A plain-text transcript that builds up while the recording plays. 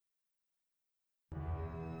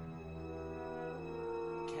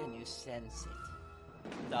you sense it?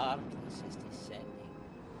 Darkness is descending.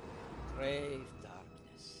 Grave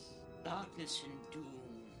darkness. Darkness and doom.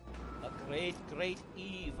 A great, great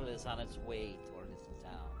evil is on its way to our little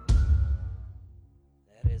town.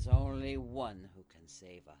 There is only one who can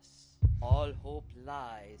save us. All hope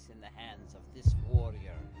lies in the hands of this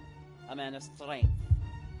warrior. A man of strength.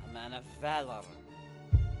 A man of valor.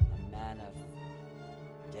 A man of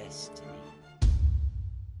destiny.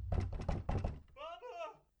 Bubba!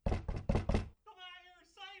 Come out here and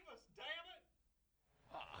save us, damn it!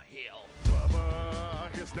 Oh, hell.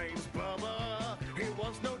 Bubba, his name's Bubba. He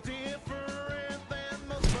was no different than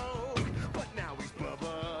most folk, but now he's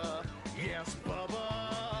Bubba. Yes,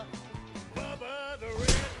 Bubba. Bubba the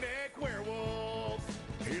redneck werewolf.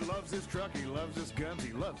 He loves his truck, he loves his guns,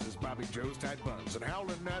 he loves his Bobby Joe's tight buns, and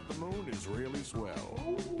howling at the moon is really swell.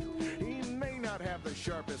 He may not have the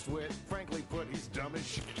sharpest wit, frankly put, he's dumb as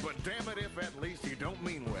shit, but damn it if at least he don't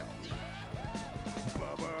mean well.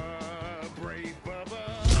 Bubba, brave Bubba,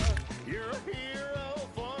 you're a hero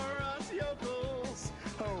for us yokels.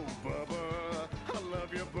 Oh, Bubba, I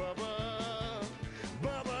love you, Bubba.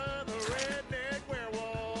 Bubba the redneck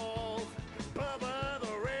werewolf. Bubba the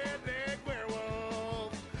redneck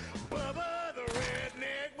werewolf. Bubba the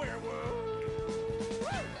redneck werewolf.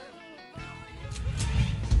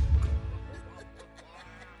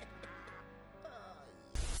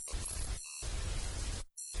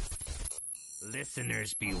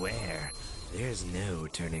 Listeners beware, there's no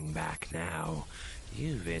turning back now.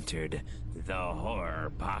 You've entered the Horror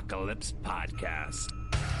Apocalypse Podcast.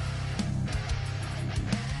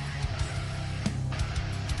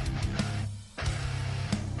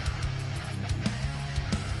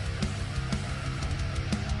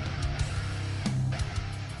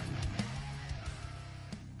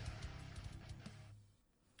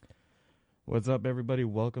 What's up, everybody?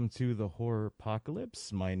 Welcome to the Horror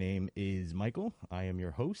Apocalypse. My name is Michael. I am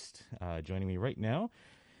your host. Joining me right now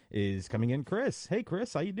is coming in Chris. Hey,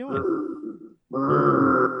 Chris, how you doing?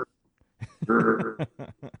 Well,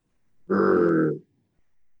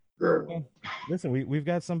 listen, we've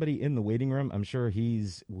got somebody in the waiting room. I'm sure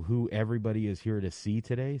he's who everybody is here to see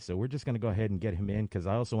today. So we're just going to go ahead and get him in because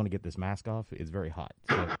I also want to get this mask off. It's very hot.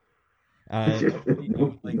 So,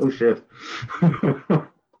 no shit.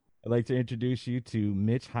 I'd like to introduce you to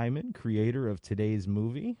Mitch Hyman, creator of today's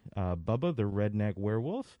movie, Bubba the Redneck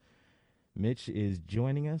Werewolf. Mitch is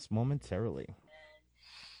joining us momentarily.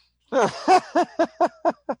 Can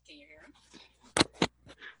you hear him?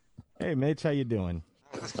 Hey, Mitch, how you doing?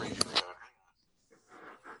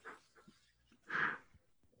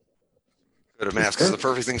 Good, a mask is the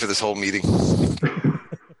perfect thing for this whole meeting.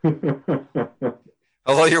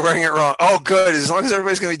 Although you're wearing it wrong. Oh, good. As long as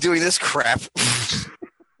everybody's going to be doing this crap.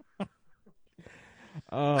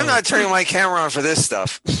 I'm not turning my camera on for this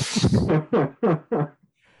stuff. You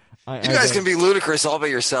guys can be ludicrous all by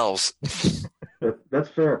yourselves. That's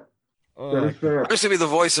fair. That is fair. I'm just going to be the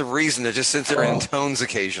voice of reason that just sits there and intones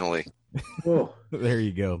occasionally. Oh. There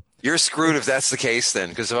you go. You're screwed if that's the case then,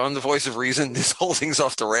 because if I'm the voice of reason, this whole thing's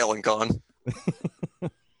off the rail and gone.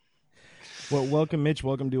 Well, welcome, Mitch.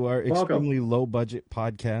 Welcome to our extremely low-budget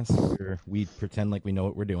podcast where we pretend like we know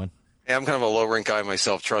what we're doing. Yeah, I'm kind of a low-rent guy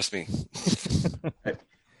myself, trust me.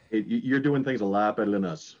 You're doing things a lot better than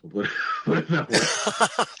us.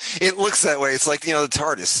 It looks that way. It's like, the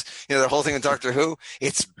TARDIS. The whole thing in Doctor Who,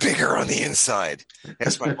 it's bigger on the inside.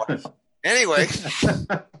 That's my wife. Anyway.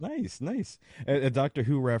 Nice. A Doctor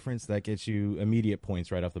Who reference that gets you immediate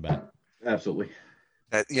points right off the bat. Absolutely.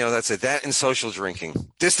 That's it. That and social drinking.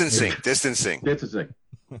 Distancing. Yes.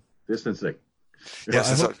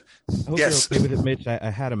 Well, I hope yes. you're okay with it, Mitch. I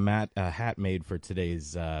had a hat made for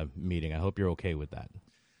today's meeting. I hope you're okay with that.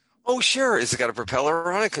 Oh, sure. Is it got a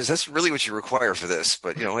propeller on it? Because that's really what you require for this.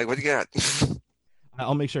 But, hey, what do you got?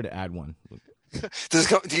 I'll make sure to add one. Do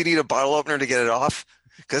you need a bottle opener to get it off?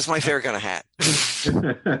 Because it's my favorite kind of hat.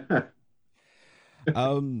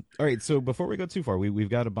 All right, so before we go too far,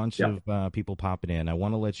 we've got a bunch of people popping in. I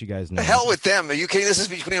want to let you guys know. The hell with them. Are you kidding? This is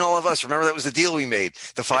between all of us. Remember, that was the deal we made.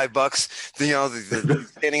 The $5, the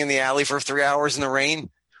standing in the alley for 3 hours in the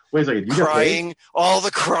rain. Wait a second. You crying. Got paid? All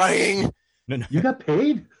the crying. No. You got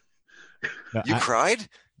paid? No, you cried?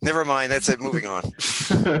 Never mind. That's it. Moving on.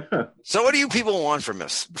 So what do you people want from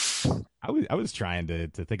us? I was trying to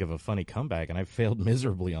think of a funny comeback, and I failed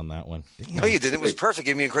miserably on that one. Damn. No, you did. It was perfect.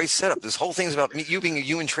 Gave me a great setup. This whole thing's about you being a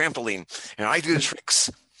human trampoline, and I do the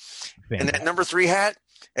tricks. And that number 3 hat,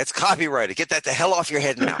 that's copyrighted. Get that the hell off your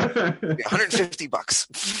head now.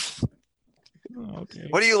 $150. Okay.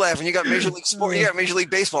 What are you laughing? You got Major League Sport. You got Major League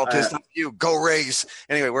Baseball pissed off at you. Go Rays.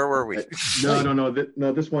 Anyway, where were we?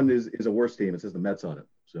 No. This one is a worse team. It says the Mets on it.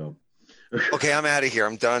 So Okay, I'm out of here.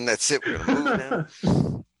 I'm done. That's it. We're gonna move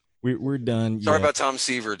now. We're done. Sorry yeah. about Tom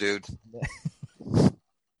Seaver, dude.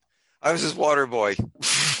 I was his water boy.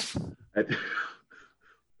 I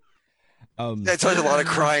told you a lot of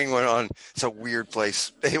crying went on. It's a weird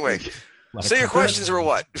place. Anyway, so your questions were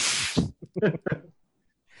what?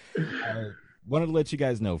 Wanted to let you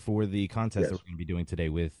guys know for the contest Yes. that we're going to be doing today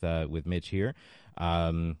with Mitch here.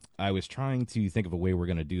 I was trying to think of a way we're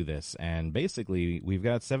going to do this, and basically we've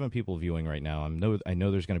got 7 people viewing right now. I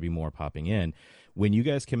know there's going to be more popping in. When you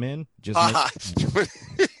guys come in, just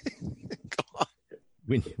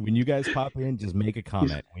when you guys pop in, just make a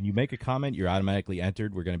comment. When you make a comment, you're automatically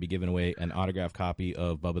entered. We're going to be giving away an autographed copy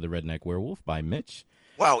of Bubba the Redneck Werewolf by Mitch.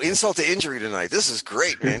 Wow, insult to injury tonight. This is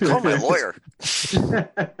great, man. Call my lawyer.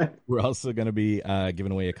 We're also going to be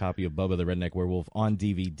giving away a copy of Bubba the Redneck Werewolf on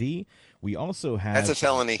DVD. We also have... That's a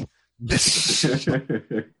felony.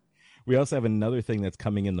 We also have another thing that's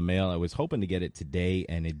coming in the mail. I was hoping to get it today,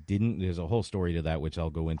 and it didn't. There's a whole story to that, which I'll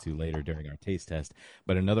go into later during our taste test.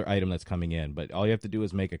 But another item that's coming in. But all you have to do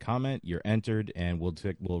is make a comment. You're entered, and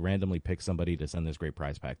we'll randomly pick somebody to send this great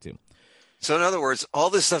prize pack to. So in other words, all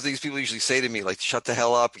this stuff these people usually say to me, like, shut the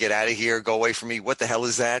hell up, get out of here, go away from me. What the hell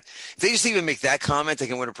is that? If they just even make that comment, they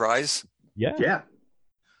can win a prize. Yeah. Yeah.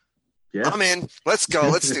 I'm in. Let's go.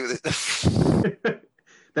 Let's do this.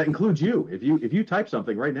 That includes you. If you type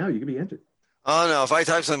something right now, you can be entered. Oh, no. If I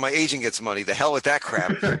type something, my agent gets money. The hell with that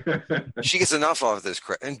crap. She gets enough off this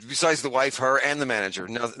crap. And besides the wife, her, and the manager.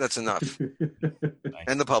 No, that's enough.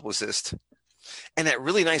 And the publicist. And that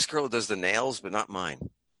really nice girl who does the nails, but not mine.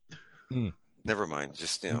 Never mind.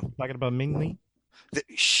 Just, Talking about Ming Lee?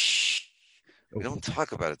 Shh. We don't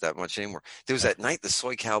talk about it that much anymore. There was that night, the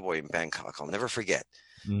Soy Cowboy in Bangkok. I'll never forget.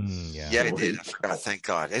 Yeah, I did. I forgot. Thank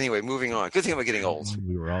God. Anyway, moving on. Good thing about getting old.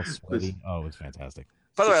 We were all sweaty. Oh, it was fantastic.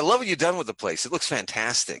 By the way, I love what you've done with the place. It looks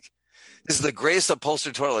fantastic. This is the greatest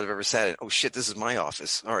upholstered toilet I've ever sat in. Oh, shit. This is my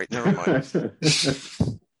office. All right. Never mind. So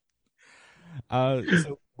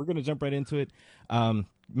we're going to jump right into it.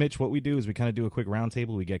 Mitch, what we do is we kind of do a quick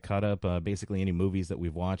roundtable. We get caught up basically any movies that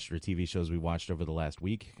we've watched or TV shows we watched over the last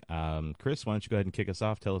week. Chris, why don't you go ahead and kick us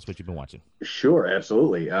off? Tell us what you've been watching. Sure,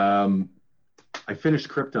 absolutely. I finished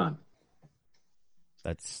Krypton.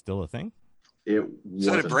 That's still a thing? It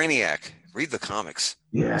So did wasn't. Brainiac. Read the comics.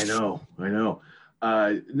 Yeah, I know.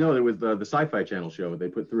 No, there was the Sci-Fi Channel show. They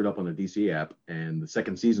threw it up on the DC app, and the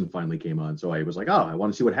second season finally came on. So I was like, I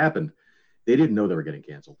want to see what happened. They didn't know they were getting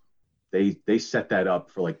canceled. They set that up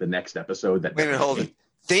for like the next episode. Wait a minute, hold it.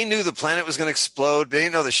 They knew the planet was going to explode. They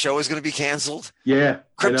didn't know the show was going to be canceled. Yeah.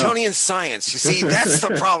 Kryptonian science. You see, that's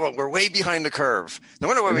the problem. We're way behind the curve. No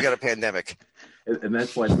wonder why we got a pandemic. And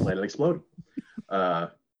that's why the planet exploded. So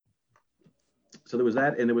there was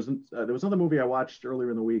that, and there was another movie I watched earlier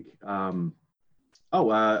in the week.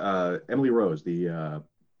 Emily Rose, the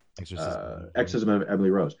Exorcism of Emily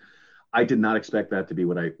Rose. I did not expect that to be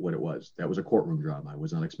what it was. That was a courtroom drama. I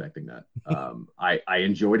was not expecting that. I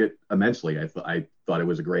enjoyed it immensely. I thought it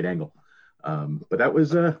was a great angle. But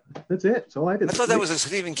that's it. That's all I did. I thought that was a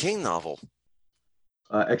Stephen King novel.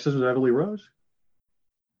 Exorcism of Emily Rose.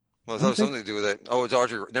 Well, it has something to do with it. Oh, it's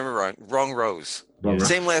Audrey. Never mind. Wrong Rose. Wrong Rose.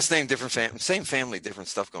 Same last name, different same family, different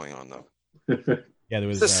stuff going on though. Yeah, there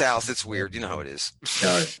was the South. It's weird. You know how it is.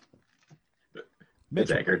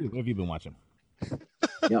 Mitch, what have you been watching?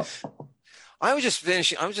 Yeah. I was just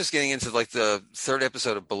getting into like the third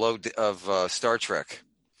episode of Star Trek,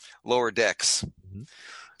 Lower Decks. Mm-hmm.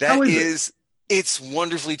 That it's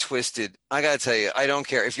wonderfully twisted. I gotta tell you, I don't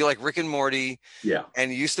care if you like Rick and Morty. Yeah. And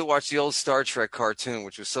you used to watch the old Star Trek cartoon,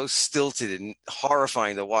 which was so stilted and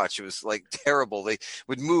horrifying to watch. It was like terrible. They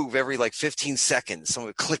would move every like 15 seconds. Someone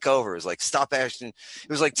would click over. It was like stop action. It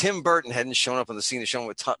was like Tim Burton hadn't shown up on the scene to show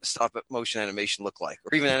what stop motion animation looked like,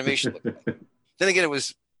 or even animation looked like. Then again, it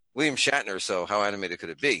was William Shatner, so how animated could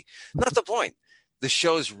it be? Not the point. The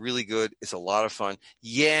show is really good. It's a lot of fun.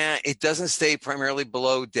 Yeah, it doesn't stay primarily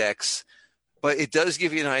below decks, but it does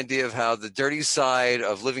give you an idea of how the dirty side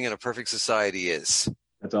of living in a perfect society is.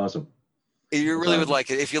 That's awesome. You really would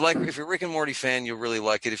like it. If you're a Rick and Morty fan, you'll really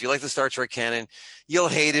like it. If you like the Star Trek canon, you'll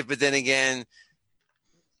hate it. But then again,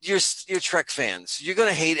 you're Trek fans. You're going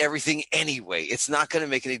to hate everything anyway. It's not going to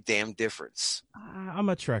make any damn difference. I'm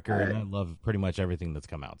a Trekker, and I love pretty much everything that's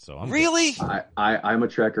come out. So I'm really? I'm a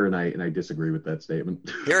Trekker, and I disagree with that statement.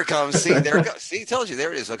 Here it comes. See, there it goes. See, it tells you.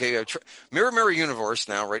 There it is. Okay, mirror universe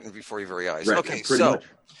now, right before your very eyes. Right, okay, so much.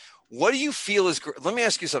 What do you feel is great? Let me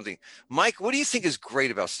ask you something, Mike. What do you think is great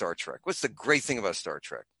about Star Trek? What's the great thing about Star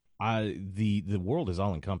Trek? The world is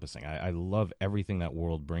all encompassing. I love everything that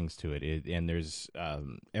world brings to it. And there's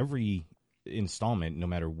every installment, no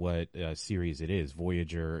matter what series it is,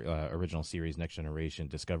 Voyager, original series, Next Generation,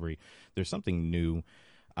 Discovery, there's something new,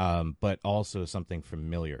 but also something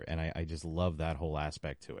familiar. And I just love that whole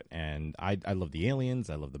aspect to it. And I love the aliens.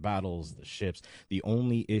 I love the battles, the ships. The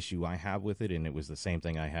only issue I have with it, and it was the same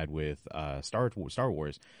thing I had with Star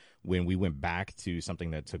Wars, when we went back to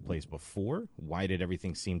something that took place before, why did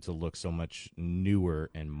everything seem to look so much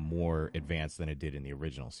newer and more advanced than it did in the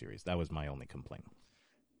original series? That was my only complaint.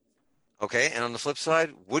 Okay, and on the flip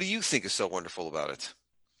side, what do you think is so wonderful about it?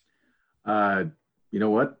 You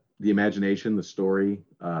know what? The imagination, the story,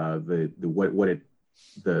 the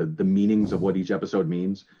meanings of what each episode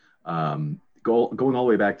means. Going all the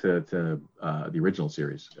way back to the original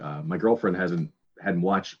series. My girlfriend hadn't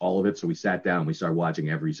watched all of it, so we sat down and we started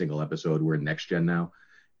watching every single episode. We're in Next Gen now,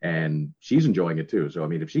 and she's enjoying it too. So I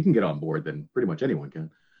mean, if she can get on board, then pretty much anyone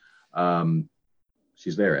can.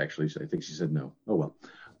 She's there actually. So I think she said no. Oh well.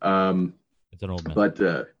 It's an old message.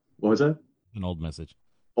 But what was that? An old message.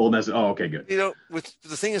 Old message. Oh, okay, good. You know,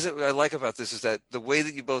 the thing is that what I like about this is that the way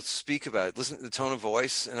that you both speak about it, listen to the tone of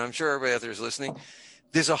voice, and I'm sure everybody out there is listening.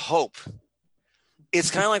 There's a hope. It's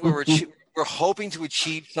kind of like we're hoping to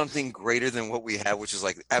achieve something greater than what we have, which is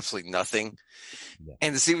like absolutely nothing. Yeah.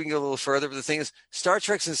 And to see if we can go a little further. But the thing is, Star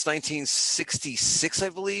Trek since 1966, I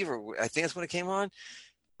believe, or I think that's when it came on.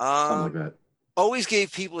 Something like that. Always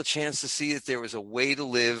gave people a chance to see that there was a way to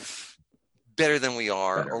live better than we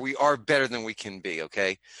are, or we are better than we can be.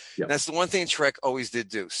 Okay. Yep. That's the one thing Trek always did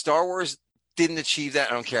do. Star Wars didn't achieve that.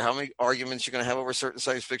 I don't care how many arguments you're going to have over certain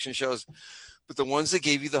science fiction shows. But the ones that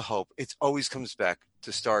gave you the hope, it always comes back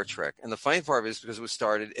to Star Trek. And the funny part is because it was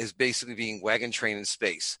started as basically being wagon train in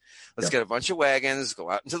space. Let's get a bunch of wagons, go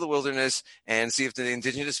out into the wilderness, and see if the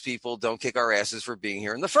indigenous people don't kick our asses for being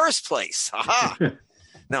here in the first place. Aha!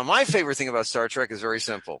 Now, my favorite thing about Star Trek is very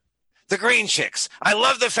simple. The green chicks. I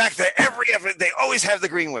love the fact that they always have the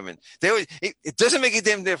green women. It doesn't make a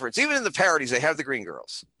damn difference. Even in the parodies, they have the green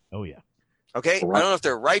girls. Oh, yeah. Okay? I don't know if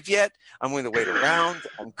they're ripe yet. I'm willing to wait around.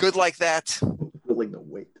 I'm good like that. Willing to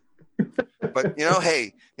wait. But,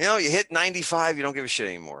 hey, you hit 95, you don't give a shit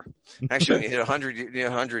anymore. Actually, when you hit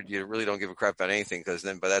 100, you really don't give a crap about anything because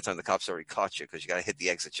then by that time the cops already caught you because you got to hit the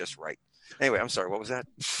exit just right. Anyway, I'm sorry. What was that?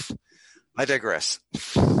 I digress.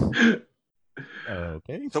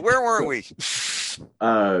 Okay. So where weren't we?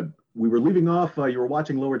 We were leaving off. You were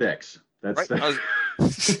watching Lower Decks. That's right.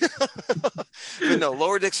 But no,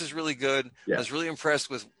 Lower Decks is really good. Yeah. I was really impressed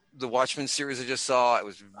with the Watchmen series I just saw. It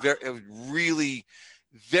was really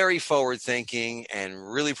very forward thinking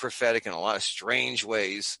and really prophetic in a lot of strange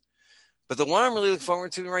ways. But the one I'm really looking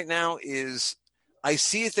forward to right now is I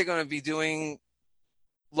see if they're going to be doing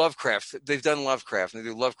Lovecraft. They've done Lovecraft and they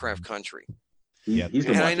do Lovecraft Country. Yeah,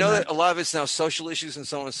 and I know that a lot of it's now social issues and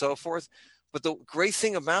so on and so forth. But the great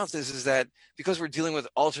thing about this is that because we're dealing with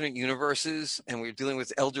alternate universes and we're dealing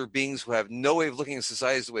with elder beings who have no way of looking at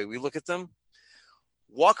society the way we look at them,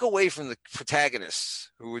 walk away from the protagonists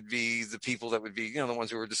who would be the people that would be, the ones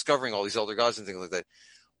who are discovering all these elder gods and things like that.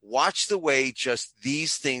 Watch the way just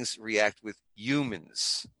these things react with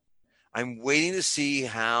humans. I'm waiting to see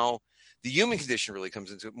how the human condition really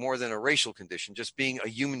comes into it more than a racial condition. Just being a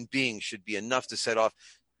human being should be enough to set off,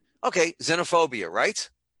 okay, xenophobia, right?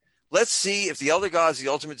 Let's see if the elder gods are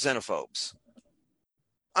the ultimate xenophobes.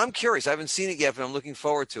 I'm curious. I haven't seen it yet, but I'm looking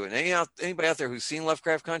forward to it. Anybody out there who's seen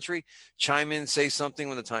Lovecraft Country, chime in, say something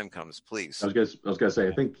when the time comes, please. I was gonna say,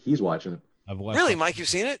 I think he's watching it. I've watched really, Mike? You've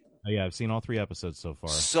seen it? Yeah, I've seen all 3 episodes so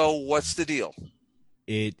far. So what's the deal?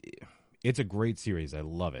 It's a great series. I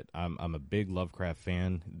love it. I'm a big Lovecraft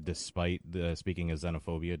fan, despite speaking of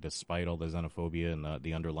xenophobia, despite all the xenophobia and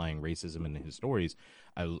the underlying racism in his stories.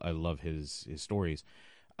 I love his stories.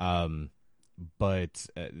 But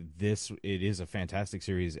it is a fantastic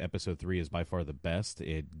series. Episode 3 is by far the best.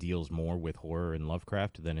 It deals more with horror and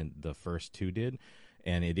Lovecraft than the first 2 did.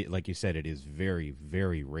 And it, like you said, it is very,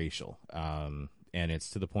 very racial. And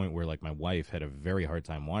it's to the point where, like, my wife had a very hard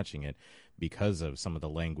time watching it because of some of the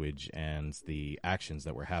language and the actions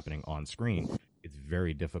that were happening on screen. It's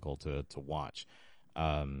very difficult to watch.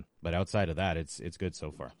 But outside of that, it's good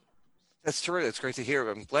so far. That's terrific. It's great to hear.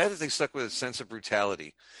 I'm glad that they stuck with a sense of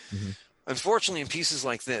brutality. Mm-hmm. Unfortunately, in pieces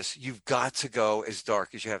like this, you've got to go as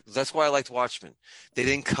dark as you have. That's why I liked Watchmen. They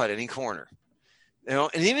didn't cut any corner.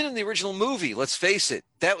 And even in the original movie, let's face it,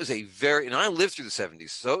 that was and I lived through the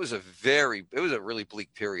 70s, so it was a really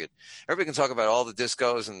bleak period. Everybody can talk about all the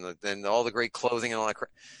discos and all the great clothing and all that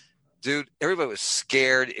crap. Dude, everybody was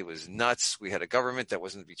scared. It was nuts. We had a government that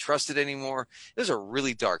wasn't to be trusted anymore. It was a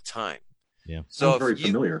really dark time. Yeah. So very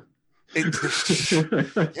familiar. You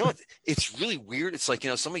know what? It's really weird. It's like,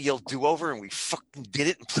 somebody yelled do-over and we fucking did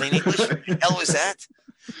it in plain English. What the hell was that?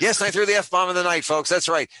 Yes, I threw the F-bomb of the night, folks. That's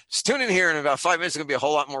right. Just tune in here in about 5 minutes. There's going to be a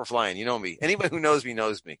whole lot more flying. You know me. Anybody who knows me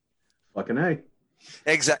knows me. Fucking A.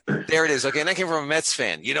 Exactly. There it is. Okay, and that came from a Mets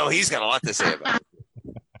fan. He's got a lot to say about it.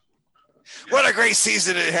 What a great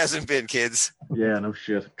season it hasn't been, kids. Yeah, no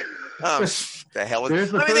shit. The hell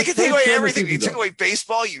is they can take away everything. You took away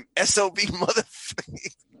baseball, you SOB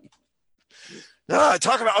motherfucker. You want to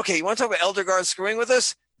talk about Eldergaard screwing with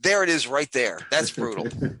us? There it is right there. That's brutal.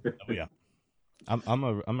 Oh, yeah.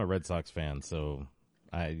 I'm a Red Sox fan, so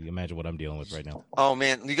I imagine what I'm dealing with right now. Oh,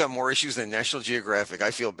 man, you got more issues than National Geographic.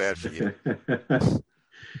 I feel bad for you.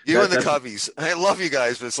 You and the Cubbies. I love you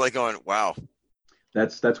guys, but it's like going, wow.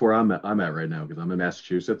 That's where I'm at right now because I'm in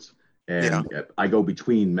Massachusetts. And I go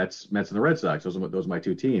between Mets and the Red Sox. Those are my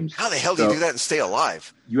two teams. How the hell do you do that and stay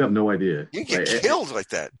alive? You have no idea. You get killed like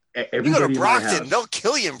that. You go to Brockton. They'll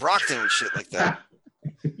kill you in Brockton with shit like that.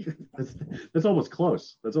 That's almost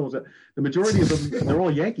close. That's almost the majority of them. They're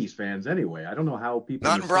all Yankees fans anyway. I don't know how people.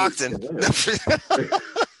 Not in Brockton.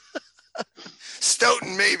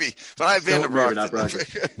 Stoughton maybe, but I've been to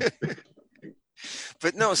Brockton.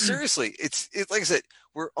 But no, seriously, it's like I said.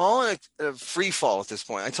 We're all in a free fall at this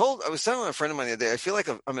point. I was telling a friend of mine the other day, I feel like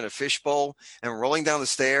I'm in a fishbowl and rolling down the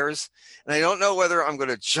stairs, and I don't know whether I'm going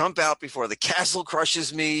to jump out before the castle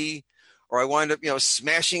crushes me, or I wind up,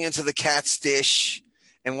 smashing into the cat's dish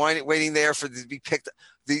and waiting there for it to be picked up.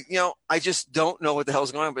 I just don't know what the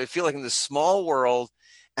hell's going on, but I feel like in this small world,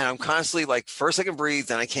 and I'm constantly like, first I can breathe,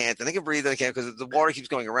 then I can't, then I can breathe, then I can't, because the water keeps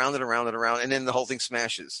going around and around and around, and then the whole thing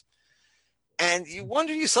smashes. And you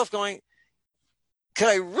wonder to yourself going, could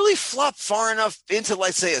I really flop far enough into,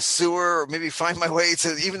 let's say, a sewer, or maybe find my way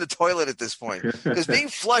to even the toilet at this point? Because being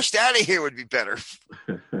flushed out of here would be better.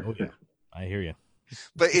 Oh, yeah. I hear you.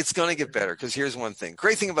 But it's going to get better, because here's one thing.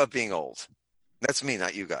 Great thing about being old. That's me,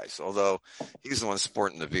 not you guys. Although he's the one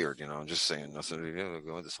sporting the beard, I'm just saying nothing to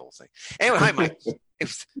go with this whole thing. Anyway, hi, Mike.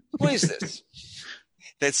 The point is this.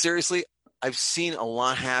 That seriously, I've seen a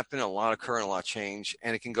lot happen, a lot occur, and a lot change,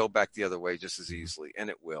 and it can go back the other way just as easily, and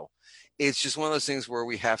it will. It's just one of those things where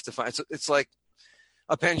we have to find. It's like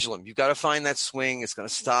a pendulum. You've got to find that swing. It's going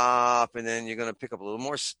to stop, and then you're going to pick up a little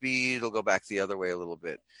more speed. It'll go back the other way a little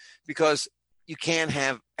bit, because you can't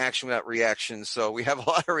have action without reaction. So we have a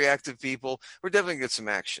lot of reactive people. We're definitely going to get some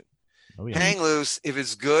action. Oh, yeah. Hang loose. If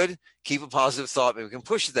it's good, keep a positive thought. Maybe we can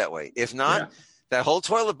push it that way. If not, that whole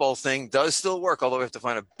toilet bowl thing does still work, although we have to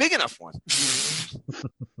find a big enough one.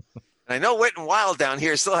 I know Wet and Wild down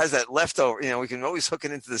here still has that leftover. We can always hook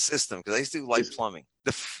it into the system, because I used to do light plumbing.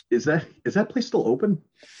 Is that place still open?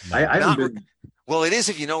 I haven't been. Well, it is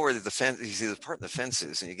if you know where the fence. You see the part of the fence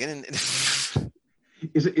is, and you get in.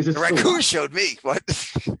 Is it? The raccoon showed me what.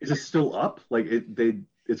 Is it still up? Like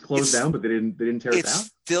it's closed down, but they didn't tear it down.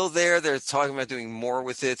 It's still there. They're talking about doing more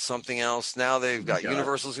with it, something else. Now they've got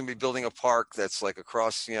Universal's going to be building a park that's like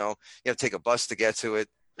across. You have to take a bus to get to it.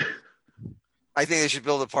 I think they should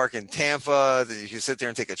build a park in Tampa that you can sit there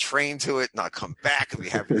and take a train to it, not come back, and be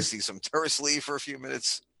happy to see some tourists leave for a few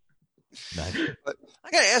minutes. Nice. But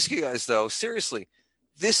I got to ask you guys, though, seriously,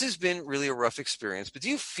 this has been really a rough experience, but do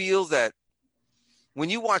you feel that when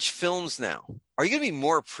you watch films now, are you going to be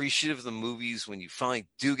more appreciative of the movies when you finally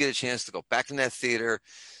do get a chance to go back in that theater,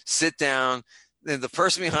 sit down, then the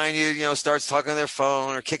person behind you, starts talking on their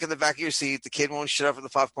phone or kicking the back of your seat, the kid won't shut up when the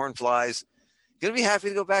popcorn flies? Going to be happy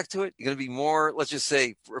to go back to it? You're going to be more, let's just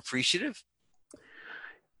say, appreciative?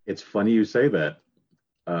 It's funny you say that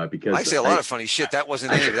because I say a lot of funny shit. That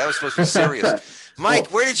wasn't any of it. That was supposed to be serious. Mike,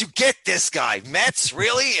 where did you get this guy? Mets,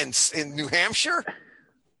 really? In New Hampshire?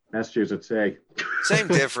 Massachusetts, Same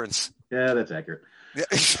difference. Yeah, that's accurate.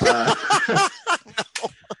 Chime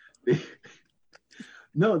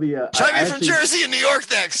in from Jersey and New York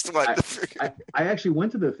next. What? I actually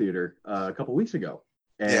went to the theater a couple weeks ago.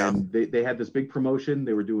 And they had this big promotion.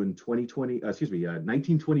 They were doing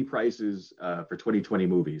 1920 prices for 2020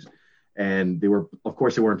 movies. And they weren't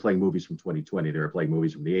playing movies from 2020. They were playing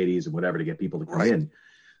movies from the 80s and whatever to get people to come in.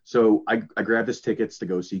 So I grabbed his tickets to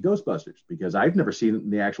go see Ghostbusters because I've never seen it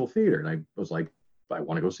in the actual theater. And I was like, I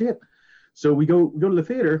want to go see it. So we go to the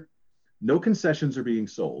theater. No concessions are being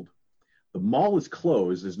sold. The mall is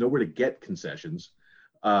closed. There's nowhere to get concessions.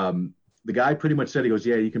 The guy pretty much said, he goes,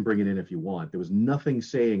 yeah, you can bring it in if you want. There was nothing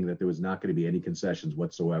saying that there was not going to be any concessions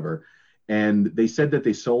whatsoever. And they said that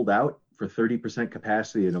they sold out for 30%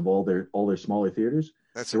 capacity in all their smaller theaters.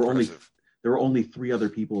 That's impressive. There were only 3 other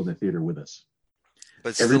people in the theater with us.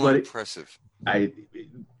 But everybody, impressive.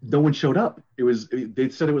 No one showed up. They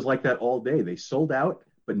said it was like that all day. They sold out,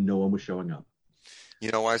 but no one was showing up.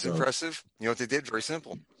 You know why it's impressive? You know what they did? Very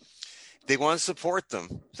simple. They want to support them.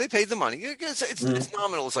 So they paid the money. It's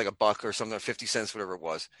nominal. It's like $1 or something, 50 cents, whatever it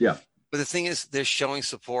was. Yeah. But the thing is, they're showing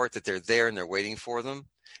support, that they're there and they're waiting for them.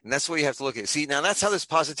 And that's what you have to look at. See, now that's how this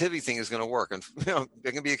positivity thing is going to work. And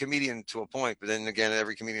they can be a comedian to a point, but then again,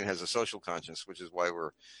 every comedian has a social conscience, which is why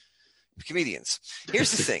we're comedians.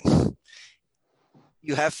 Here's the thing.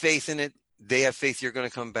 You have faith in it. They have faith you're going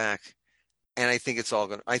to come back. And I think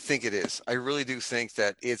I think it is. I really do think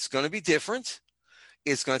that it's going to be different.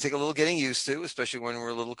 It's going to take a little getting used to, especially when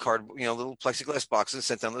we're little plexiglass boxes,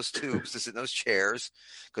 sent down those tubes to sit in those chairs.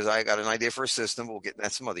 Because I got an idea for a system. We'll get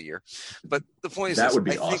that some other year. But the point is, that would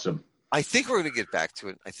be awesome. I think we're going to get back to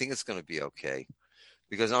it. I think it's going to be okay.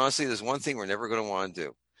 Because honestly, there's one thing we're never going to want to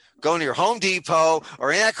do. Going to your Home Depot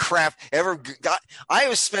or any of that crap I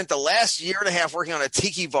have spent the last year and a half working on a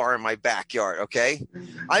tiki bar in my backyard. Okay.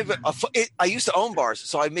 I used to own bars.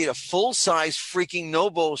 So I made a full size freaking no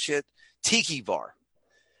bullshit tiki bar.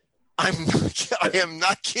 I am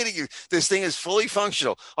not kidding you. This thing is fully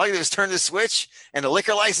functional. All you do is turn the switch and the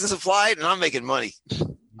liquor license applied and I'm making money.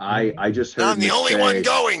 I just heard I'm the only one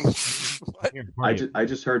going. I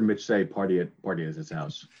just heard Mitch say party at his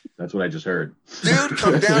house. That's what I just heard. Dude,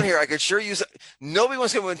 come down here. I could sure use it. Nobody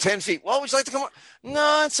wants to come within 10 feet. Well, would you like to come on?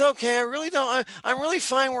 No, it's okay. I really don't. I'm really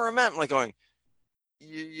fine where I'm at. I'm like going,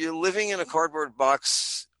 you're living in a cardboard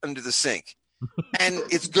box under the sink. And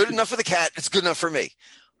it's good enough for the cat. It's good enough for me.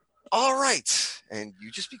 All right. And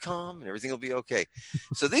you just be calm and everything will be okay.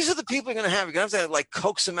 So these are the people you're going to have. You're going to have to like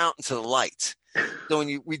coax them out into the light. So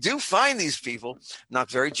when we do find these people, knock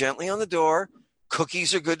very gently on the door.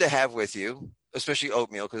 Cookies are good to have with you, especially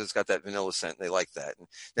oatmeal because it's got that vanilla scent. They like that. And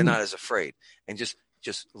they're not as afraid. And just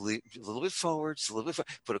leave a little bit forward, just a little bit.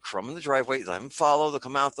 Put a crumb in the driveway. Let them follow. They'll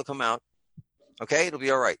come out. Okay, it'll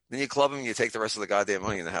be all right. Then you club them, you take the rest of the goddamn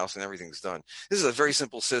money in the house, and everything's done. This is a very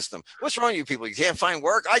simple system. What's wrong with you people? You can't find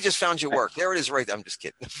work? I just found you work. There it is right there. I'm just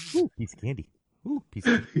kidding. Ooh, piece of candy. Ooh, piece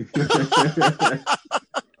of candy.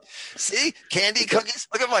 See? Candy, cookies.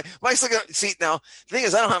 Look at my see, now, the thing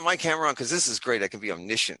is, I don't have my camera on because this is great. I can be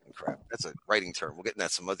omniscient and crap. That's a writing term. We'll get in that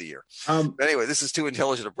some other year. But anyway, this is too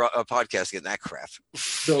intelligent a podcast getting that crap.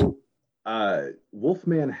 So,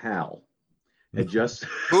 Wolfman Hal had just...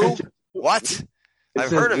 Who? What?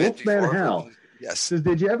 I've heard of it before. Wolfman Hal. Yes. Says,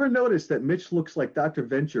 did you ever notice that Mitch looks like Dr.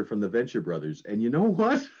 Venture from the Venture Brothers? And you know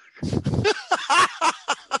what?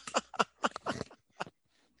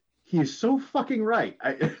 He is so fucking right.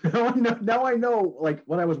 Now I know, like,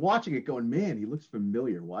 when I was watching it going, man, he looks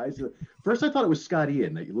familiar. Why is it? First I thought it was Scott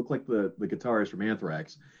Ian, that you look like the guitarist from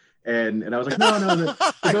Anthrax. And I was like, no,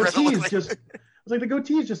 the goatee is just... I was like, the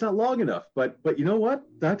goatee is just not long enough. But you know what?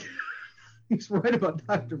 He's right about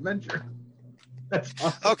Dr. Venture. That's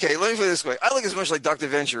awesome. Okay, let me put it this way. I look as much like Dr.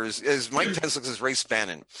 Venture as Mike Pence looks as Ray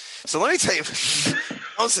Spannon. So let me tell you,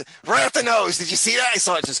 right off the nose. Did you see that? I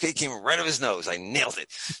saw it just came right off his nose. I nailed it.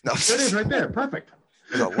 No, it is right there. Perfect.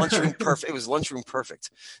 It was lunchroom perfect. It was lunchroom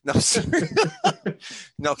perfect. No,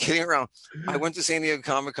 no, kidding around. I went to San Diego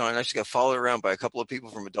Comic-Con and I actually got followed around by a couple of people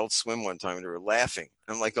from Adult Swim one time and they were laughing.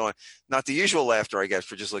 I'm like going, not the usual laughter I get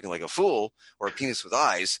for just looking like a fool or a penis with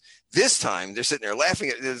eyes. This time they're sitting there laughing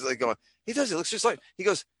at it. Like going, he looks just like, he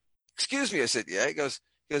goes, excuse me. I said, yeah. He goes,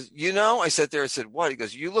 you know, I sat there and said, what? He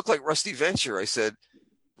goes, you look like Rusty Venture. I said,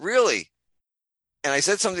 really? And I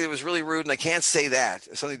said something that was really rude, and I can't say that.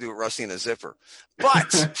 It's something to do with Rusty and a zipper.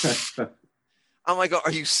 But I'm like,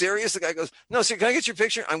 are you serious? The guy goes, no, sir, can I get your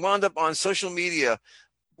picture? I wound up on social media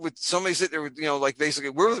with somebody sitting there with, like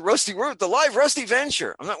basically, we're with the live Rusty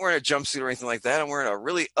Venture. I'm not wearing a jumpsuit or anything like that. I'm wearing a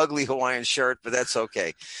really ugly Hawaiian shirt, but that's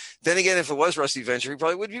okay. Then again, if it was Rusty Venture, he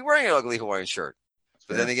probably would be wearing an ugly Hawaiian shirt.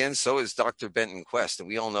 But then again, so is Dr. Benton Quest, and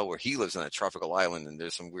we all know where he lives on that tropical island, and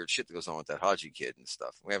there's some weird shit that goes on with that Haji kid and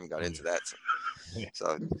stuff. We haven't got into that.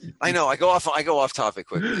 So I know I go off topic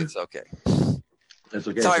quickly. It's okay. That's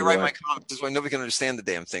okay. That's how I write my comics. This is why nobody can understand the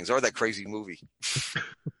damn things or that crazy movie.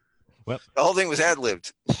 Well, the whole thing was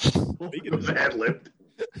ad-libbed. It was ad-libbed.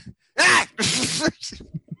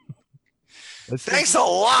 Thanks a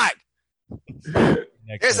lot.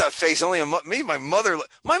 There's a face. Only my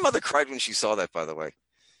mother cried when she saw that, by the way.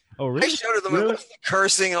 Oh, really? I showed her the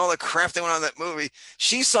cursing and all the crap that went on in that movie.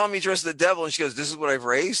 She saw me dress as the devil, and she goes, this is what I've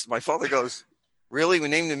raised? My father goes, really? We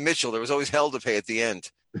named him Mitchell. There was always hell to pay at the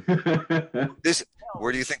end.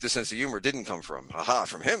 Where do you think the sense of humor didn't come from? Aha,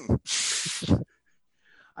 from him.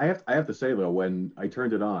 I have to say, though, when I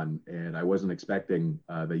turned it on, and I wasn't expecting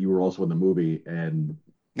that you were also in the movie, and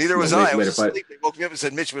neither was I. I was asleep. They woke me up and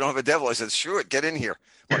said, Mitch, we don't have a devil. I said, screw it. Get in here.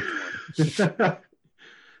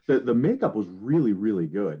 The makeup was really, really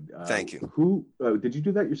good. Thank you. Who did you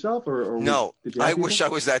do that yourself, or No, did you have I people? wish I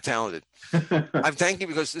was that talented. I'm thanking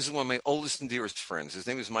because this is one of my oldest and dearest friends. His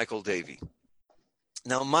name is Michael Davey.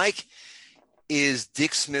 Now, Mike is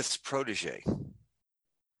Dick Smith's protege.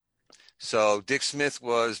 So Dick Smith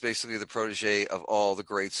was basically the protege of all the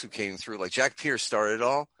greats who came through. Like Jack Pierce started it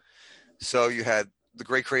all. So you had the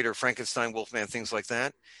great creator of Frankenstein, Wolfman, things like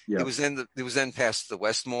that. Yeah. It was then passed to the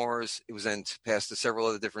Westmores. It was then passed to several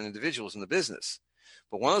other different individuals in the business.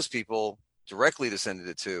 But one of those people directly descended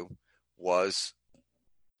it to was,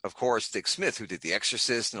 of course, Dick Smith, who did The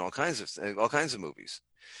Exorcist and all kinds of movies.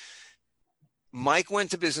 Mike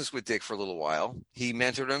went to business with Dick for a little while. He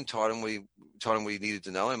mentored him, taught him what he needed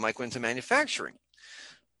to know, and Mike went to manufacturing.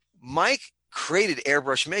 Mike created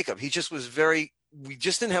airbrush makeup. We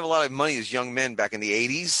just didn't have a lot of money as young men back in the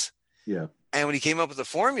 80s. Yeah. And when he came up with the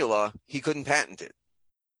formula, he couldn't patent it.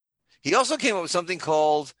 He also came up with something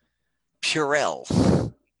called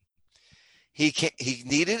Purell. He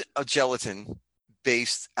needed a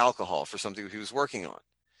gelatin-based alcohol for something he was working on.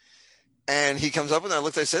 And he comes up with it. I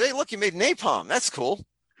looked, I said, "Hey, look, you made napalm. That's cool."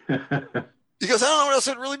 He goes, "I don't know what else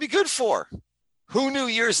it would really be good for." Who knew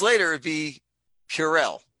years later it'd be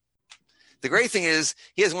Purell? The great thing is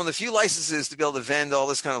he has one of the few licenses to be able to vend all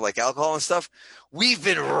this kind of like alcohol and stuff. We've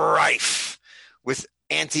been rife with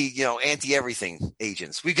anti-everything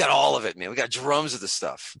agents. We've got all of it, man. We got drums of the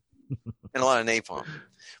stuff and a lot of napalm.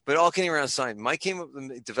 But all kidding around aside, Mike came up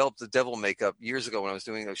and developed the devil makeup years ago when I was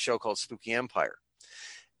doing a show called Spooky Empire.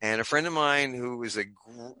 And a friend of mine who is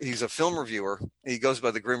he's a film reviewer. He goes by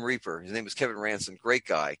the Grim Reaper. His name is Kevin Ransom. Great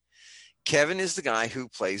guy. Kevin is the guy who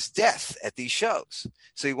plays Death at these shows.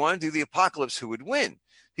 So he wanted to do the apocalypse. Who would win?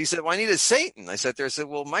 He said, "Well, I need a Satan." I sat there and said,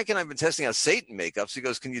 "Well, Mike and I have been testing out Satan makeups." He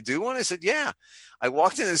goes, "Can you do one?" I said, "Yeah." I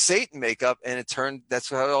walked into Satan makeup and that's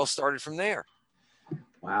how it all started from there.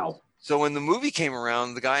 Wow. So when the movie came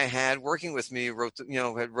around, the guy I had working with me wrote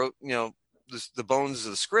the bones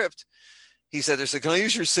of the script. He said, "Can I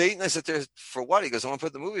use your Satan?" I said, "For what?" He goes, "I want to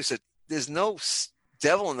put the movie." I said, "There's no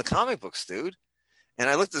devil in the comic books, dude." And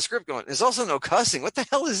I looked at the script going, "There's also no cussing. What the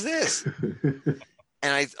hell is this?"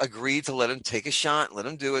 And I agreed to let him take a shot, let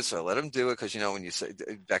him do it. So I let him do it because, when you say,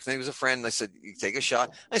 back then he was a friend, and I said, "You take a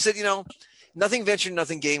shot." I said, nothing ventured,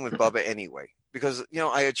 nothing gained with Bubba anyway, because,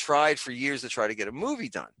 I had tried for years to try to get a movie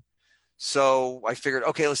done. So I figured,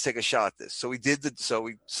 okay, let's take a shot at this. So we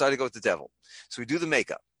decided to go with the devil. So we do the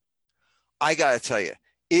makeup. I got to tell you,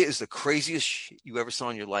 it is the craziest shit you ever saw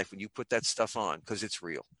in your life when you put that stuff on, because it's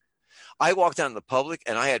real. I walked out in the public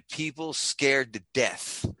and I had people scared to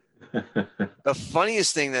death. The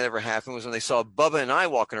funniest thing that ever happened was when they saw Bubba and I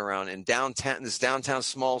walking around in this downtown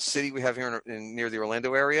small city we have here near the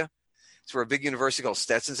Orlando area. It's where a big university called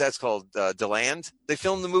Stetson's at. It's called DeLand. They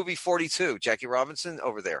filmed the movie 42, Jackie Robinson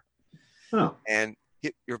over there. Oh. And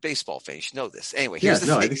you're a baseball fan. You should know this. Anyway, Yeah, here's the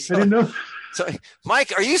thing. I didn't know. So,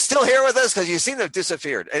 Mike, are you still here with us? Because you seem to have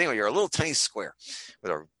disappeared. Anyway, you're a little tiny square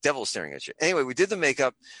with a devil staring at you. Anyway, we did the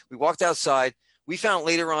makeup. We walked outside. We found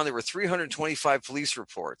later on there were 325 police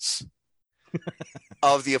reports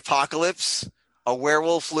of the apocalypse, a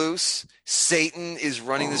werewolf loose, Satan is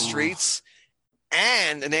running the streets,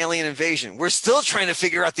 and an alien invasion. We're still trying to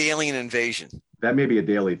figure out the alien invasion. That may be a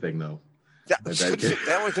daily thing, though.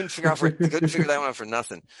 That one couldn't figure that one out for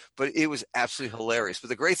nothing, but it was absolutely hilarious. But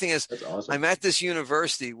the great thing is, awesome. I'm at this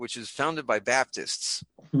university, which is founded by Baptists,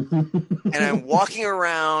 and I'm walking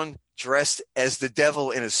around dressed as the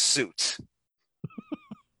devil in a suit.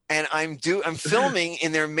 And I'm filming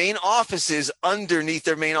in their main offices, underneath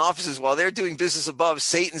their main offices, while they're doing business above.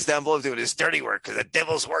 Satan's down below doing his dirty work because the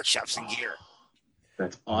devil's workshop's in gear.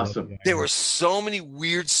 That's awesome. There were so many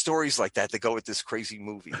weird stories like that go with this crazy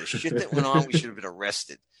movie. The shit that went on, we should have been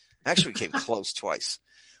arrested. Actually, we came close twice.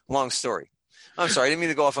 Long story. I'm sorry, I didn't mean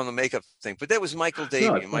to go off on the makeup thing, but that was Michael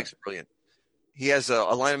Davey, and Mike's brilliant. He has a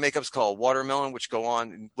line of makeups called Watermelon, which go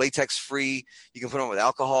on latex free. You can put on with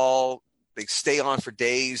alcohol. They stay on for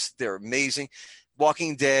days. They're amazing.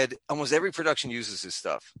 Walking Dead, almost every production uses his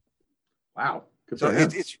stuff. Wow. So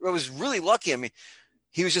I was really lucky. I mean,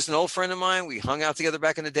 he was just an old friend of mine. We hung out together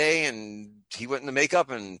back in the day, and he went into makeup,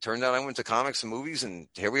 and turned out I went to comics and movies, and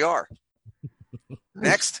here we are.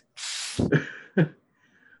 Next. And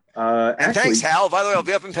thanks, Hal. By the way, I'll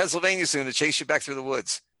be up in Pennsylvania soon to chase you back through the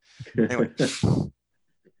woods. Anyway.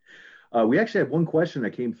 We actually have one question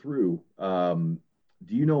that came through.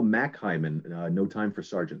 Do you know Mac Hyman, No Time for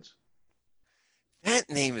Sergeants? That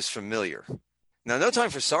name is familiar. Now, No Time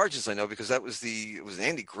for Sergeants, I know because it was an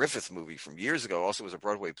Andy Griffith movie from years ago. Also, it was a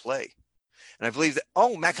Broadway play. And I believe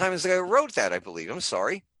Mac Hyman's the guy who wrote that, I believe. I'm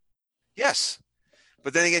sorry. Yes.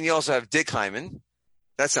 But then again, you also have Dick Hyman,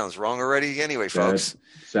 That sounds wrong already. Anyway, That folks.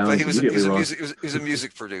 sounds But he was immediately wrong. he was a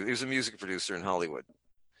music producer. He was a music producer in Hollywood.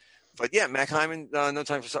 But yeah, Mac Hyman, No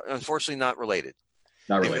Time for Sorrow, unfortunately not related.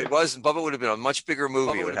 Not If related. it was, Bubba would have been a much bigger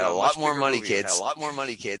movie. It would have had a lot more money, kids. A lot more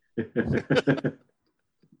money, kids.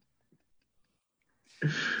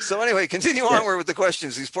 So anyway, continue onward with the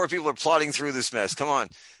questions. These poor people are plodding through this mess. Come on.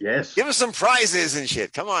 Yes. Give us some prizes and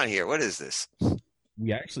shit. Come on here. What is this?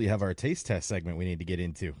 We actually have our taste test segment we need to get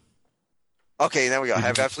into. Okay, there we go. I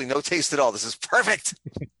have absolutely no taste at all. This is perfect.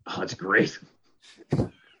 Oh, that's great.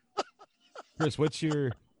 Chris, what's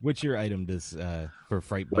your item for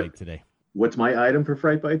Fright Bite today? What's my item for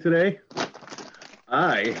Fright Bite today?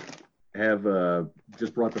 I have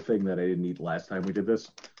just brought the thing that I didn't eat last time we did this.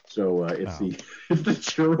 So it's the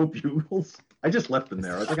churro bugles. I just left them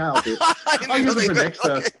there. I was like, I'll use them for next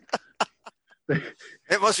time.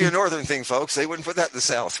 It must be a northern thing, folks. They wouldn't put that in the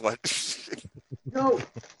South. What? No.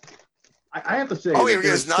 I have to say. Oh, you're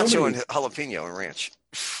getting nacho and jalapeno and ranch.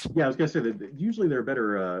 Yeah, I was gonna say that usually there are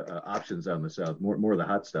better options out in the South, more of the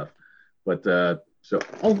hot stuff. But oh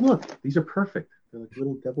look, these are perfect. They're like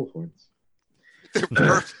little devil horns. They're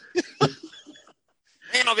perfect.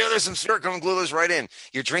 Man, over there's some syrup. Come and glue those right in.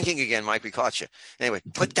 You're drinking again, Mike. We caught you. Anyway,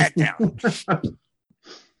 put that down.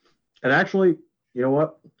 And actually, you know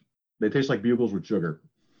what? They taste like bugles with sugar.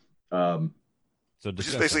 So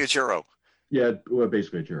just basically a churro. Yeah, well,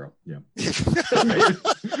 basically a churro. Yeah.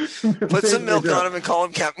 Put some milk on them and call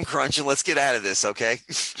him Captain Crunch, and let's get out of this, okay?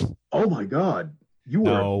 Oh my God, you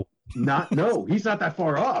were not. No, he's not that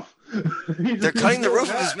far off. They're cutting the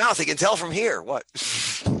roof of his mouth. They can tell from here. What?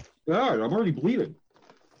 God, I'm already bleeding.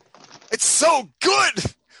 It's so good.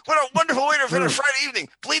 What a wonderful way to finish Friday evening.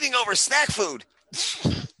 Bleeding over snack food.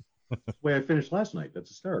 The way I finished last night. That's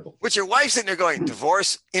hysterical. With your wife sitting there going,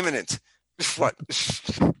 divorce imminent. What?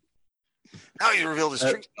 Now you revealed his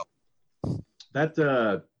truth.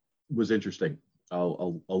 That was interesting.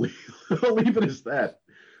 I'll leave, I'll leave it as that.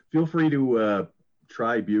 Feel free to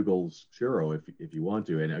try Bugle's churro if you want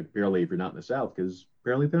to, and apparently if you're not in the South, because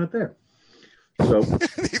apparently they're not there. So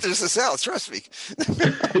neither's the South. Trust me. It's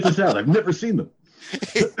the South. I've never seen them.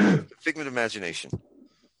 Figment of imagination.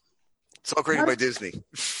 It's all created by Disney.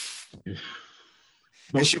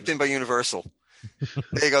 And shipped in by Universal.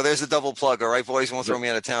 There you go. There's a double plug. All right, boys, won't throw me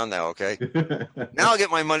out of town now. Okay. Now I'll get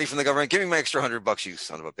my money from the government. Give me my extra $100, you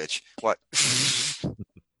son of a bitch. What?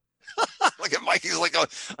 Look at Mike. He's like, oh,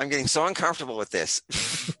 I'm getting so uncomfortable with this.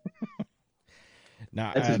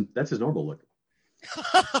 Now that's his normal look.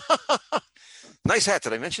 Nice hat.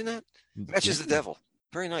 Did I mention that? Matches the devil.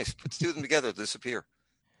 Very nice. Put the two of them together to disappear.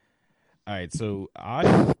 All right, so I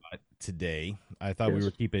thought today, we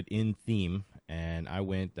would keep it in theme, and I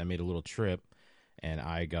made a little trip, and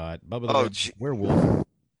I got Bubba the Red Werewolf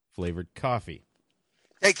flavored coffee.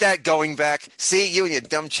 Take that, going back. See, you and your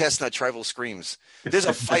dumb chestnut tribal screams. There's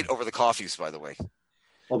a fight over the coffees, by the way.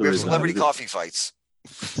 We have celebrity coffee fights.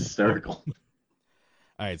 Hysterical.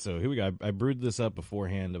 All right, so here we go. I brewed this up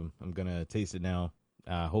beforehand. I'm going to taste it now.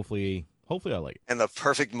 Hopefully I like it. And the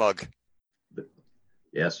perfect mug.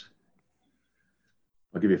 Yes.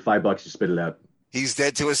 I'll give you $5 to spit it out. He's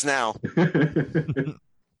dead to us now.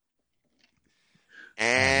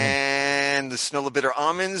 And the smell of bitter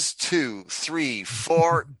almonds. 2, 3,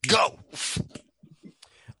 4, go.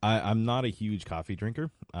 I'm not a huge coffee drinker.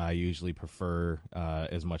 I usually prefer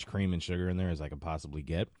as much cream and sugar in there as I can possibly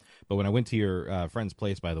get. But when I went to your friend's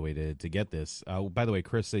place, by the way, to get this, by the way,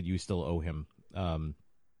 Chris said you still owe him. I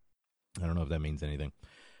don't know if that means anything.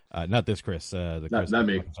 Not this Chris. The Chris not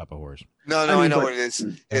me. Shop of Horrors. No, I know what it is.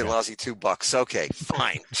 It allows you $2. Okay,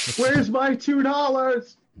 fine. Where's my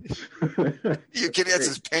 $2? You kidding? That's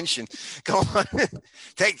his pension. Go on.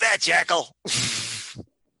 Take that, Jackal.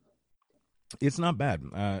 It's not bad.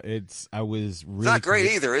 I was really. It's not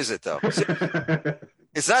great either, is it? Though.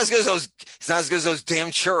 It's not as good as those. It's not as good as those damn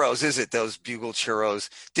churros, is it? Those Bugle churros.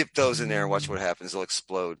 Dip those in there and watch what happens. They'll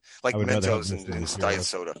explode like Mentos and diet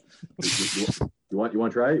soda. You want to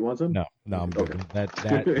try it? You want some? No, I'm good. Okay.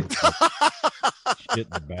 That is shit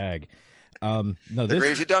in the bag. No, the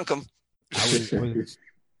great if you dunk them. I was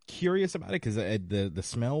curious about it because the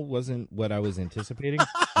smell wasn't what I was anticipating.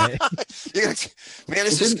 Man,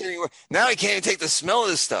 it's just getting now. I can't even take the smell of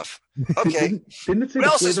this stuff. Okay, didn't it say the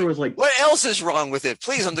flavor was like? What else is wrong with it?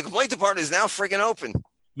 Please, the complaint department is now freaking open.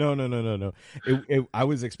 No. I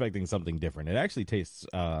was expecting something different. It actually tastes.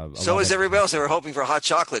 So is everybody else. They were hoping for hot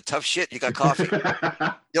chocolate. Tough shit. You got coffee.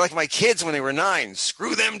 You're like my kids when they were 9.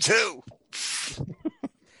 Screw them too.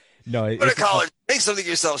 No, put a collar. Make something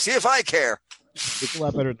yourself. See if I care. It's a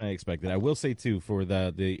lot better than I expected. I will say too, for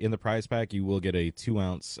the in the prize pack, you will get a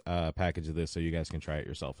 2-ounce package of this, so you guys can try it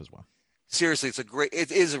yourself as well. Seriously,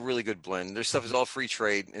 it is a really good blend. Their stuff is all free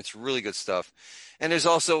trade. It's really good stuff. And there's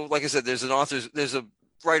also, like I said, there's a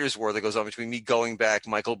writer's war that goes on between me going back,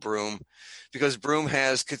 Michael Broom, because Broom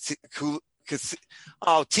has Tiki.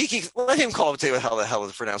 Let him call and tell you how the hell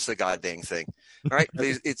to pronounce the goddamn thing. All right,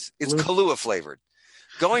 it's Kahlua flavored.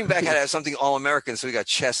 Going back had to have something all American, so we got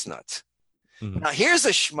chestnut. Mhm. Now here's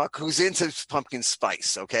a schmuck who's into pumpkin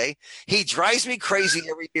spice. Okay, he drives me crazy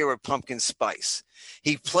every year with pumpkin spice.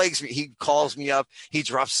 He plagues me. He calls me up. He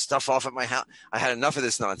drops stuff off at my house. I had enough of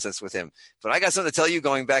this nonsense with him. But I got something to tell you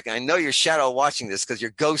going back. And I know you're shadow watching this because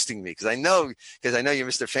you're ghosting me. Because I know you're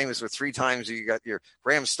Mr. Famous with 3 times you got your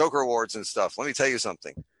Bram Stoker awards and stuff. Let me tell you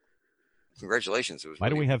something. Congratulations. Why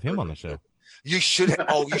do we have him on the show? You should.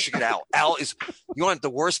 You should get Al. Al is. You want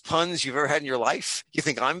the worst puns you've ever had in your life? You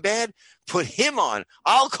think I'm bad? Put him on.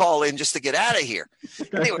 I'll call in just to get out of here.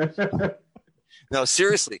 Anyway, no,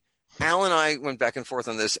 seriously. Al and I went back and forth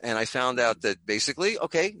on this, and I found out that basically,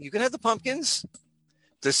 okay, you can have the pumpkins.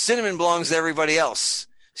 The cinnamon belongs to everybody else.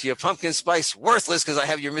 So your pumpkin spice worthless because I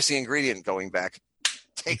have your missing ingredient going back.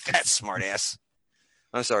 Take that, smart ass.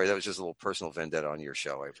 I'm sorry, that was just a little personal vendetta on your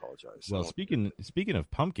show. I apologize. Well, speaking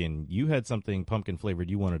of pumpkin, you had something pumpkin flavored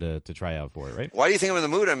you wanted to try out for it, right? Why do you think I'm in the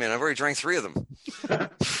mood I'm in? I've already drank 3 of them.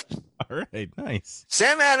 All right, nice.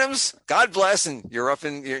 Sam Adams, God bless, and you're up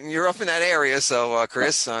in that area. So,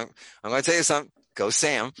 Chris, I'm going to tell you something. Go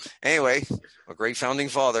Sam. Anyway, a great founding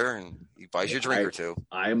father, and he buys you a drink or two.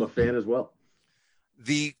 I am a fan as well.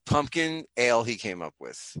 The pumpkin ale he came up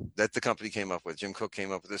with, that the company came up with, Jim Cook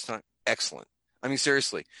came up with this time, excellent. I mean,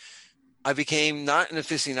 seriously, I became not an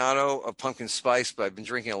aficionado of pumpkin spice, but I've been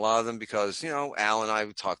drinking a lot of them because, Al and I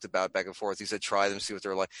talked about back and forth. He said, try them, see what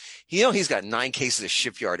they're like. He's got 9 cases of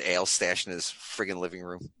Shipyard ale stashed in his friggin' living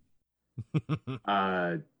room.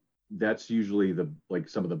 That's usually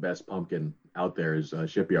some of the best pumpkin out there is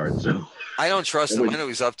Shipyard. So I don't trust him. I know what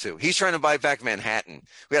he's up to. He's trying to buy back Manhattan.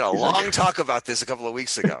 We had a long talk about this a couple of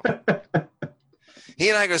weeks ago. He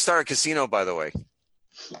and I are going to start a casino, by the way.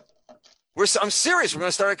 I'm serious. We're going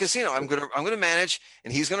to start a casino. I'm going to manage,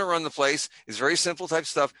 and he's going to run the place. It's very simple type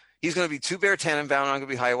stuff. He's going to be 2 Bear Tannenbaum, and I'm going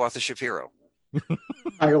to be Hiawatha Shapiro.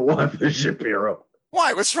 Hiawatha Shapiro.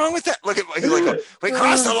 Why? What's wrong with that? Look at we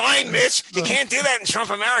crossed the line, Mitch. You can't do that in Trump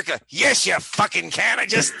America. Yes, you fucking can. I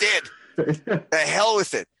just did. The hell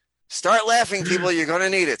with it. Start laughing, people. You're going to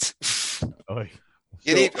need it.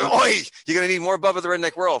 You're going to need more Bubba the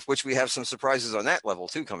Redneck Werewolf, which we have some surprises on that level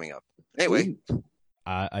too coming up. Anyway.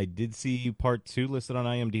 I did see part 2 listed on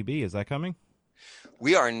IMDb. Is that coming?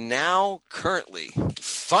 We are now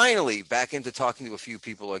finally back into talking to a few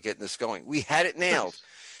people about getting this going. We had it nailed.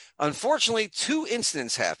 Unfortunately, 2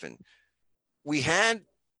 incidents happened. We had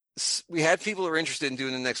people who were interested in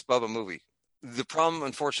doing the next Bubba movie. The problem,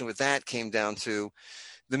 unfortunately, with that came down to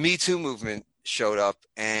the Me Too movement showed up,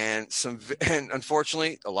 and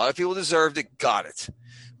unfortunately, a lot of people deserved it, got it,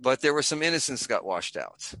 but there were some innocents got washed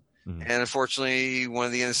out. Mm-hmm. And unfortunately, one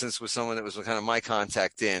of the innocents was someone that was kind of my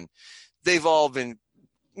contact in. They've all been,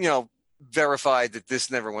 verified that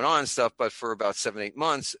this never went on and stuff, but for about 7-8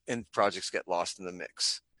 months, and projects get lost in the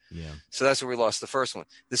mix. Yeah. So that's where we lost the first one.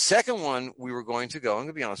 The second one, we were going to go, I'm going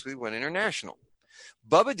to be honest with you, went international.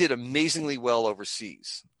 Bubba did amazingly well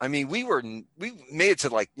overseas. I mean, we made it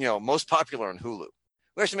to most popular on Hulu.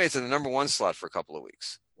 We actually made it to the #1 slot for a couple of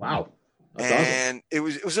weeks. Wow. That's awesome. It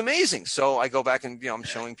was amazing. So I go back and I'm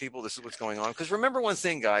showing people this is what's going on. Because remember one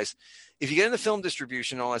thing, guys, if you get into film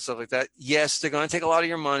distribution, all that stuff like that, yes, they're going to take a lot of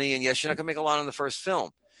your money, and yes, you're not going to make a lot on the first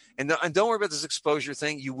film. And don't worry about this exposure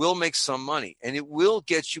thing. You will make some money, and it will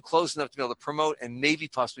get you close enough to be able to promote and maybe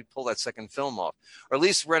possibly pull that second film off, or at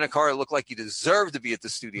least rent a car that looked like you deserved to be at the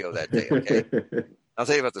studio that day. Okay, I'll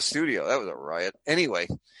tell you about the studio. That was a riot. Anyway,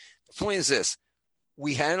 the point is this: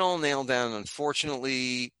 we had it all nailed down.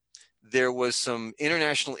 Unfortunately, there was some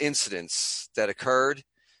international incidents that occurred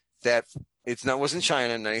that wasn't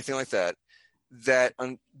China and anything like that. That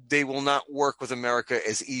they will not work with America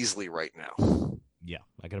as easily right now. Yeah,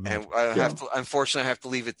 I can imagine. And unfortunately, I have to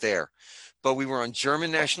leave it there. But we were on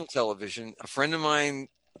German national television. A friend of mine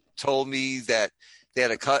told me that they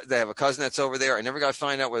have a cousin that's over there. I never got to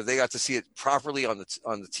find out whether they got to see it properly on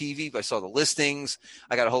the TV, but I saw the listings.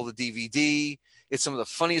 I got a hold of the DVD. It's some of the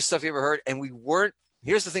funniest stuff you ever heard. And we weren't.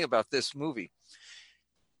 Here's the thing about this movie.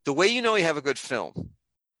 The way you have a good film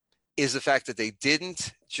is the fact that they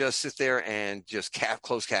didn't just sit there and just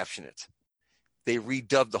close caption it. They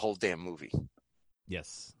redubbed the whole damn movie.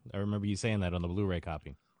 Yes, I remember you saying that on the Blu-ray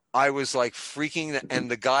copy. I was like freaking, and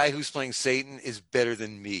the guy who's playing Satan is better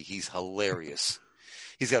than me. He's hilarious.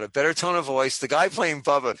 He's got a better tone of voice. The guy playing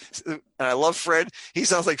Bubba, and I love Fred. He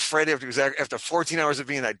sounds like Fred after 14 hours of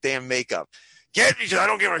being in that damn makeup. I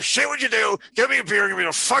don't give a shit what you do. Get me a beer. Get me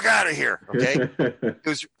the fuck out of here. Okay.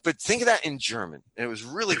 But think of that in German, and it was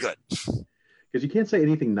really good. Because you can't say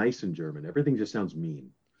anything nice in German. Everything just sounds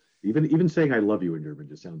mean. Even saying "I love you" in German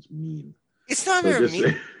just sounds mean. It's not very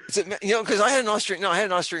mean. Because I had an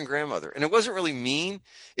Austrian grandmother, and it wasn't really mean.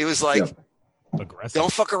 It was like, aggressive.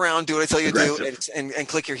 Don't fuck around. Do what I tell you to do, and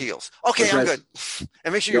click your heels. Okay, I'm good.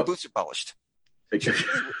 And make sure your boots are polished.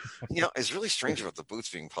 It's really strange about the boots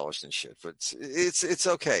being polished and shit, but it's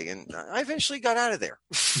okay. And I eventually got out of there.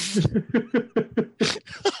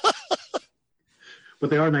 But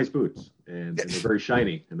they are nice boots, and they're very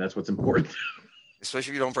shiny, and that's what's important.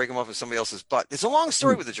 Especially if you don't break them off with somebody else's butt. It's a long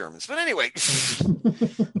story with the Germans, but anyway.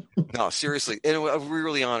 No, seriously, and we're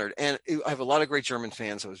really honored. And I have a lot of great German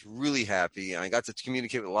fans. I was really happy, and I got to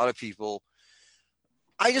communicate with a lot of people.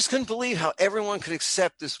 I just couldn't believe how everyone could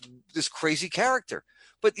accept this crazy character.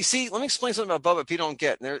 But you see, let me explain something about Bubba people don't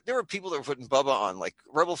get. And there were people that were putting Bubba on like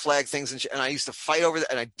rebel flag things and shit, and I used to fight over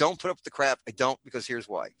that. And I don't put up with the crap. I don't, because here's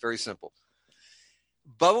why. Very simple.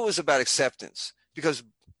 Bubba was about acceptance, because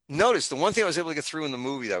notice the one thing I was able to get through in the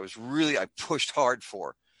movie that I pushed hard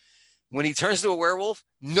for. When he turns into a werewolf,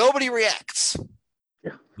 nobody reacts.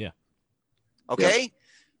 Yeah. Okay? Yeah.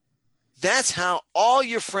 That's how all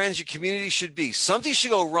your friends, your community should be. Something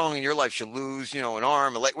should go wrong in your life. You lose, an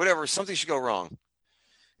arm, a leg, whatever. Something should go wrong.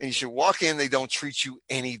 And you should walk in. They don't treat you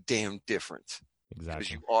any damn different. Exactly.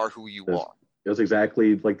 Because you are who you are. It was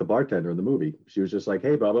exactly like the bartender in the movie. She was just like,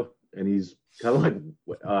 "Hey, Bubba." And he's kind of like,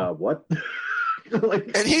 what?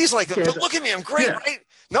 And he's like, look at me. I'm great, right?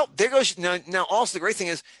 No, there goes. Now, also the great thing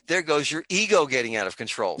is there goes your ego getting out of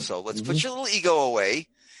control. So let's put your little ego away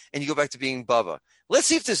and you go back to being Bubba. Let's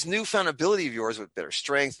see if this newfound ability of yours with better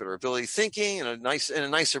strength, better ability thinking, and a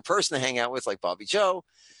nicer person to hang out with like Bobby Joe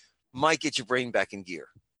might get your brain back in gear.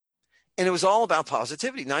 And it was all about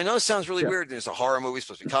positivity. Now, I know it sounds really weird. There's a horror movie, it's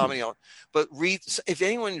supposed to be comedy, but if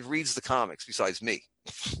anyone reads the comics besides me,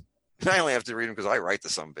 I only have to read them because I write the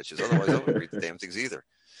some bitches. Otherwise, I wouldn't read the damn things either.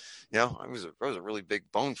 I was a really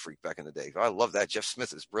big bone freak back in the day. I love that. Jeff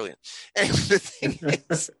Smith is brilliant. Anyway, the thing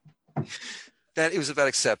is that it was about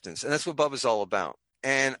acceptance, and that's what Bubba's all about.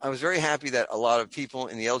 And I was very happy that a lot of people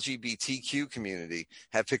in the LGBTQ community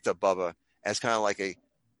have picked up Bubba as kind of like a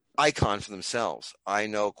icon for themselves. I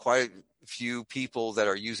know quite a few people that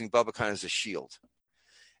are using Bubba kind of as a shield.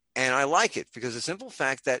 And I like it because the simple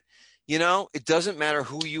fact that, it doesn't matter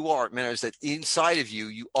who you are. It matters that inside of you,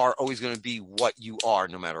 you are always going to be what you are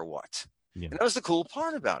no matter what. Yeah. And that was the cool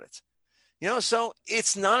part about it. So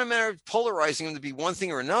it's not a matter of polarizing him to be one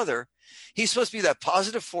thing or another. He's supposed to be that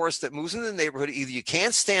positive force that moves into the neighborhood. Either you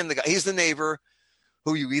can't stand the guy, he's the neighbor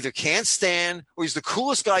who you either can't stand, or he's the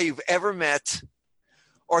coolest guy you've ever met,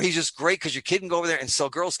 or he's just great because your kid can go over there and sell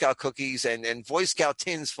Girl Scout cookies and Boy Scout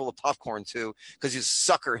tins full of popcorn too, because he's a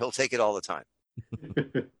sucker. He'll take it all the time.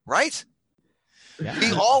 Right? Yeah.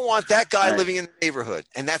 We all want that guy living in the neighborhood,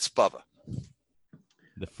 and that's Bubba.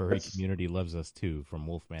 The furry community loves us too, from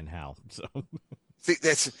Wolfman Hal. So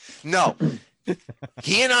no.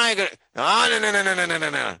 He and I are gonna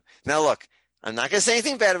no. Now look, I'm not gonna say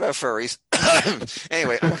anything bad about furries.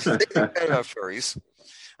 Anyway, I'm not gonna say anything bad about furries.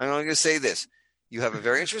 I'm only gonna say this. You have a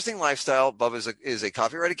very interesting lifestyle. Bubba is a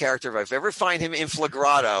copyrighted character. If I ever find him in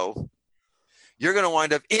Flagrado, you're gonna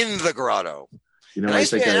wind up in the grotto. And I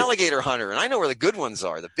used to be an alligator hunter, and I know where the good ones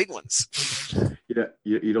are, the big ones.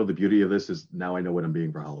 The beauty of this is now I know what I'm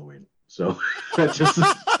being for Halloween. So that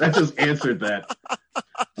just answered that.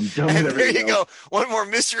 I'm done with everything. There you go. One more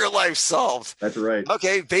mystery of life solved. That's right.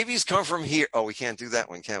 Okay, babies come from here. Oh, we can't do that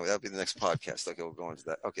one, can we? That'll be the next podcast. Okay, we'll go into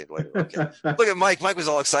that. Okay, later. Okay. Look at Mike. Mike was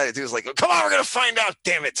all excited. He was like, "Come on, we're gonna find out.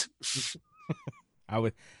 Damn it!"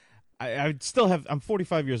 I still have. I'm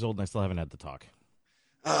 45 years old, and I still haven't had the talk.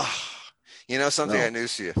 Something I knew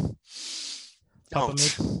to you.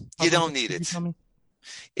 Don't. You don't need it.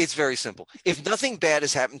 It's very simple. If nothing bad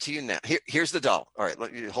has happened to you now, here's the doll. All right,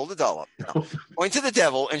 hold the doll up. Now, point to the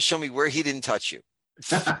devil and show me where he didn't touch you.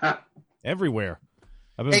 Everywhere.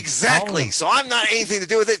 Exactly. So I'm not anything to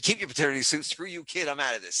do with it. Keep your paternity suit. Screw you, kid. I'm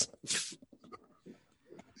out of this.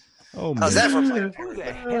 Oh, man. How's that for playing? Who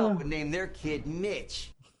the hell would name their kid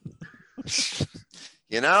Mitch?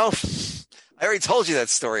 I already told you that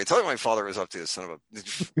story. I told you my father was up to this son of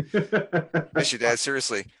a. Miss you, Dad.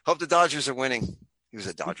 Seriously. Hope the Dodgers are winning. He was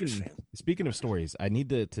a Dodgers fan. Speaking of stories, I need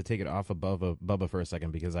to take it off of Bubba for a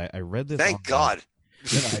second because I read this. Thank God.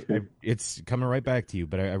 It's coming right back to you,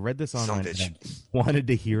 but I read this online and I wanted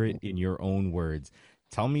to hear it in your own words.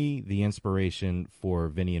 Tell me the inspiration for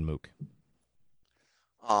Vinny and Mook.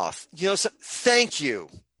 Oh, thank you.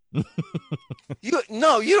 You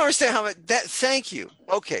don't understand how much that. Thank you.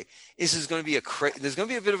 Okay, this is going to be there's going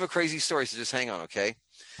to be a bit of a crazy story, so just hang on, okay?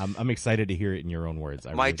 I'm excited to hear it in your own words.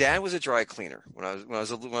 My dad was a dry cleaner when I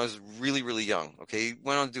was really, really young. Okay, he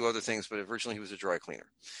went on to do other things, but originally he was a dry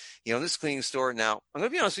cleaner. He owned this cleaning store. Now I'm going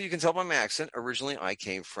to be honest with you. You can tell by my accent. Originally, I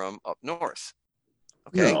came from up north.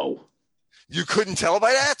 Okay, No, you couldn't tell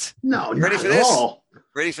by that. no, Ready not for at this? all.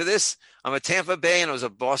 Ready for this? I'm a Tampa Bay and I was a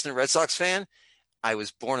Boston Red Sox fan. I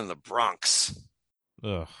was born in the Bronx.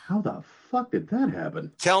 Ugh. How the fuck did that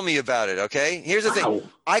happen? Tell me about it, okay? Here's the Wow. thing.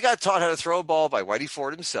 I got taught how to throw a ball by Whitey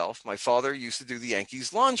Ford himself. My father used to do the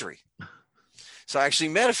Yankees laundry. So I actually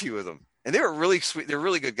met a few of them. And they were really sweet. They're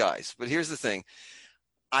really good guys. But here's the thing.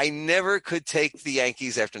 I never could take the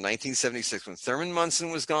Yankees after 1976. When Thurman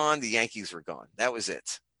Munson was gone, the Yankees were gone. That was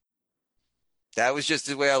it. That was just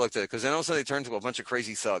the way I looked at it. Because then also they turned to a bunch of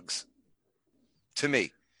crazy thugs. To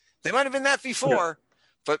me. They might have been that before. Yeah.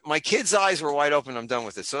 But my kids' eyes were wide open. I'm done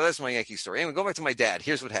with it. So that's my Yankee story. Anyway, go back to my dad.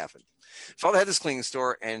 Here's what happened. Father had this cleaning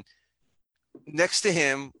store, and next to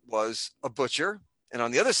him was a butcher, and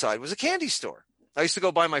on the other side was a candy store. I used to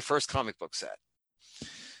go buy my first comic book set.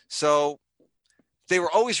 So they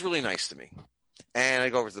were always really nice to me. And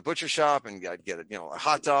I'd go over to the butcher shop, and I'd get a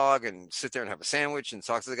hot dog and sit there and have a sandwich and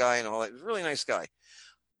talk to the guy and all that. He was a really nice guy.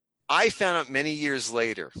 I found out many years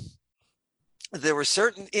later there were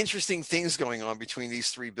certain interesting things going on between these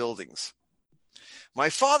three buildings. My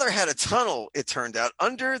father had a tunnel, it turned out,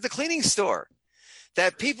 under the cleaning store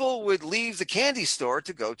that people would leave the candy store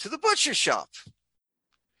to go to the butcher shop.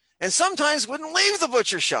 And sometimes wouldn't leave the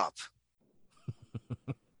butcher shop.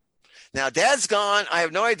 Now, Dad's gone. I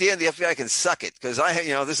have no idea. The FBI can suck it because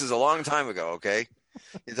this is a long time ago, okay?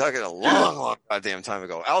 You're talking a long, long goddamn time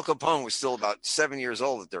ago. Al Capone was still about 7 years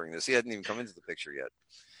old during this. He hadn't even come into the picture yet.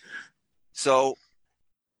 So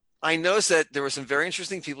I noticed that there were some very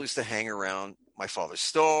interesting people who used to hang around my father's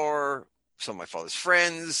store, some of my father's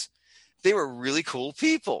friends. They were really cool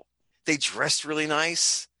people. They dressed really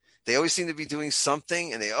nice. They always seemed to be doing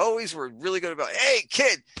something, and they always were really good about, hey,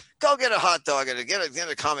 kid, go get a hot dog and get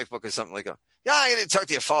a comic book or something like that. Yeah, I didn't talk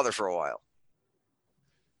to your father for a while.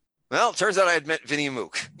 Well, it turns out I had met Vinny and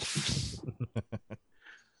Mook.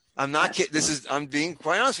 I'm not kidding. I'm being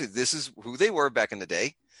quite honest with you. This is who they were back in the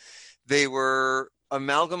day. They were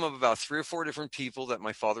amalgam of about 3 or 4 different people that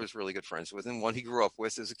my father was really good friends with, and one he grew up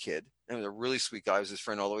with as a kid. And he was a really sweet guy. He was his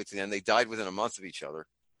friend all the way to the end. They died within a month of each other.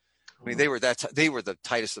 I mean, they were the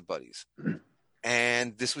tightest of buddies.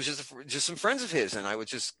 And this was just some friends of his. And I would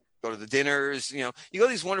just go to the dinners. You go to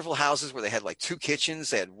these wonderful houses where they had like 2 kitchens.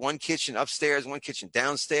 They had 1 kitchen upstairs, 1 kitchen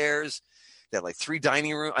downstairs. They had like 3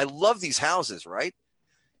 dining rooms. I love these houses, right?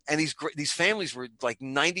 And these families were like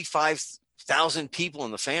 95,000 people in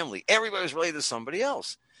the family. Everybody was related to somebody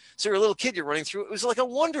else. So you're a little kid, you're running through. It was like a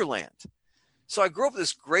wonderland. So I grew up with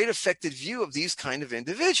this great affected view of these kind of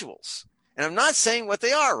individuals. And I'm not saying what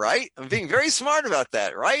they are, right? I'm being very smart about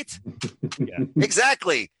that, right? Yeah.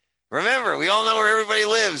 Exactly. Remember, we all know where everybody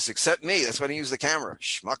lives except me. That's why I didn't use the camera.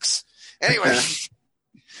 Schmucks. Anyway,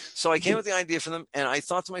 so I came with the idea for them, and I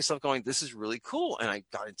thought to myself going, this is really cool. And I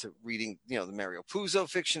got into reading, the Mario Puzo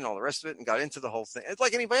fiction, all the rest of it, and got into the whole thing. It's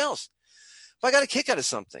like anybody else. If I got a kick out of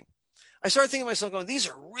something, I started thinking to myself going, these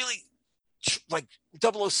are really like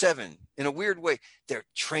 007 in a weird way. They're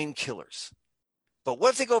trained killers. But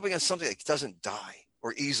what if they go up against something that doesn't die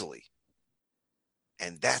or easily?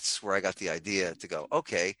 And that's where I got the idea to go,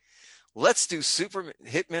 okay, let's do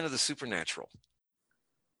Hitmen of the Supernatural.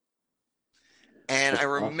 And I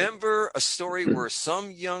remember a story where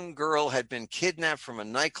some young girl had been kidnapped from a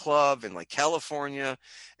nightclub in like California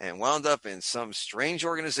and wound up in some strange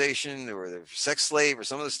organization or the sex slave or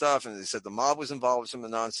some of the stuff. And they said the mob was involved with some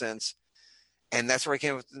of the nonsense. And that's where I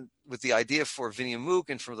came with the idea for Vinny and Mook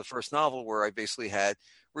and for the first novel, where I basically had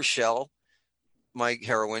Rochelle, my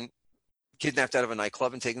heroine, kidnapped out of a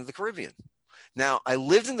nightclub and taken to the Caribbean. Now, I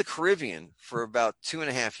lived in the Caribbean for about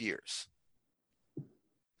 2.5 years,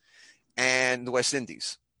 and the West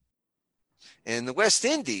Indies. In the West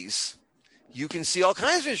Indies, you can see all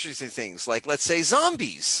kinds of interesting things, like, let's say,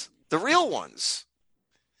 zombies, the real ones.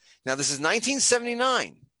 Now, this is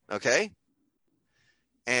 1979, okay?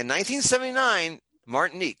 And 1979,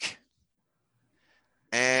 Martinique.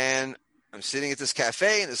 And I'm sitting at this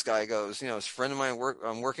cafe, and this guy goes, this friend of mine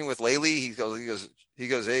I'm working with lately. He goes,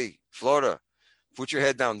 hey, Florida, put your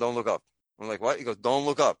head down. Don't look up. I'm like, what? He goes, don't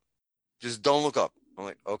look up. Just don't look up. I'm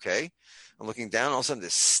like, okay. I'm looking down. All of a sudden,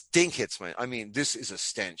 this stink hits this is a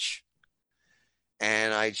stench.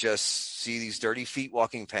 And I just see these dirty feet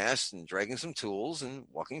walking past and dragging some tools and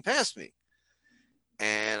walking past me.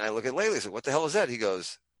 And I look at Laley. I said, what the hell is that? He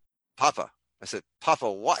goes, Papa. I said,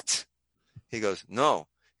 Papa, what? He goes, no.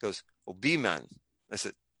 He goes, B-man. I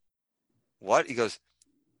said, what? He goes,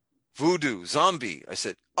 voodoo, zombie. I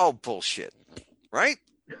said, oh, bullshit. Right?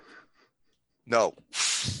 No.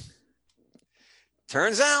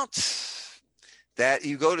 Turns out that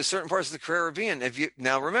you go to certain parts of the Caribbean.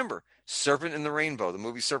 Now remember, Serpent in the Rainbow, the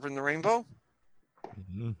movie Serpent in the Rainbow.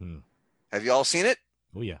 Mm-hmm. Have you all seen it?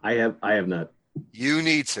 Oh yeah, I have not. You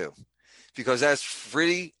need to, because that's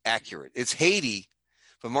pretty accurate. It's Haiti,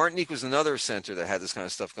 but Martinique was another center that had this kind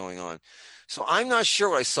of stuff going on. So I'm not sure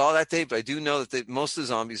what I saw that day, but I do know that most of the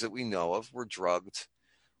zombies that we know of were drugged.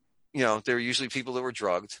 You know, they're usually people that were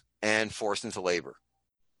drugged and forced into labor.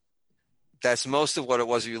 That's most of what it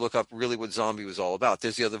was. If you look up really what zombie was all about.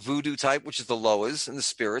 There's the other voodoo type, which is the Loas and the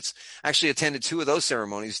spirits. Actually attended 2 of those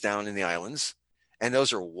ceremonies down in the islands, and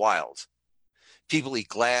those are wild. People eat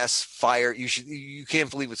glass, fire. You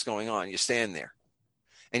can't believe what's going on. You stand there,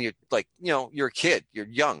 and you're like, you're a kid, you're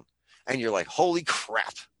young, and you're like, holy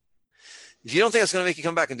crap. If you don't think that's going to make you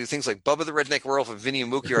come back and do things like Bubba the Redneck Werewolf and Vinny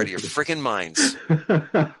and Mookie, you're out of your freaking minds.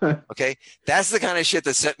 Okay? That's the kind of shit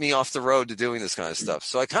that set me off the road to doing this kind of stuff.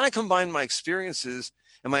 So I kind of combined my experiences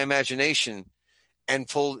and my imagination and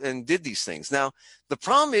did these things. Now, the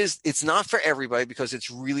problem is it's not for everybody because it's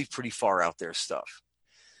really pretty far out there stuff.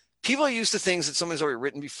 People are used to things that somebody's already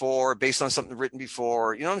written before, based on something written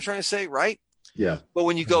before. You know what I'm trying to say, right? Yeah. But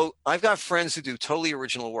when you go, I've got friends who do totally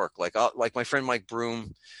original work, like my friend Mike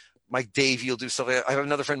Broom, Mike Davey will do stuff like that. I have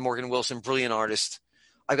another friend, Morgan Wilson, brilliant artist.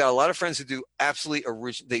 I've got a lot of friends who do absolutely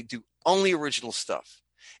original. They do only original stuff.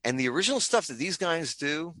 And the original stuff that these guys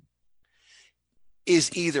do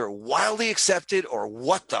is either wildly accepted or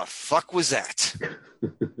what the fuck was that?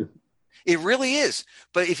 It really is.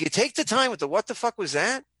 But if you take the time with the what the fuck was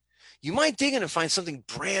that, you might dig in and find something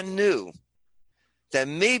brand new that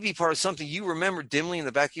may be part of something you remember dimly in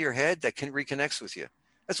the back of your head that reconnects with you.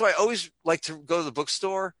 That's why I always like to go to the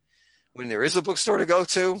bookstore when there is a bookstore to go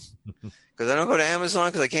to, because I don't go to Amazon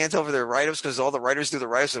because I can't tell for their write-ups because all the writers do the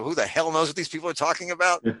write-ups. So who the hell knows what these people are talking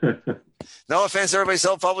about? No offense, everybody's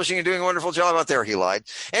self-publishing and doing a wonderful job out there. He lied.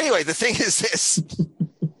 Anyway, the thing is this,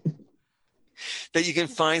 that you can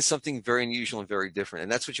find something very unusual and very different.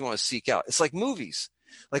 And that's what you want to seek out. It's like movies,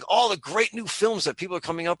 like all the great new films that people are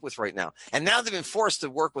coming up with right now. And now they've been forced to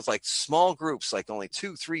work with like small groups, like only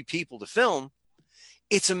 2-3 people to film.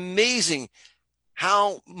 It's amazing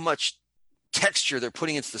how much texture they're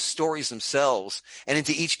putting into the stories themselves and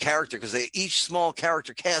into each character, because each small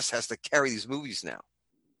character cast has to carry these movies now.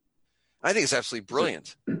 I think it's absolutely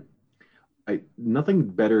brilliant. Nothing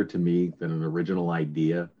better to me than an original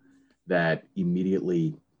idea that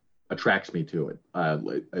immediately attracts me to it.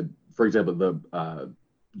 For example,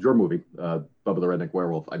 your movie, Bubba the Redneck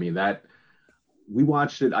Werewolf. I mean, that we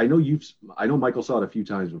watched it. I know Michael saw it a few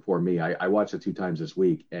times before me. I watched it 2 times this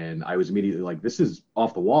week, and I was immediately like, "This is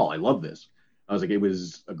off the wall. I love this." I was like, "It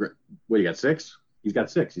was a great." What, you got 6? He's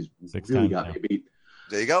got 6. He's 6 really times, got yeah. me beat.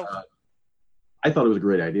 There you go. I thought it was a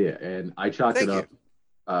great idea, and I chalked Thank it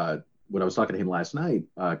up when I was talking to him last night.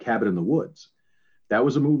 Cabin in the Woods. That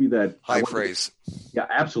was a movie that High praise. Yeah,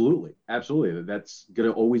 absolutely. That's going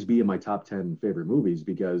to always be in my top 10 favorite movies,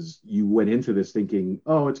 because you went into this thinking,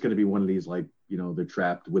 oh, it's going to be one of these, like, they're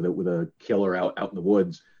trapped with a killer out in the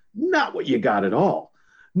woods. Not what you got at all.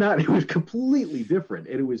 It was completely different,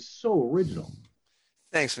 and it was so original.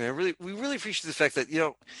 Thanks, man. We really appreciate the fact that,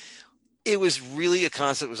 it was really a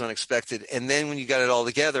concept that was unexpected. And then when you got it all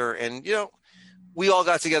together and, we all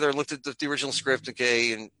got together and looked at the original script,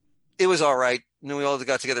 okay, and it was all right. And then we all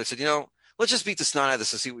got together and said, let's just beat the snot out of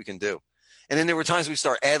this and see what we can do. And then there were times we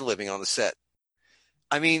start ad-libbing on the set.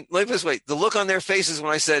 I mean, let me put this way. The look on their faces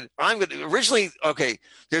when I said,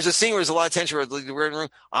 there's a scene where there's a lot of tension where we're in the room.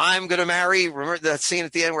 I'm going to marry. Remember that scene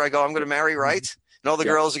at the end where I go, I'm going to marry, right? And all the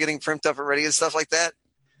girls are getting primped up already and stuff like that.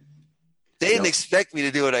 They didn't expect me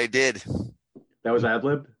to do what I did. That was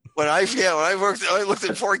ad-libbed? When I looked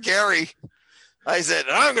at poor Gary. I said,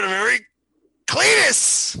 I'm going to marry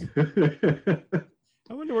Cletus.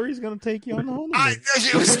 I wonder where he's going to take you on the home. But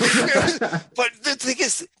the thing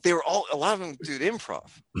is, a lot of them do improv.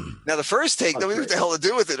 Now, the first take, they don't know what the hell to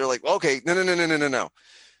do with it. They're like, okay, no.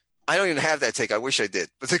 I don't even have that take. I wish I did.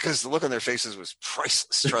 But because the look on their faces was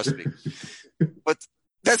priceless, trust me. But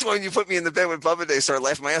that's why when you put me in the bed with Bubba, they start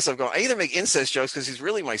laughing my ass off going, I either make incest jokes because he's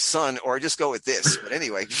really my son, or I just go with this. But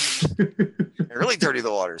anyway, I really dirty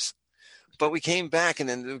the waters. But we came back, and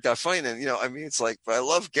then it got funny. And then, it's like, but I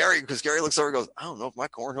love Gary because Gary looks over and goes, I don't know if my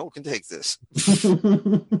cornhole can take this.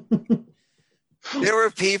 There were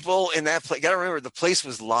people in that place. Got to remember, the place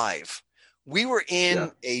was live. We were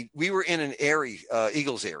in an Airy,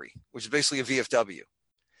 Eagles Airy, which is basically a VFW.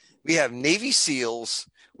 We have Navy SEALs.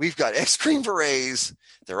 We've got ex-Green Berets.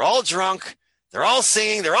 They're all drunk. They're all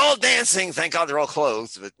singing. They're all dancing. Thank God they're all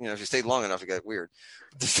clothed. But, if you stayed long enough, it got weird.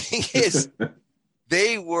 The thing is,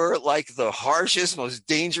 they were like the harshest, most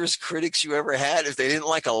dangerous critics you ever had. If they didn't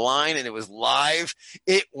like a line and it was live,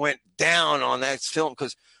 it went down on that film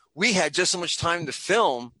because we had just so much time to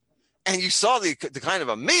film. And you saw the kind of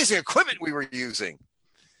amazing equipment we were using.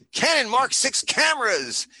 Canon Mark 6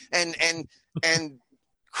 cameras and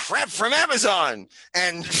crap from Amazon.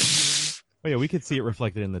 And oh, yeah, we could see it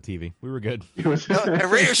reflected in the TV. We were good.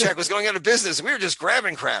 And Radio Shack was going out of business. We were just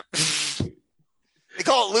grabbing crap. They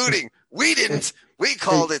call it looting. We didn't. We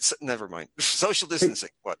called it. Never mind. Social distancing.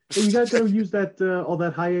 What? Hey, you guys ever use that all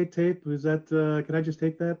that high-8 tape? Is that? Can I just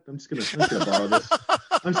take that? I'm just gonna borrow this.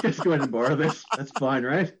 I'm just gonna go ahead and borrow this. That's fine,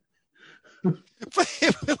 right?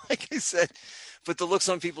 But like I said, but the looks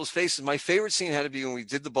on people's faces. My favorite scene had to be when we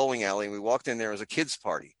did the bowling alley and we walked in there as a kids'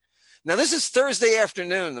 party. Now this is Thursday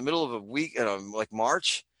afternoon, in the middle of a week, like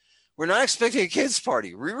March. We're not expecting a kids'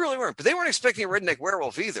 party. We really weren't, but they weren't expecting a redneck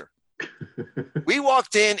werewolf either. We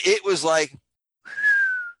walked in, it was like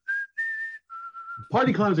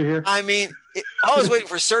party clowns are here. I mean, I was waiting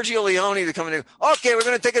for Sergio Leone to come in and go, okay, we're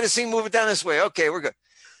going to take it a scene, move it down this way. Okay, we're good.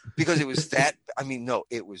 Because it was that, I mean, no,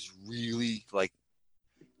 it was really like,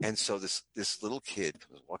 and so this little kid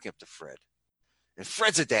was walking up to Fred. And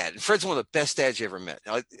Fred's a dad. And Fred's one of the best dads you ever met.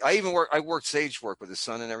 Now, I worked stage work with his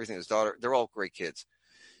son and everything, his daughter. They're all great kids.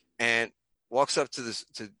 And walks up to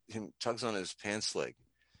him, tugs on his pants leg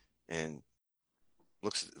and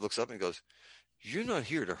looks up and goes, "You're not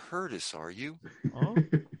here to hurt us, are you?" Oh.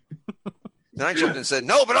 Then I jumped in and said,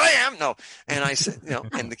 "No, but I am." No. And I said,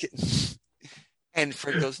 and the kid, and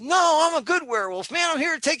Fred goes, "No, I'm a good werewolf, man. I'm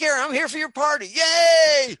here to take care of. I'm here for your party.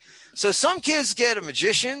 Yay!" So some kids get a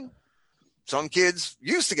magician. Some kids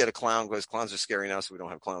used to get a clown because clowns are scary now, so we don't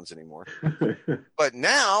have clowns anymore. But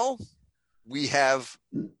now we have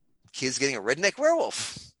kids getting a redneck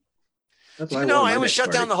werewolf. Do you know, I almost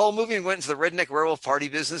shut down the whole movie and went into the redneck werewolf party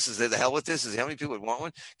business. Is there the hell with this? Is how many people would want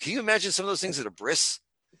one? Can you imagine some of those things at a bris?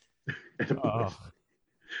 Oh.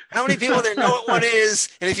 How many people there know what one is?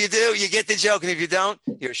 And if you do, you get the joke. And if you don't,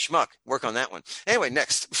 you're a schmuck. Work on that one. Anyway,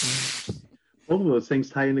 next. Both of those things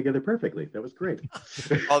tie in together perfectly. That was great.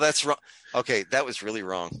 Oh, that's wrong. Okay, that was really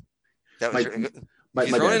wrong. That was my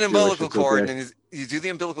you throw in an umbilical cord and you do the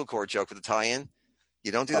umbilical cord joke with the tie-in.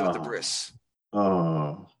 You don't do that with the bris.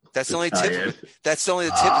 Oh. That's the only tip. That's only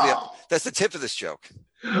the tip of the. That's the tip of this joke.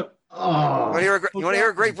 Oh. You want to hear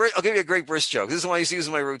a great bris? I'll give you a great bris joke. This is one I used to use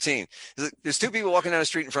in my routine. There's two people walking down the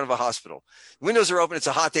street in front of a hospital. Windows are open. It's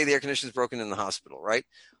a hot day. The air conditioning's broken in the hospital, right?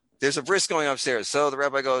 There's a bris going upstairs. So the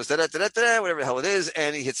rabbi goes, da-da-da-da-da, whatever the hell it is,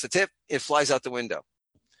 and he hits the tip. It flies out the window.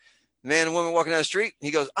 Man and woman walking down the street.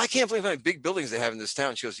 He goes, "I can't believe how many big buildings they have in this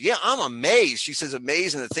town." She goes, "Yeah, I'm amazed." She says,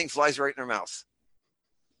 "Amazed," and the thing flies right in her mouth.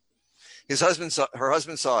 Her husband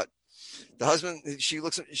saw it. The husband, she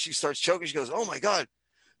starts choking. She goes, "Oh my God,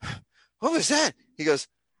 what was that?" He goes,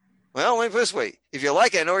 "Well, let me put it this way. If you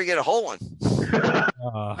like it, I know where you get a whole one."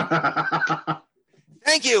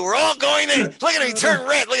 Thank you. We're all going there. Look at him. He turned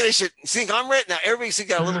red. Look at this shit. See, I'm red. Now everybody's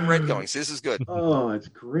got a little red going. So this is good. Oh, it's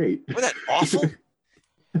great. Wasn't that awful?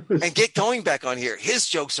 And get going back on here. His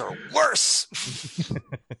jokes are worse.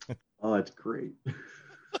 Oh, that's great.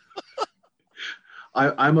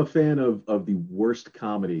 I'm a fan of the worst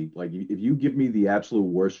comedy. Like, if you give me the absolute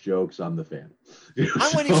worst jokes, I'm the fan.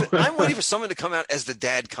 I'm waiting for someone to come out as the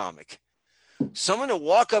dad comic. Someone to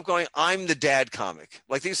walk up going, "I'm the dad comic."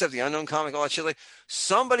 Like they used to have the unknown comic, all that shit. Like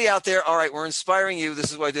somebody out there, all right, we're inspiring you.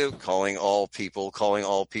 This is what I do. Calling all people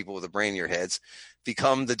with a brain in your heads.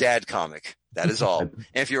 Become the dad comic. That is all. And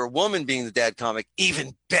if you're a woman being the dad comic,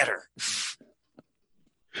 even better.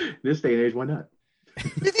 This day and age, why not?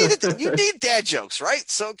 You need dad jokes, right?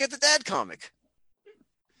 So get the dad comic.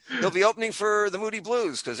 He'll be opening for the Moody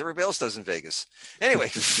Blues because everybody else does in Vegas. Anyway,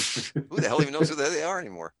 who the hell even knows who they are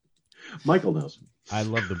anymore? Michael knows. I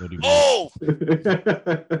love the Moody Blues. Oh!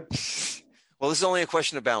 Well, this is only a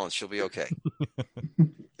question of balance. She'll be okay.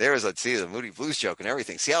 There is the Moody Blues joke and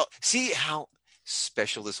everything. See how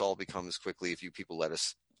special this all becomes quickly if you people let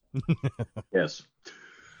us. Yes.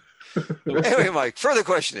 Anyway, Mike, further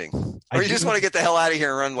questioning. Or you just want to get the hell out of here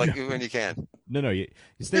and run like when you can? No, you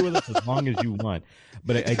stay with us as long as you want.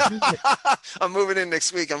 But I'm moving in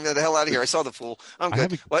next week. I'm getting the hell out of here. I saw the pool. I'm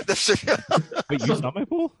good. What? Wait, you saw my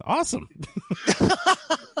pool? Awesome.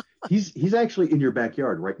 He's actually in your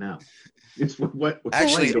backyard right now. It's what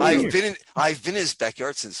Actually, I've been in his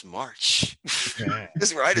backyard since March. This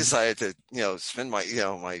is where I decided to, spend my,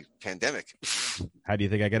 my pandemic. How do you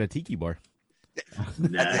think I got a tiki bar?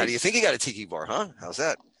 Nice. How do you think you got a tiki bar, huh? How's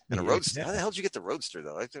that? And a roadster. Yeah. How the hell did you get the roadster,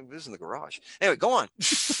 though? It was in the garage. Anyway, go on.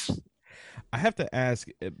 I have to ask,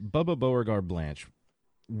 Bubba Beauregard Blanche,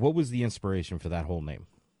 what was the inspiration for that whole name?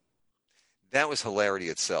 That was hilarity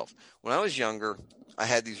itself. When I was younger, I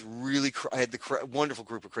had these wonderful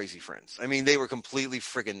group of crazy friends. I mean, they were completely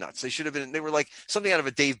friggin' nuts. They were like something out of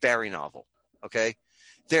a Dave Barry novel. Okay.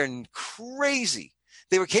 They're crazy.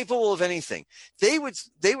 They were capable of anything. They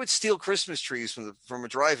would steal Christmas trees from a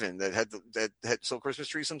drive-in that had sold Christmas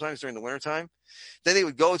trees sometimes during the wintertime. Then they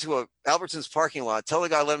would go to a Albertsons parking lot, tell the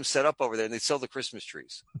guy, let him set up over there, and they'd sell the Christmas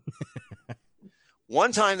trees.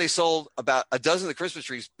 One time they sold about a dozen of the Christmas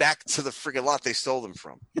trees back to the friggin' lot they stole them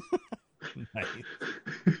from. Nice.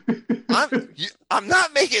 I'm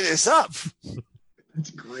not making this up.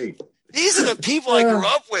 That's great. These are the people I grew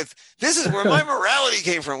up with. This is where my morality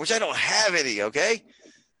came from, which I don't have any, okay?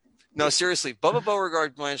 No, seriously, Bubba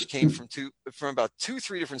Beauregard Blanche came from about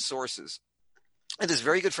 2-3 different sources. I had this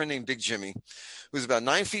very good friend named Big Jimmy, who was about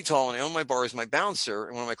 9 feet tall, and I owned my bar as my bouncer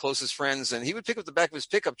and one of my closest friends. And he would pick up the back of his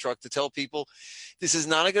pickup truck to tell people, this is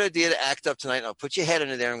not a good idea to act up tonight. And I'll put your head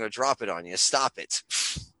under there. I'm going to drop it on you. Stop it.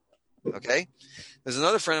 Okay. There's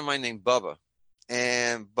another friend of mine named Bubba,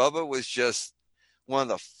 and Bubba was just one of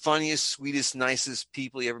the funniest, sweetest, nicest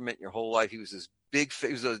people you ever met in your whole life. He was this big,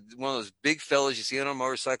 one of those big fellas you see on a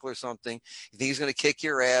motorcycle or something. You think he's going to kick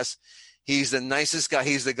your ass. He's the nicest guy.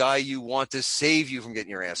 He's the guy you want to save you from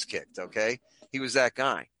getting your ass kicked. Okay. He was that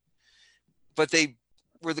guy, but they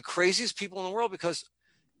were the craziest people in the world because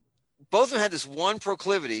both of them had this one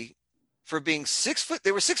proclivity for being 6 foot.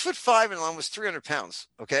 They were 6'5" and almost 300 pounds.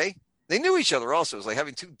 Okay. They knew each other also. It was like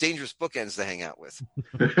having two dangerous bookends to hang out with.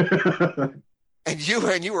 And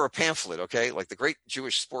you were a pamphlet, okay? Like the great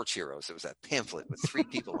Jewish sports heroes. It was that pamphlet with 3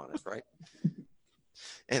 people on it, right?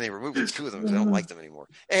 And they removed 2 of them because they don't like them anymore.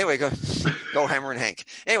 Anyway, go Hammer and Hank.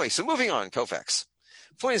 Anyway, so moving on, Koufax.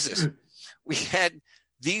 Point is this. We had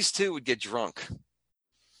these 2 would get drunk.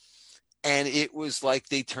 And it was like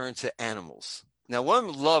they turned to animals. Now, one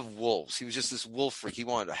of them loved wolves. He was just this wolf freak. He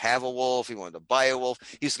wanted to have a wolf. He wanted to buy a wolf.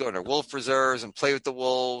 He used to go into wolf preserves and play with the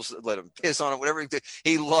wolves, let them piss on it, whatever he did.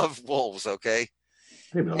 He loved wolves, okay?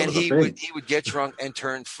 And he would get drunk and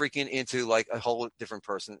turn freaking into like a whole different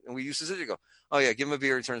person. And we used to sit there and go, oh, yeah, give him a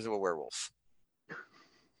beer. He turns into a werewolf.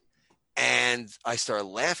 And I started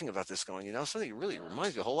laughing about this going, something really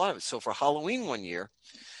reminds me a whole lot of it. So for Halloween one year,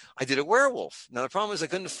 I did a werewolf. Now, the problem is I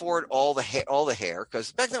couldn't afford all the hair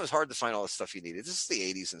because back then it was hard to find all the stuff you needed. This is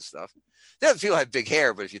the 80s and stuff. They had people had big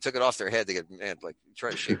hair, but if you took it off their head, they get mad. Like, you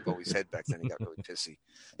try to shave Bowie's head back then, he got really pissy.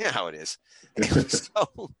 You know how it is.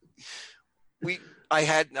 So I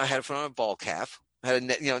had to put on a ball cap. I had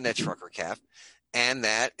a net trucker cap and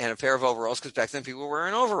a pair of overalls because back then people were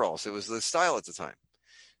wearing overalls. It was the style at the time.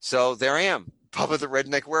 So there I am, Bubba the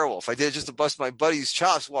Redneck Werewolf. I did it just to bust my buddy's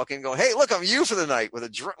chops, walking and going, hey, look, I'm you for the night with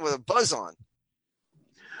a buzz on.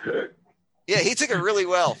 Yeah, he took it really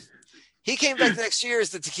well. He came back the next year as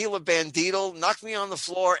the Tequila Bandito, knocked me on the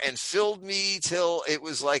floor and filled me till it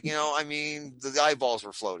was like, the eyeballs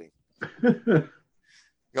were floating.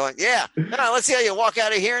 Going, yeah, let's see how you walk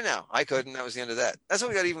out of here now. I couldn't. That was the end of that. That's how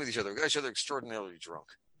we got even with each other. We got each other extraordinarily drunk.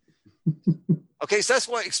 Okay, so that's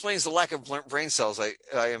what explains the lack of brain cells I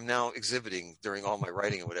am now exhibiting during all my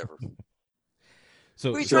writing and whatever.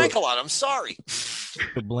 So we drank a lot. I'm sorry.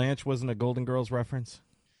 The Blanche wasn't a Golden Girls reference?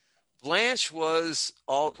 Blanche was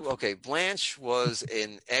Blanche was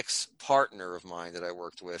an ex-partner of mine that I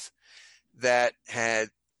worked with that had,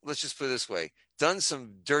 let's just put it this way, done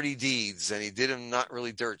some dirty deeds, and he did them not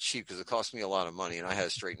really dirt cheap because it cost me a lot of money and I had to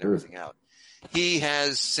straighten everything out. He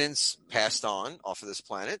has since passed on off of this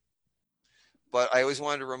planet. But I always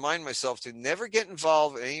wanted to remind myself to never get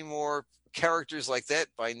involved in any more characters like that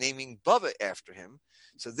by naming Bubba after him.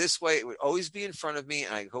 So this way it would always be in front of me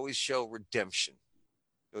and I could always show redemption.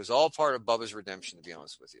 It was all part of Bubba's redemption, to be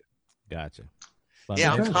honest with you. Gotcha.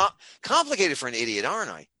 Yeah, I'm complicated for an idiot,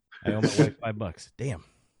 aren't I? I owe my wife $5. Damn.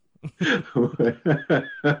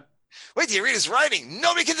 Wait till you read his writing.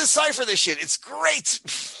 Nobody can decipher this shit. It's great.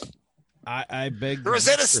 I beg. The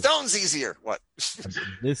Rosetta Stone's easier. What?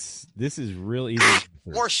 This is real easy.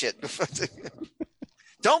 More shit.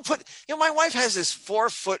 Don't put. My wife has this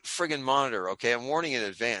 4-foot friggin' monitor. Okay, I'm warning in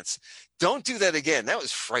advance. Don't do that again. That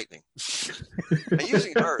was frightening. I'm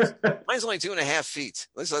using hers. Mine's only 2.5 feet.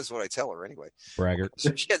 At least that's what I tell her anyway. Braggart.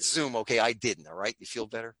 So she gets Zoom. Okay, I didn't. All right, you feel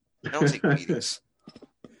better. I don't take meetings.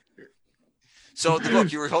 So the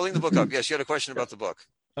book, you were holding the book up. Yes, you had a question about the book.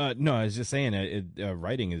 No, I was just saying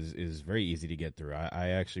writing is very easy to get through. I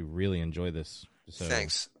actually really enjoy this. So.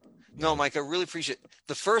 Thanks. No, Mike, I really appreciate it.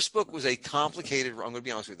 The first book was a complicated, I'm going to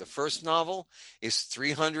be honest with you. The first novel is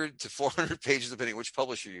 300 to 400 pages, depending which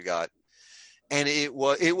publisher you got. And it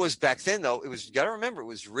was back then, though, you got to remember, it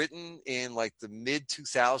was written in like the mid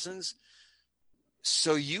 2000s.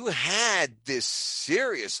 So you had this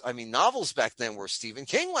serious, novels back then were Stephen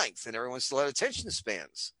King length, and everyone still had attention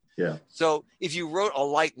spans. Yeah. So if you wrote a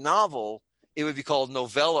light novel, it would be called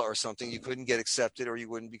novella or something. You couldn't get accepted, or you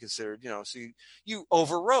wouldn't be considered, so you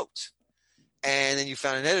overwrote. And then you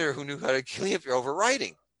found an editor who knew how to clean up your overwriting.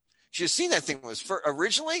 You should have seen that thing was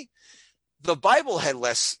originally the Bible had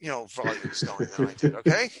less, volumes going than I did.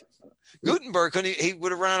 Okay. Gutenberg he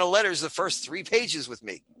would have run out of letters the first 3 pages with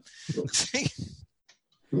me.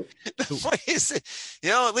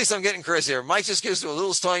 At least I'm getting Chris here. Mike just gives to a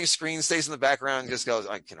little tiny screen, stays in the background, and just goes,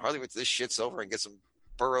 I can hardly wait till this shit's over and get some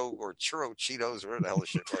burro or churro Cheetos or whatever the hell this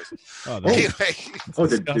shit was. Anyway.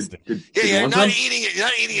 You're not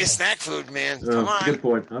eating a snack food, man. Come on. Good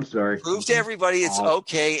point. I'm sorry. Prove to everybody it's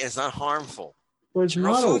okay and it's not harmful. Well, it's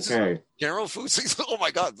not okay. General Foods. Oh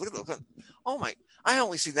my God. Look at the oh my, I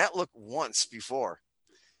only seen that look once before.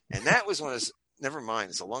 And that was when never mind.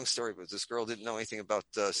 It's a long story, but this girl didn't know anything about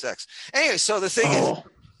sex. Anyway, so the thing is,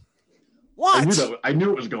 what? I knew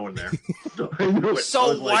it was going there. I knew it.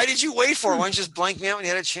 So why did you wait for it? Why didn't you just blank me out when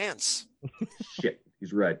you had a chance? Shit,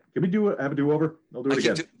 he's right. Can we have a do-over? I'll do it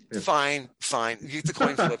again. Fine. You get the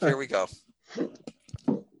coin flip. Here we go.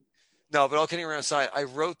 No, but all kidding around aside, I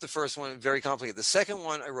wrote the first one very complicated. The second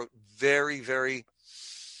one I wrote very, very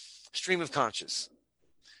stream of conscious.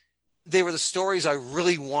 They were the stories I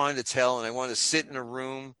really wanted to tell, and I wanted to sit in a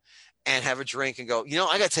room and have a drink and go,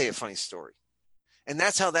 I got to tell you a funny story. And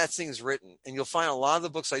that's how that thing is written. And you'll find a lot of the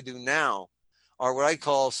books I do now are what I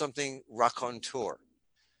call something raconteur.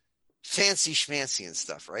 Fancy schmancy and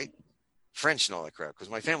stuff, right? French and all that crap. Because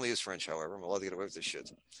my family is French, however. I'm allowed to get away with this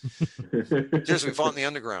shit. Just we fought in the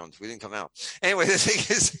underground. We didn't come out. Anyway, the thing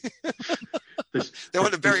is, they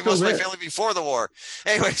wanted to bury most of my family before the war.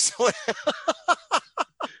 Anyway, so...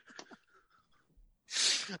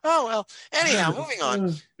 Oh well. Anyhow, moving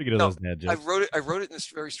on. I wrote it in this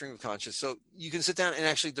very stream of conscious. So you can sit down and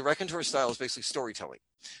actually the raconteur style is basically storytelling.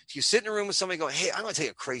 So you sit in a room with somebody going, hey, I'm going to tell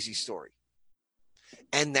you a crazy story.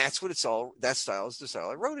 And that's what that style is the style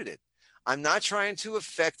I wrote it in. I'm not trying to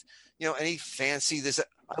affect, any fancy this.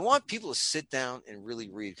 I want people to sit down and really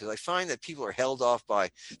read because I find that people are held off by,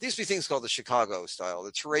 there used to be things called the Chicago style,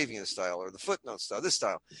 the Turavian style, or the footnote style, this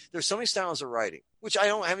style. There's so many styles of writing, which I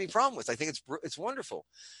don't have any problem with. I think it's wonderful.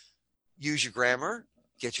 Use your grammar,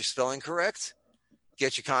 get your spelling correct,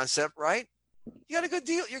 get your concept right. You got a good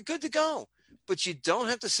deal. You're good to go. But you don't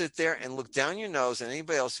have to sit there and look down your nose at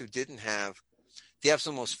anybody else who didn't have the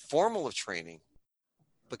absolute most formal of training.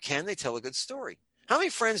 But can they tell a good story? How many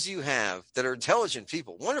friends do you have that are intelligent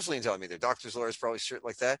people, wonderfully intelligent? They're doctors, lawyers, probably shit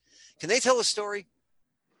like that. Can they tell a story?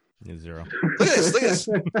 Zero. Look at this.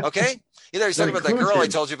 Okay? He's talking about that girl I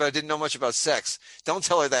told you about. I didn't know much about sex. Don't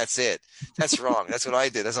tell her that's it. That's wrong. That's what I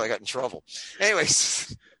did. That's how I got in trouble.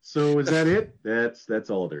 Anyways. So is that it? That's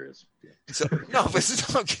all there is. So, no,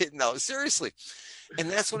 seriously. And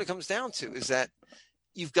that's what it comes down to is that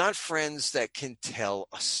you've got friends that can tell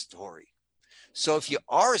a story. So if you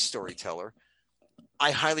are a storyteller,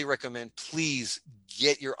 I highly recommend, please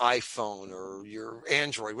get your iPhone or your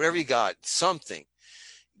Android, whatever you got, something.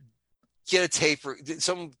 Get a tape,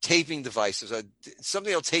 some taping devices, something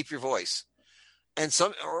that'll tape your voice,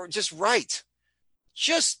 or just write.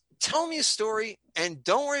 Just tell me a story, and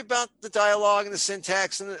don't worry about the dialogue and the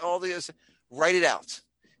syntax and all the other. Write it out.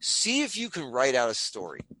 See if you can write out a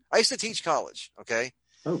story. I used to teach college, okay?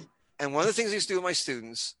 Oh. And one of the things I used to do with my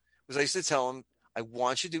students was I used to tell them, I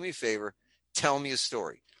want you to do me a favor. Tell me a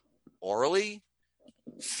story. Orally,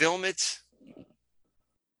 film it,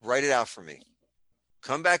 write it out for me.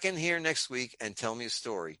 Come back in here next week and tell me a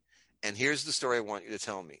story. And here's the story I want you to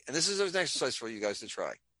tell me. And this is an exercise for you guys to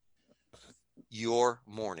try. Your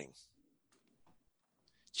morning.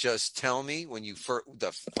 Just tell me and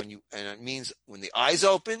it means when the eyes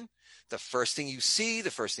open, the first thing you see,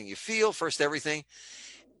 the first thing you feel, first everything,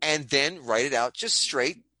 and then write it out just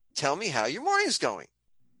straight. Tell me how your morning's going.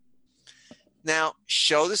 Now,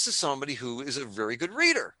 show this to somebody who is a very good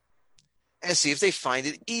reader and see if they find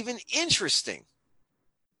it even interesting.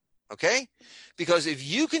 Okay? Because if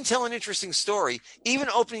you can tell an interesting story, even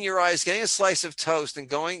opening your eyes, getting a slice of toast and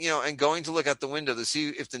going to look out the window to see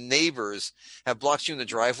if the neighbors have blocked you in the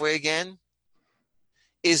driveway again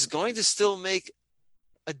is going to still make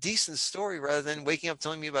a decent story rather than waking up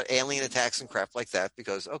telling me about alien attacks and crap like that.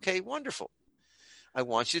 Because, okay, wonderful. I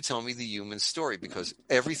want you to tell me the human story, because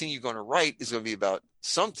everything you're going to write is going to be about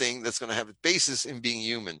something that's going to have a basis in being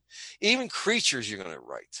human. Even creatures you're going to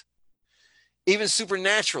write, even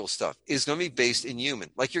supernatural stuff is going to be based in human.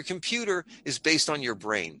 Like your computer is based on your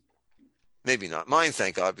brain. Maybe not mine,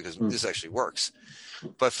 thank God, because this actually works.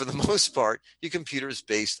 But for the most part, your computer is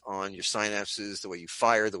based on your synapses, the way you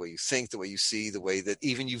fire, the way you think, the way you see, the way that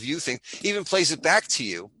even you view things, even plays it back to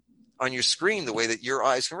you on your screen the way that your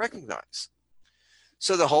eyes can recognize.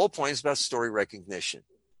 So the whole point is about story recognition.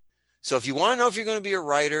 So if you want to know if you're going to be a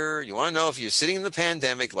writer, you want to know if you're sitting in the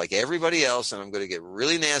pandemic like everybody else, and I'm going to get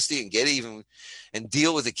really nasty and get even and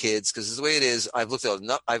deal with the kids, because this is the way it is. I've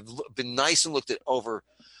been nice and looked at over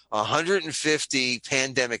 150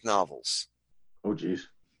 pandemic novels. Oh, geez.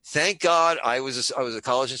 Thank God I was a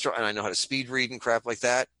college instructor and I know how to speed read and crap like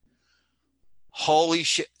that. Holy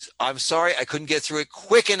shit. I'm sorry I couldn't get through it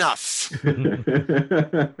quick enough.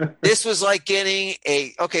 This was like getting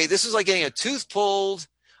a tooth pulled,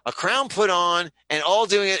 a crown put on, and all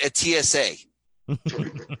doing it at TSA.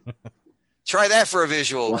 Try that for a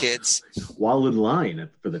visual, kids. While in line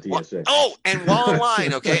for the TSA. And while in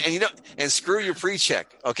line, okay? And and screw your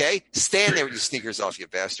pre-check, okay? Stand there with your sneakers off, you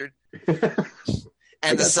bastard.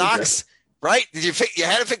 And the socks, right? You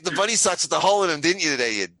had to pick the bunny socks with the hole in them, didn't you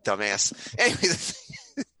today, you dumbass? Anyway,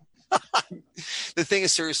 the thing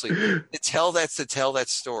is, seriously, to tell that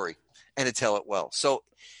story and to tell it well. So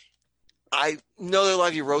I know that a lot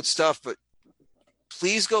of you wrote stuff, but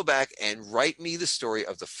please go back and write me the story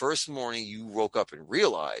of the first morning you woke up and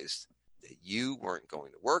realized that you weren't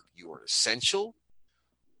going to work, you weren't essential,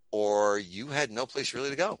 or you had no place really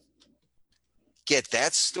to go. Get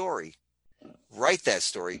that story. Write that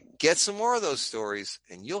story. Get some more of those stories,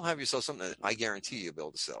 and you'll have yourself something that I guarantee you'll be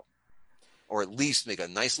able to sell, or at least make a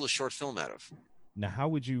nice little short film out of. Now, how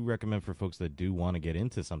would you recommend for folks that do want to get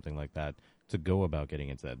into something like that to go about getting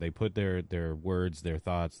into that? They put their words, their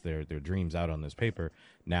thoughts, their dreams out on this paper.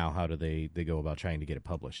 Now, how do they go about trying to get it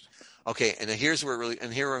published? Okay, and here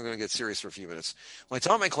I'm going to get serious for a few minutes. When I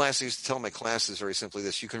taught my class, I used to tell my classes very simply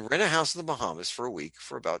this: you can rent a house in the Bahamas for a week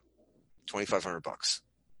for about $2,500,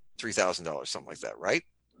 $3,000, something like that, right?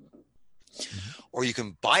 Mm-hmm. Or you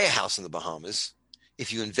can buy a house in the Bahamas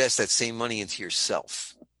if you invest that same money into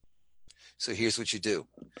yourself. So here's what you do: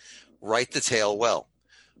 write the tale well.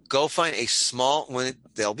 Go find a small,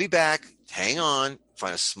 they'll be back, hang on,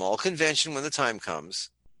 find a small convention when the time comes.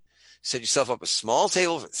 Set yourself up a small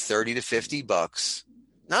table for $30 to $50.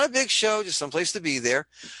 Not a big show, just someplace to be there.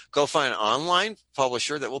 Go find an online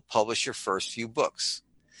publisher that will publish your first few books.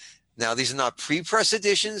 Now, these are not pre-press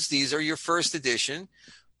editions. These are your first edition,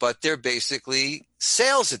 but they're basically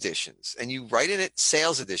sales editions. And you write in it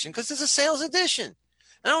sales edition because it's a sales edition.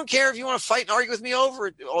 I don't care if you want to fight and argue with me over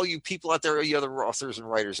it, all you people out there, you other authors and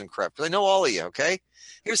writers and crap, because I know all of you, okay?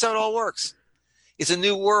 Here's how it all works. It's a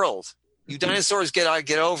new world. You dinosaurs get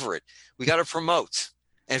over it. We got to promote.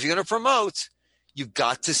 And if you're going to promote, you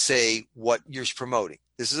got to say what you're promoting.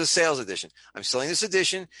 This is a sales edition. I'm selling this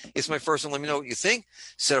edition. It's my first one. Let me know what you think.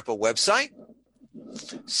 Set up a website.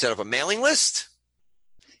 Set up a mailing list.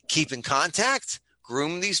 Keep in contact.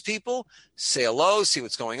 Groom these people, say hello, see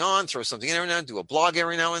what's going on, throw something in every now and then, do a blog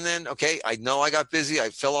every now and then. Okay, I know I got busy.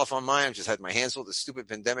 I fell off on mine. I just had my hands full with the stupid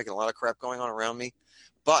pandemic and a lot of crap going on around me.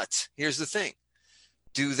 But here's the thing.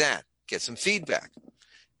 Do that. Get some feedback.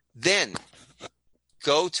 Then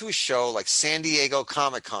go to a show like San Diego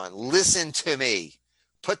Comic-Con. Listen to me.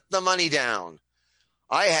 Put the money down.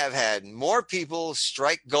 I have had more people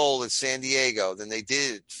strike gold at San Diego than they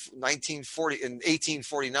did in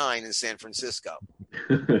 1849 in San Francisco.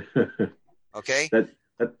 Okay?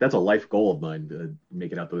 That's a life goal of mine, to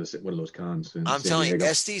make it out to one of those cons. I'm telling you,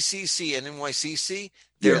 SDCC and NYCC,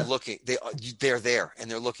 they're looking. They're there,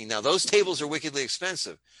 and they're looking. Now, those tables are wickedly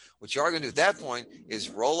expensive. What you are going to do at that point is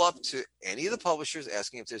roll up to any of the publishers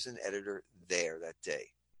asking if there's an editor there that day.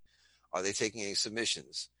 Are they taking any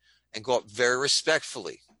submissions? And go up very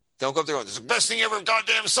respectfully. Don't go up there going, "This is the best thing you ever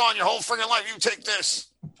goddamn saw in your whole freaking life. You take this."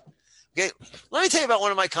 Okay, let me tell you about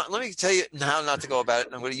one of my. Let me tell you how not to go about it.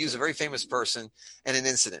 And I'm going to use a very famous person and an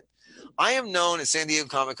incident. I am known at San Diego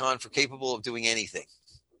Comic-Con for capable of doing anything.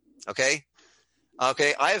 Okay,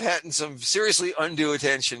 I've had some seriously undue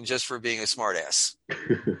attention just for being a smartass.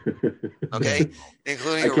 Okay,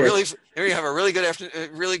 including have a really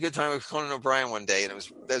good time with Conan O'Brien one day, and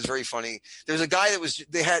that was very funny. There was a guy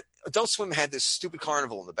Adult Swim had this stupid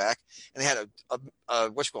carnival in the back, and they had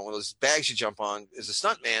one of those bags you jump on as a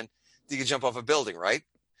stunt man. You can jump off a building, right?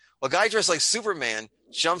 Well, a guy dressed like Superman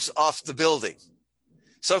jumps off the building.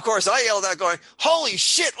 So, of course, I yelled out going, holy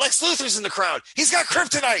shit, Lex Luthor's in the crowd. He's got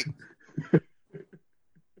kryptonite.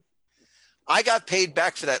 I got paid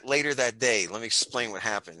back for that later that day. Let me explain what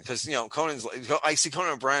happened. Because, I see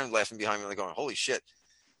Conan O'Brien laughing behind me, like going, holy shit,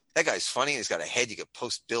 that guy's funny. And he's got a head you could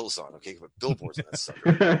post bills on. Okay, you can put billboards on that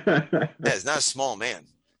sucker. That is not a small man.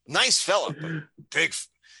 Nice fella, but big.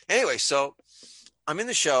 Anyway, so I'm in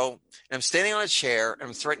the show, and I'm standing on a chair, and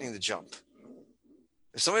I'm threatening to jump.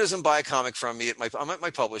 If somebody doesn't buy a comic from me, I'm at my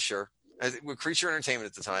publisher, with Creature Entertainment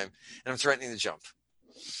at the time, and I'm threatening to jump.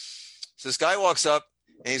 So this guy walks up,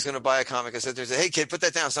 and he's going to buy a comic. I said, hey, kid, put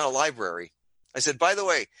that down. It's not a library. I said, by the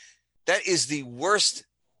way, that is the worst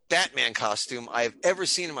Batman costume I've ever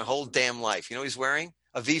seen in my whole damn life. You know what he's wearing?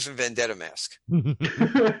 A V for Vendetta mask.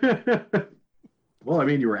 Well, I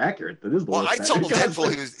mean, you were accurate. That is the well, I told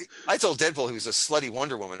Deadpool he was a slutty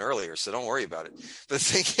Wonder Woman earlier, so don't worry about it. But the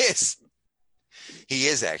thing is, he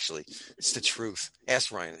is actually. It's the truth.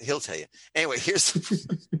 Ask Ryan; he'll tell you. Anyway, here's the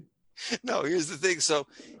thing. So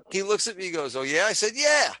he looks at me, he goes, "Oh yeah." I said,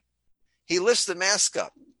 "Yeah." He lifts the mask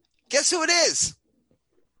up. Guess who it is?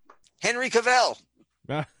 Henry Cavill.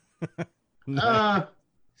 You know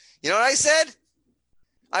what I said?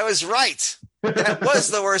 I was right. That was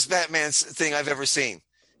the worst Batman thing I've ever seen.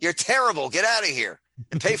 You're terrible. Get out of here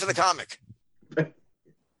and pay for the comic. And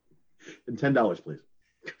 $10, please.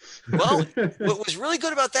 Well, what was really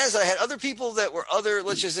good about that is I had other people that were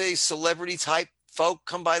let's just say, celebrity type folk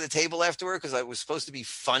come by the table afterward because I was supposed to be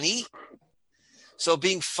funny. So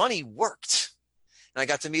being funny worked. And I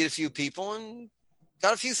got to meet a few people and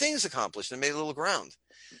got a few things accomplished and made a little ground.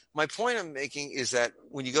 My point I'm making is that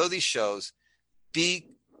when you go to these shows, be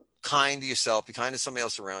kind to yourself, be kind to somebody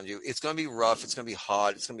else around you. It's going to be rough. It's going to be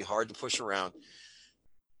hard. It's going to be hard to push around.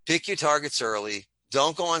 Pick your targets early.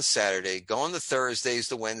 Don't go on Saturday. Go on the Thursdays,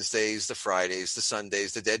 the Wednesdays, the Fridays, the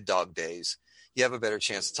Sundays, the dead dog days. You have a better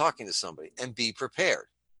chance of talking to somebody, and be prepared.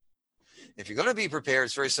 If you're going to be prepared,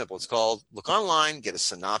 it's very simple. It's called look online, get a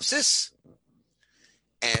synopsis,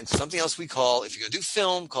 and something else we call, if you're going to do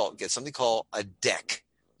film, get something called a deck.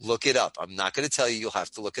 Look it up. I'm not going to tell you. You'll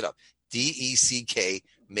have to look it up. DECK,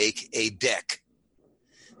 make a deck.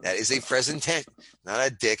 That is a present tense, not a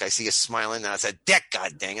dick. I see you smiling. Now it's a deck,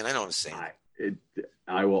 god dang it. I know what I'm saying.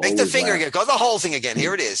 I will make the finger laugh. again. Go the whole thing again.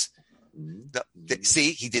 Here it is.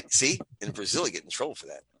 See, he did. See, in Brazil, you get in trouble for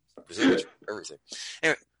that. Brazil, everything.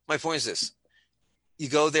 Anyway, my point is this. You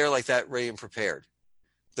go there like that, ready and prepared.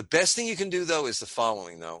 The best thing you can do, though, is the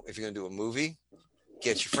following, though. If you're going to do a movie,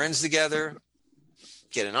 get your friends together,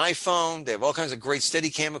 get an iPhone. They have all kinds of great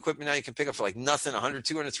Steadicam equipment now you can pick up for like nothing, 100,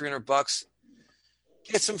 200, 300 bucks.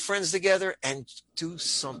 Get some friends together and do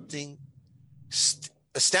something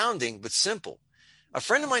astounding but simple. A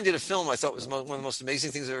friend of mine did a film I thought was one of the most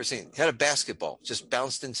amazing things I've ever seen. He had a basketball just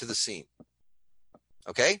bounced into the scene.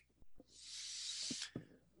 Okay?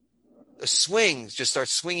 The swing just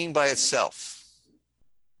starts swinging by itself.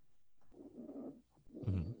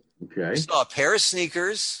 Okay. You saw a pair of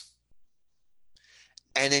sneakers,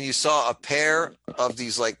 and then you saw a pair of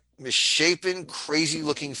these like misshapen,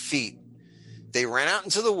 crazy-looking feet. They ran out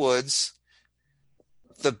into the woods.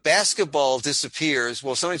 The basketball disappears.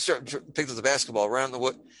 Well, somebody picked up the basketball, ran in the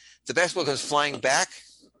wood. The basketball comes flying back.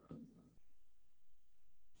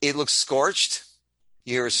 It looks scorched.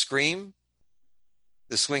 You hear a scream.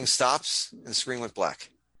 The swing stops, and the screen went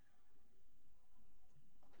black.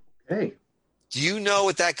 Hey. Do you know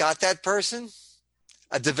what that got that person?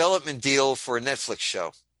 A development deal for a Netflix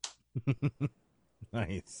show.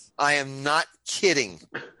 Nice. I am not kidding.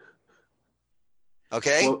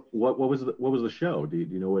 Okay. Well, what was the show? Do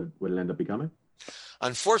you know what it ended up becoming?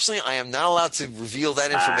 Unfortunately, I am not allowed to reveal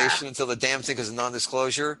that information until the damn thing is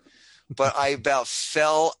non-disclosure. But I about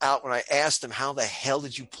fell out when I asked him, how the hell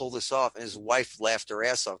did you pull this off? And his wife laughed her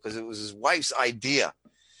ass off because it was his wife's idea.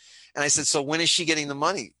 And I said, so when is she getting the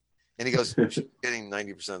money? And he goes, she's getting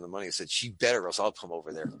 90% of the money. I said, she better, or else I'll come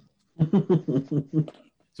over there.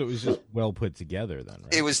 So it was just well put together then,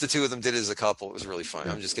 right? It was the two of them did it as a couple. It was really fun.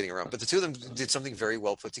 I'm just kidding around. But the two of them did something very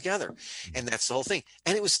well put together. And that's the whole thing.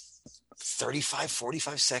 And it was 35,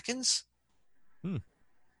 45 seconds.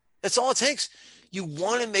 That's all it takes. You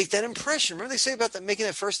want to make that impression. Remember they say about that, making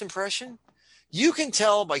that first impression? You can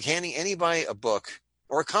tell by handing anybody a book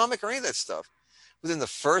or a comic or any of that stuff within the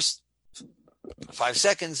first 5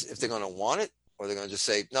 seconds if they're going to want it or they're going to just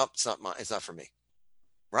say, nope, it's not mine. It's not for me.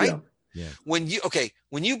 Right? Yeah. When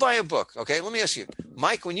you buy a book, okay, let me ask you,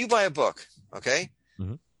 Mike, when you buy a book, okay,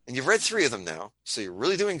 and And you've read 3 of them now, so you're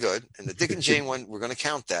really doing good. And the Dick and Jane one, we're going to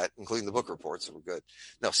count that, including the book reports, so we're good.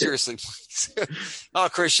 No, seriously. Oh,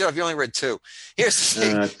 Chris, shut up. You only read 2. Here's the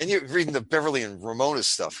thing. And you're reading the Beverly and Ramona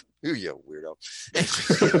stuff. Ooh, you weirdo.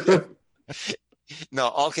 No,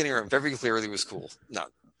 all kidding around. Beverly clearly was cool. No,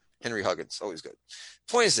 Henry Huggins, always good.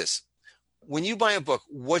 Point is this. When you buy a book,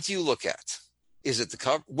 what do you look at? Is it the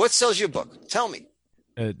cover? What sells you a book? Tell me.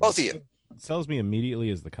 Both of you. Sells me immediately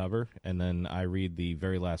is the cover, and then I read the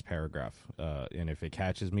very last paragraph. And if it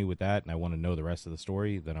catches me with that and I want to know the rest of the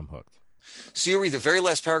story, then I'm hooked. So you read the very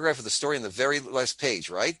last paragraph of the story in the very last page,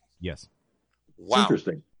 right? Yes. Wow.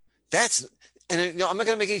 Interesting. I'm not going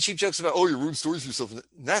to make any cheap jokes about, you ruin stories for yourself.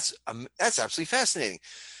 That's absolutely fascinating.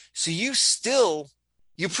 So you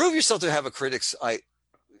prove yourself to have a critic's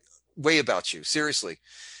way about you, seriously.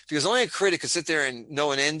 Because only a critic could sit there and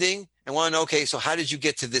know an ending and want to know, okay, so how did you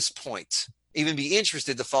get to this point? Even be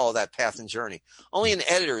interested to follow that path and journey. Only an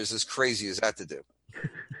editor is as crazy as that to do.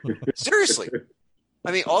 Seriously.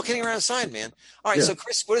 I mean, all kidding around aside, man. All right, So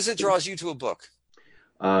Chris, what is it draws you to a book?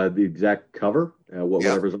 The exact cover,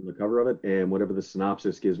 whatever's on the cover of it, and whatever the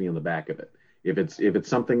synopsis gives me on the back of it. If it's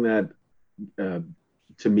something that,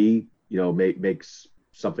 to me, makes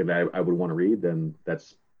something that I would want to read, then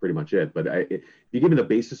that's pretty much it. But if you give me the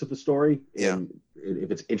basis of the story, and if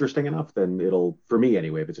it's interesting enough, then it'll, for me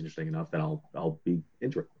anyway, if it's interesting enough, then I'll be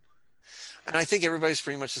interested. And I think everybody's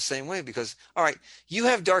pretty much the same way because, all right, you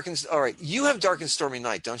have Dark and Stormy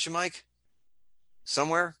Night, don't you, Mike?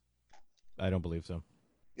 Somewhere? I don't believe so.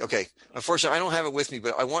 Okay. Unfortunately, I don't have it with me,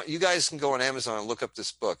 but I want you guys can go on Amazon and look up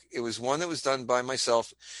this book. It was one that was done by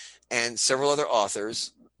myself and several other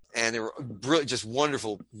authors, and they were really just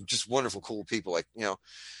wonderful, cool people.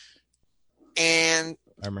 And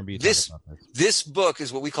I remember you this talking about this book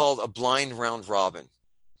is what we called a blind round robin.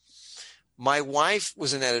 My wife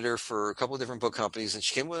was an editor for a couple of different book companies, and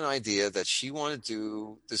she came with an idea that she wanted to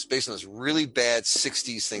do this based on this really bad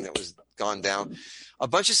 60s thing that was gone down. A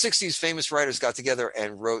bunch of 60s famous writers got together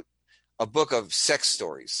and wrote a book of sex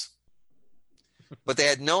stories, but they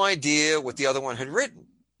had no idea what the other one had written.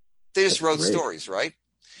 They just wrote stories, right?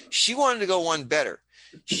 She wanted to go one better.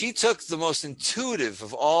 She took the most intuitive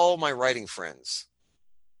of all my writing friends,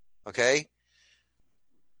 okay?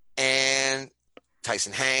 And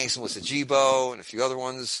Tyson Hanks, Melissa Gibo, and a few other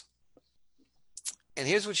ones. And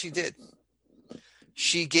here's what she did.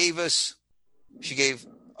 She gave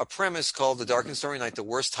a premise called The Dark and Stormy Night, the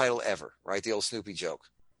worst title ever, right? The old Snoopy joke.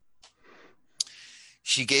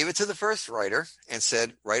 She gave it to the first writer and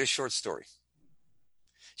said, write a short story.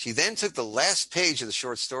 She then took the last page of the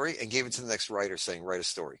short story and gave it to the next writer saying, write a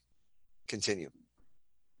story. Continue.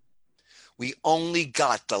 We only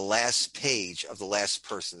got the last page of the last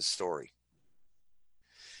person's story.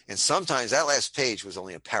 And sometimes that last page was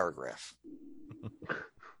only a paragraph.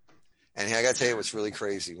 And I got to tell you what's really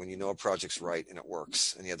crazy when you know a project's right and it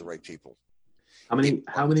works and you have the right people.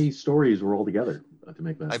 How many stories were all together to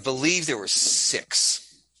make that? I believe there were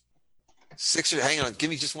 6. 6 hang on, give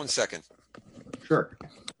me just 1 second. Sure.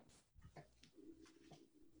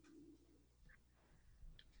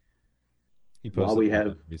 He posted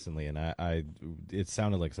it recently, and it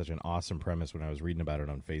sounded like such an awesome premise when I was reading about it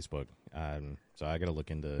on Facebook. So I got to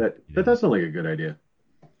look into that. That does sound like a good idea.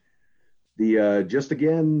 The just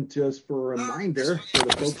for a reminder for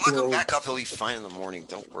the folks who are back up, he'll be fine in the morning.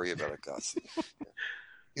 Don't worry about it, Gus.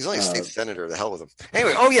 He's only a state senator. The hell with him.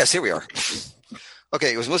 Anyway, yes, here we are.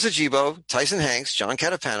 Okay, it was Melissa Gibo, Tyson Hanks, John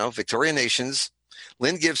Catapano, Victoria Nations,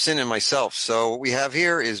 Lynn Gibson, and myself. So what we have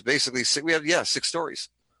here is basically 6 stories.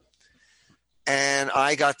 And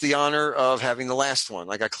I got the honor of having the last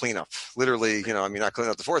one. I got cleanup. Literally, not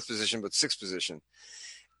cleaning up the 4th position, but 6th position.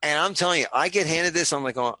 And I'm telling you, I get handed this. I'm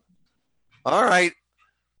like, all right,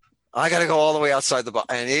 I got to go all the way outside the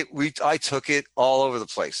box. And I took it all over the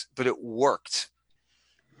place, but it worked.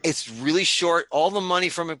 It's really short. All the money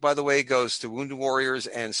from it, by the way, goes to Wounded Warriors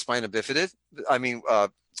and Spina Bifida.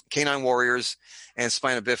 Canine Warriors and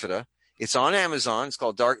Spina Bifida. It's on Amazon. It's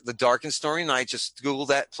called The Dark and Stormy Night. Just Google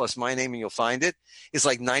that plus my name and you'll find it. It's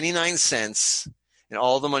like 99 cents and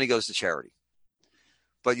all the money goes to charity.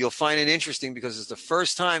 But you'll find it interesting because it's the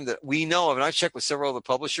first time that we know of, and I checked with several other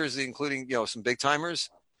publishers, including, some big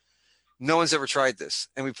timers. No one's ever tried this,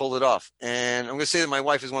 and we pulled it off. And I'm going to say that my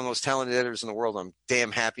wife is one of the most talented editors in the world. I'm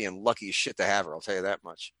damn happy and lucky as shit to have her. I'll tell you that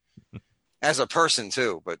much. As a person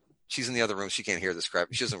too, but she's in the other room. She can't hear this crap.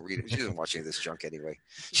 She doesn't read it. She doesn't watch any of this junk anyway.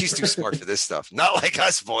 She's too smart for this stuff. Not like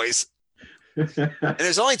us, boys. And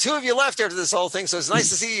there's only 2 of you left after this whole thing, so it's nice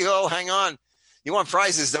to see you all hang on. You want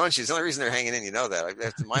prizes, don't you? It's the only reason they're hanging in. You know that.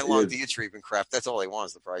 After my long diatribe and crap, that's all they want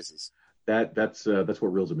is the prizes. That's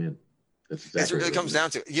what reels them in. That's That's exactly what it really what comes is. down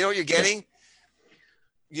to. You know what you're getting?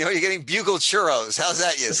 You know, you're getting bugle churros. How's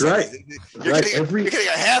that, you? That's right. You're, Right. you're getting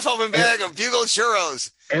a half-open bag of bugle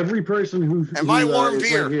churros. Every person who my warm is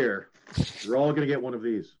beer. right here, you're all going to get one of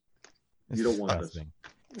these. You don't want this.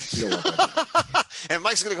 You don't want that. And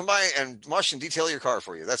Mike's going to come by and wash and detail your car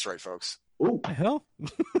for you. That's right, folks. Oh, The hell?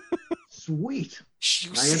 sweet.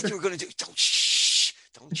 You said you were going to do.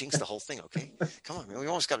 Don't jinx the whole thing, okay? Come on, man. We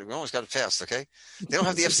almost got it passed, okay? They don't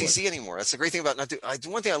have the FCC anymore. That's the great thing about not doing.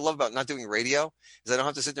 One thing I love about not doing radio is I don't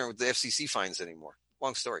have to sit there with the FCC fines anymore.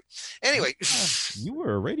 Long story. Anyway, You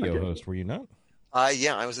were a radio host, were you not?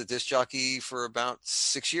 yeah, I was a disc jockey for about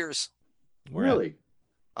 6 years. Really?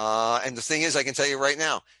 And the thing is, I can tell you right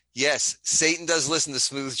now, yes, Satan does listen to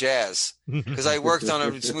smooth jazz because I worked on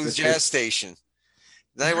a smooth jazz station.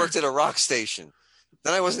 Then I worked at a rock station.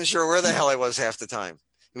 Then I wasn't sure where the hell I was half the time.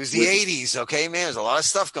 It was the 80s, okay, man. There's a lot of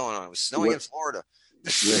stuff going on. It was snowing in Florida.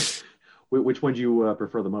 Which one do you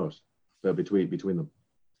prefer the most between them?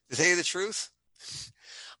 To tell you the truth,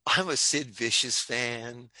 I'm a Sid Vicious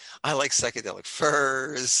fan. I like Psychedelic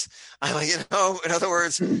Furs. I like, in other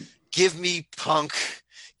words, give me punk,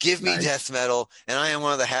 give me death metal, and I am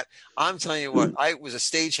one of the I'm telling you what, I was a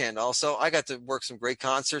stagehand also. I got to work some great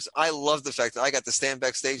concerts. I love the fact that I got to stand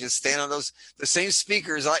backstage and stand on the same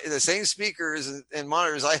speakers and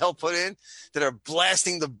monitors I helped put in that are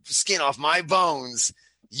blasting the skin off my bones.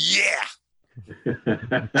 Yeah.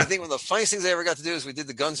 I think one of the funniest things I ever got to do is we did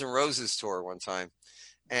the Guns N' Roses tour one time.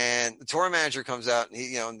 And the tour manager comes out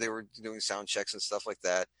and and they were doing sound checks and stuff like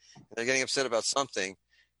that. And they're getting upset about something.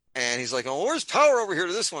 And he's like, oh, where's power over here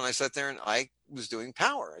to this one? I sat there and I was doing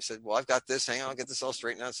power. I said, well, I've got this. Hang on, I'll get this all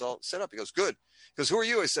straightened out. It's all set up. He goes, good. He goes, who are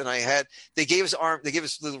you? I said, they gave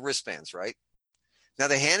us little wristbands, right? Now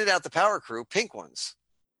they handed out the power crew pink ones.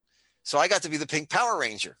 So I got to be the pink Power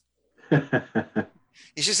Ranger.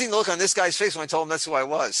 You should see the look on this guy's face when I told him that's who I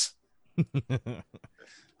was.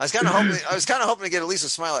 I was kind of hoping to get at least a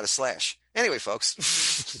smile out of Slash. Anyway,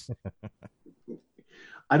 folks.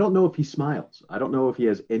 I don't know if he smiles. I don't know if he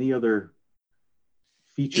has any other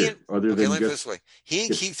feature other than let me put it just. This way. He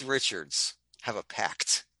and Keith Richards have a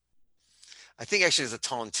pact. I think actually it's a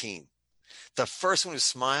tontine. The first one who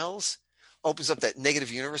smiles opens up that negative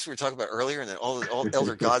universe we were talking about earlier, and then all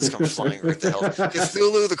elder gods come flying right the hell.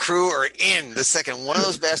 Cthulhu, the crew are in the second one of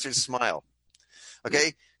those bastards smile.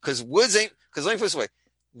 Okay? Because let me put it this way.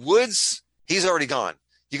 Woods, he's already gone.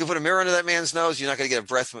 You can put a mirror under that man's nose, you're not going to get a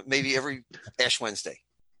breath maybe every Ash Wednesday.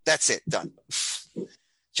 That's it. Done.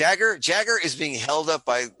 Jagger is being held up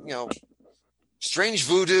by, strange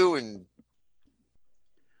voodoo and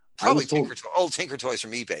probably old Tinker Toys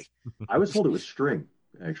from eBay. I was told it was string,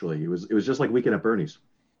 actually. It was just like Weekend at Bernie's.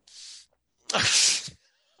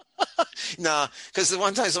 Nah, because the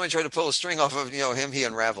one time somebody tried to pull a string off of him, he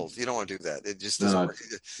unraveled. You don't want to do that. It just doesn't work.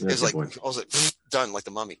 It was like done like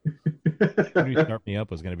the mummy. You start me up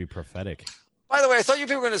was going to be prophetic. By the way, I thought you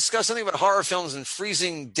people were going to discuss something about horror films and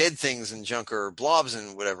freezing dead things and junk or blobs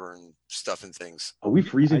and whatever and stuff and things. Are we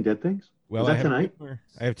freezing dead things? Well, is that tonight?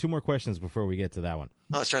 I have two more questions before we get to that one.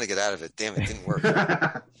 I was trying to get out of it. Damn, it didn't work.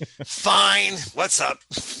 Fine. What's up?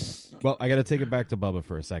 Well, I got to take it back to Bubba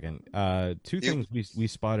for a second. Two things we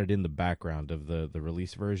spotted in the background of the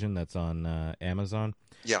release version that's on Amazon.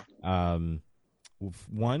 Yeah.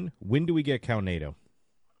 One, when do we get Cownado?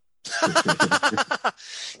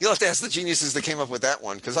 You'll have to ask the geniuses that came up with that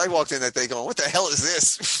one, because I walked in that day going, what the hell is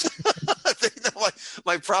this?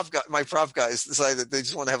 my prop guys decided that they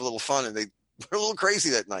just want to have a little fun, and they were a little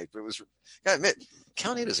crazy that night. But it was, gotta admit,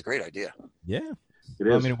 Cownado is a great idea. Yeah. It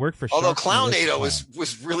is. I mean, it worked for Although Shark Clownado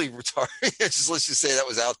was really retarded. Let's just say that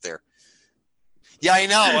was out there. Yeah, I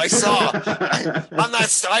know. I saw.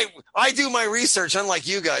 I do my research, unlike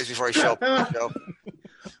you guys, before I show up on the show.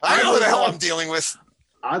 I know who the hell I'm dealing with.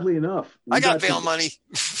 Oddly enough, I got bail money.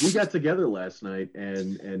 We got together last night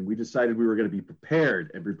and we decided we were going to be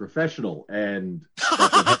prepared and be professional, and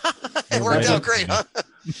it worked out great, huh?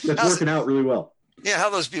 That's working out really well. Yeah, how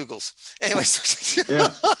are those bugles? Anyways,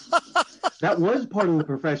 yeah, that was part of the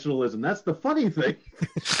professionalism. That's the funny thing.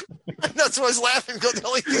 That's why I was laughing, because the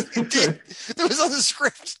only thing they did that was on the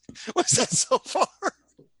script was that so far.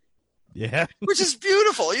 Yeah, which is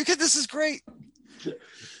beautiful. You this is great.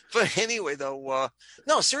 But anyway, though,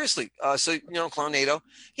 no, seriously. So, Clownado.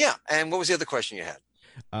 Yeah. And what was the other question you had?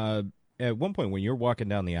 At one point when you're walking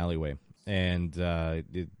down the alleyway and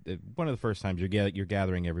one of the first times you're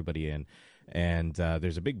gathering everybody in, and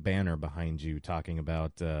there's a big banner behind you talking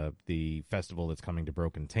about the festival that's coming to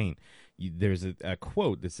Broken Taint. There's a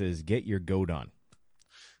quote that says, "Get your goat on."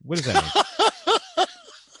 What does that mean?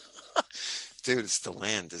 Dude, it's the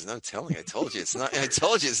land. There's no telling. I told you it's not. I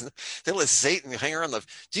told you it's not. They let Satan hang around.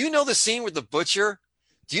 Do you know the scene with the butcher?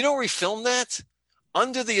 Do you know where we filmed that?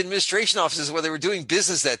 Under the administration offices where they were doing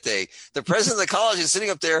business that day. The president of the college is sitting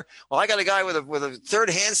up there. Well, I got a guy with a third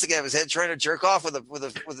hand sticking out of his head trying to jerk off with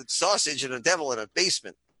a sausage and a devil in a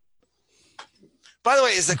basement. By the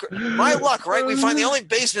way, my luck, right? We find the only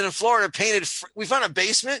basement in Florida painted. We found a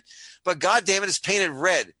basement, but God damn it, it's painted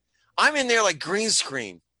red. I'm in there like green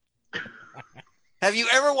screen. Have you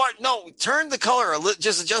ever watched? No, turn the color,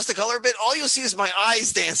 just adjust the color a bit. All you'll see is my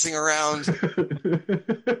eyes dancing around.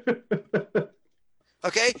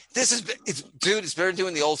 Okay, it's better than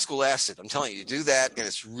doing the old school acid. I'm telling you, do that, and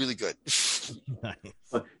it's really good. Nice.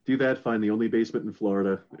 Do that. Find the only basement in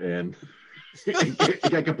Florida, and it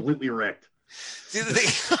got completely wrecked. See,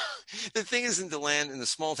 the thing is in the land, in the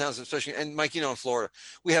small towns, especially, and Mike, in Florida,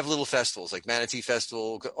 we have little festivals like Manatee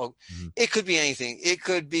Festival. It could be anything. It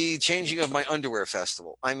could be changing of my underwear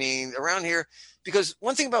festival. I mean, around here, because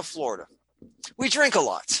one thing about Florida, we drink a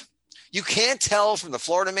lot. You can't tell from the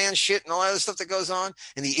Florida man shit and all that other stuff that goes on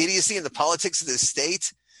and the idiocy and the politics of this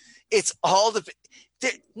state. It's all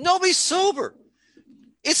nobody's sober.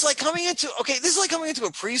 It's like this is like coming into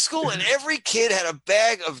a preschool and every kid had a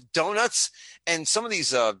bag of donuts and some of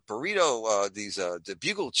these burrito, the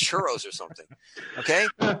Bugle churros or something. Okay.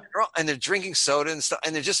 And they're drinking soda and stuff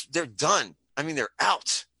and they're done. I mean, they're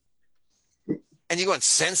out. And you want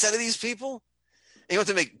sense out of these people and you want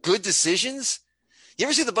to make good decisions. You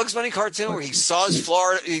ever see the Bugs Bunny cartoon where he saws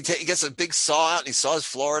Florida? He gets a big saw out and he saws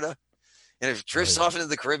Florida and it drifts off into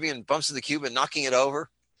the Caribbean and bumps into Cuba, knocking it over.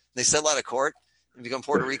 They settle out of court and become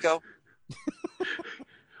Puerto Rico.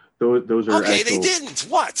 Those are okay. Actual, they didn't.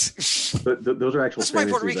 What? Those are actual. That's my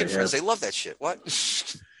Puerto Rican friends. They love that shit. What?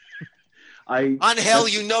 On hell,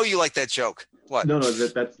 you like that joke. What? No,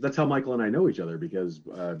 that's how Michael and I know each other because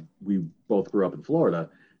we both grew up in Florida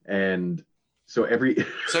and. So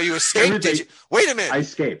you escaped, did you? Wait a minute. I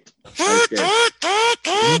escaped.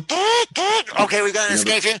 Okay, we got an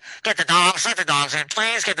escape here. Get the dogs in,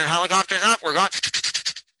 please. Get the helicopters up. We're going.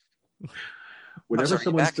 Whenever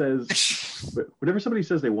somebody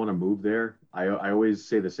says they want to move there, I always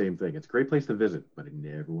say the same thing. It's a great place to visit, but I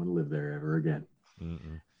never want to live there ever again.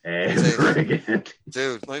 Ever again.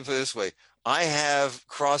 Dude, let me put it this way. I have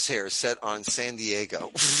crosshairs set on San Diego.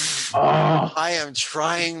 I am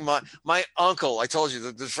trying my uncle. I told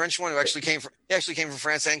you the French one who actually came from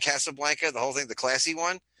France and Casablanca. The whole thing, the classy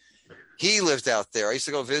one. He lived out there. I used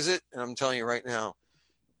to go visit, and I'm telling you right now,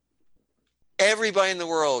 everybody in the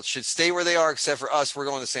world should stay where they are except for us. We're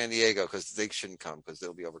going to San Diego because they shouldn't come because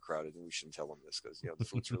they'll be overcrowded, and we shouldn't tell them this because the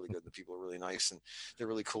food's really good, the people are really nice, and they're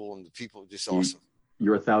really cool, and the people are just awesome.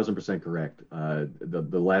 You're 1,000% correct.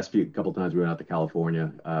 The last couple times we went out to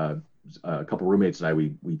California, a couple roommates and I,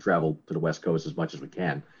 we traveled to the West Coast as much as we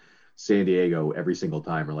can. San Diego, every single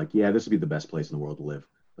time, we're like, yeah, this would be the best place in the world to live.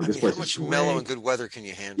 Like, this place how much is mellow and good weather can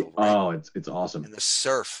you handle? Right? Oh, it's awesome. And the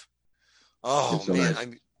surf. Oh, so man.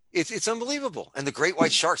 Nice. It's unbelievable. And the great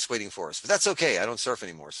white sharks waiting for us. But that's okay. I don't surf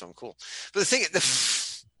anymore, so I'm cool. But the thing,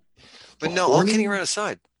 but no, all kidding around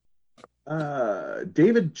aside.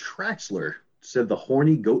 David Traxler said the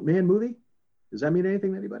horny goat man movie. Does that mean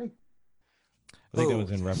anything to anybody? I think that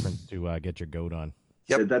was in reference to Get Your Goat On.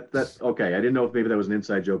 Yep. That okay. I didn't know if maybe that was an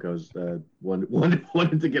inside joke. I was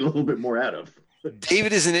wanted to get a little bit more out of.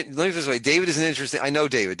 David is let me put it this way. David is an interesting. I know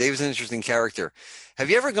David. David's an interesting character. Have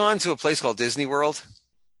you ever gone to a place called Disney World?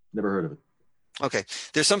 Never heard of it. Okay.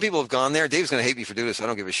 There's some people who have gone there. Dave's going to hate me for doing this. I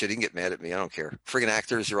don't give a shit. He can get mad at me. I don't care. Friggin'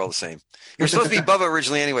 actors, you're all the same. You're supposed to be Bubba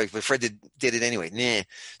originally anyway, but Fred did it anyway. Nah.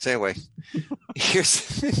 So anyway,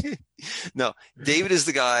 no, David is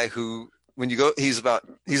the guy who, when you go, he's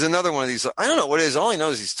another one of these. I don't know what it is. All I know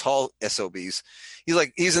is he's tall SOBs.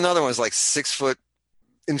 He's another one who's like 6 foot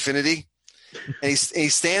infinity. And he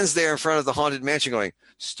stands there in front of the haunted mansion going,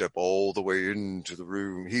 step all the way into the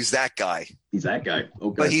room. He's that guy. Okay.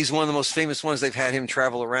 But he's one of the most famous ones. They've had him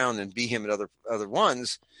travel around and be him at other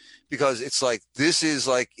ones because it's like, this is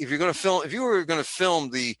like, if you were going to film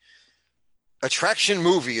the attraction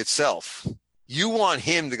movie itself, you want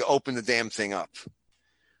him to open the damn thing up.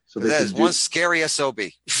 So that is one scary SOB.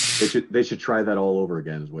 They should try that all over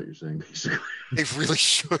again is what you're saying, basically. They really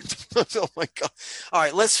should. Oh my God. All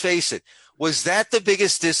right. Let's face it. Was that the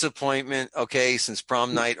biggest disappointment, since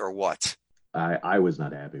prom night or what? I was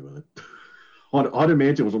not happy with it. Haunted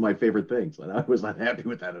Mansion was one of my favorite things, and I was not happy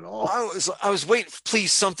with that at all. I was waiting,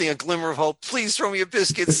 please, something, a glimmer of hope. Please throw me a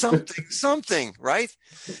biscuit, something, right?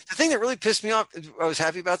 The thing that really pissed me off, I was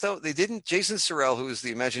happy about, though, they didn't, Jason Sorrell, who was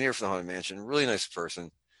the Imagineer for the Haunted Mansion, really nice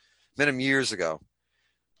person, met him years ago.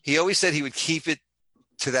 He always said he would keep it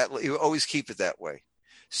to that. He would always keep it that way.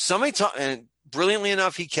 And brilliantly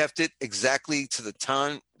enough, he kept it exactly to the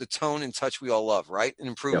tone and touch we all love, right? And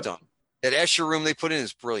improved on. That Escher room they put in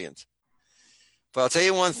is brilliant. But I'll tell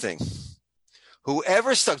you one thing.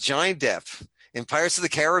 Whoever stuck Johnny Depp in Pirates of the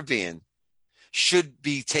Caribbean should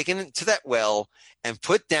be taken to that well and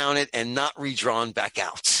put down it and not redrawn back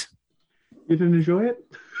out. You didn't enjoy it?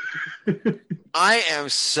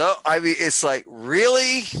 It's like,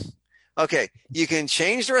 really? Okay, you can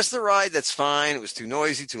change the rest of the ride. That's fine. It was too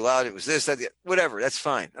noisy, too loud. It was this, that, whatever. That's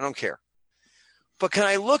fine. I don't care. But can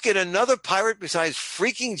I look at another pirate besides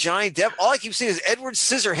freaking Johnny Depp? All I keep seeing is Edward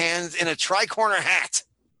Scissorhands in a tri-corner hat.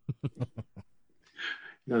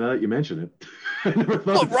 No, now that you mention it. I never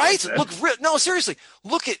thought right? No, seriously.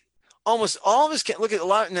 Look at almost all of his. Look at a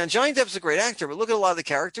lot. Now, Johnny Depp's a great actor, but look at a lot of the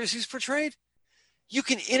characters he's portrayed. You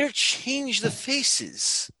can interchange the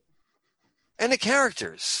faces and the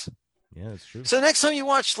characters. Yeah, that's true. So next time you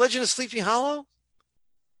watch Legend of Sleepy Hollow,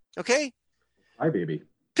 okay? Hi, baby.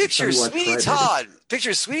 Picture Sweeney Todd.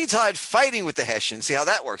 Picture Sweeney Todd fighting with the Hessian. See how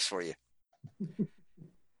that works for you.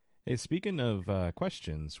 Hey, speaking of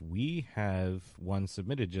questions, we have one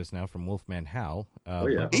submitted just now from Wolfman Hal.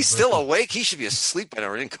 He's still awake. He should be asleep by now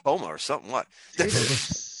or in coma or something. What?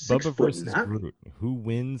 Bubba versus Groot. Who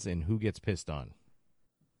wins and who gets pissed on?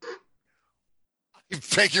 You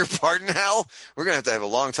beg your pardon, Hal? We're going to have a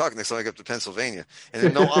long talk next time I get up to Pennsylvania. And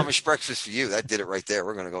then no Amish breakfast for you. That did it right there.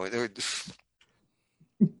 We're going to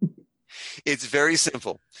go. It's very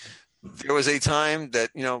simple. There was a time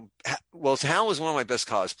that, Hal was one of my best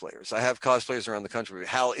cosplayers. I have cosplayers around the country, but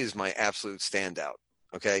Hal is my absolute standout.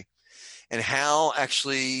 Okay. And Hal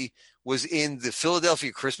actually was in the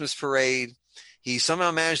Philadelphia Christmas parade. He somehow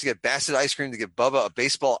managed to get Bassett ice cream to give Bubba a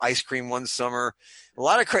baseball ice cream one summer. A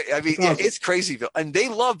lot of it's crazy. And they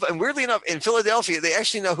love, and weirdly enough, in Philadelphia, they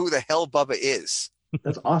actually know who the hell Bubba is.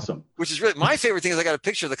 That's awesome. Which is really my favorite thing is I got a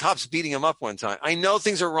picture of the cops beating him up one time. I know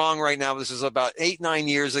things are wrong right now, but this was about 8-9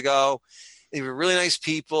 years ago. They were really nice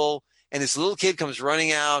people. And this little kid comes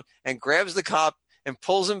running out and grabs the cop and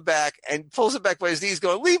pulls him back by his knees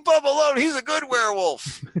going, "Leave Bubba alone. He's a good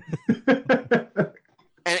werewolf."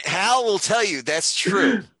 And Hal will tell you that's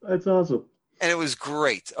true. That's awesome. And it was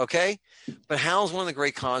great. Okay. But Hal's one of the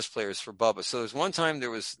great cosplayers for Bubba. So there's one time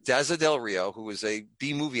there was Daza Del Rio, who was a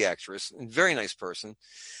B-movie actress and very nice person.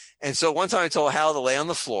 And so one time I told Hal to lay on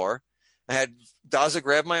the floor. I had Daza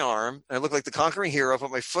grab my arm and I looked like the conquering hero,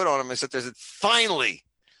 put my foot on him. I said, "Finally,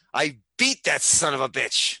 I beat that son of a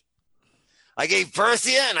bitch. I gave birth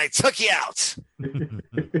to you and I took you out."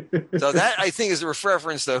 So that I think is a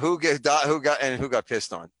reference to who got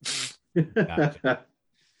pissed on. Gotcha.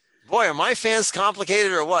 Boy, are my fans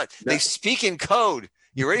complicated or what? They speak in code.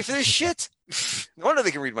 You ready for this shit? No wonder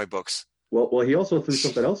they can read my books. Well, he also threw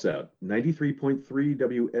something else out. 93.3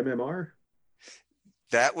 WMMR.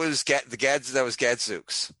 That was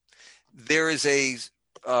Gadzooks. There is a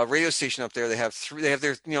radio station up there. They have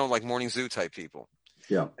their like morning zoo type people.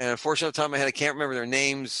 Yeah. And unfortunately, off the top of my head, I can't remember their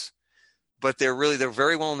names, but they're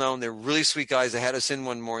very well known. They're really sweet guys. They had us in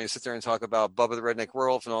one morning to sit there and talk about Bubba the Redneck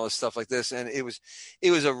Werewolf and all this stuff like this. And it was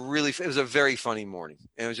a very funny morning.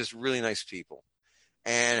 And it was just really nice people.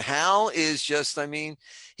 And Hal is just,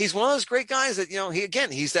 he's one of those great guys that,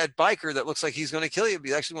 he's that biker that looks like he's going to kill you. But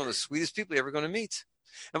he's actually one of the sweetest people you're ever going to meet.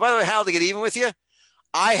 And by the way, Hal, to get even with you,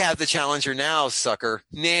 I have the Challenger now, sucker.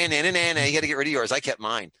 Nah. You got to get rid of yours. I kept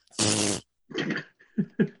mine.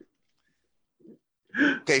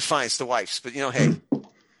 Okay, fine. It's the wife's, but hey,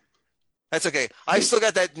 that's okay. I still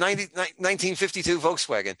got that 1952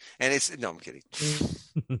 Volkswagen, and no, I'm kidding.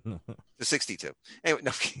 The 62. Anyway,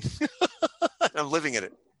 no, I'm kidding. I'm living in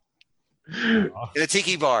it. In a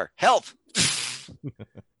tiki bar. Help.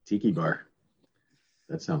 Tiki bar.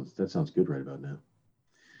 That sounds good right about now.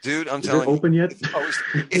 Dude, I'm Is telling you. Is it open yet?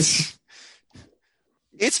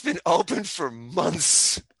 It's been open for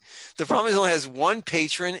months. The problem is it only has one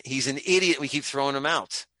patron. He's an idiot. We keep throwing him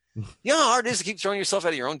out. You know how hard it is to keep throwing yourself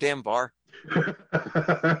out of your own damn bar?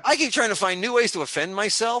 I keep trying to find new ways to offend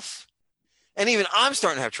myself. And even I'm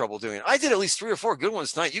starting to have trouble doing it. I did at least 3 or 4 good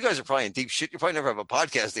ones tonight. You guys are probably in deep shit. You'll probably never have a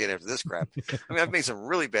podcast again after this crap. I've made some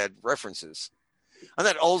really bad references. I'm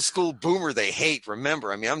that old school boomer they hate.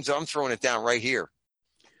 Remember, I'm throwing it down right here.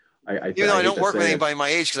 Even though I don't work with anybody my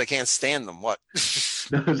age because I can't stand them. What?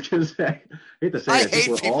 No, I was going to say, I hate to say I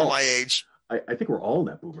hate people my age. I think we're all in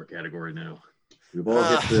that boomer category now. We've all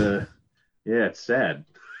hit the... Yeah, it's sad.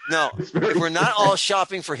 No, if we're not all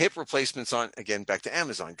shopping for hip replacements again, back to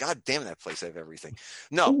Amazon. God damn that place, I have everything.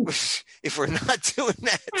 No, if we're not doing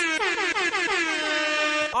that.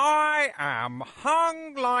 I am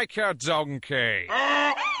hung like a donkey.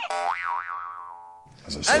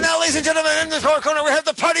 And now, ladies and gentlemen, in the fourth corner, we have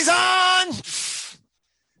the parties on.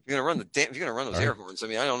 You're gonna run those air horns. I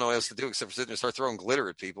mean, I don't know what else to do except for sit there and start throwing glitter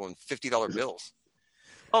at people and $50 bills.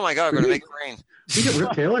 Oh my God, we're gonna make it rain. You get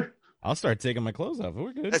Rip Taylor? I'll start taking my clothes off.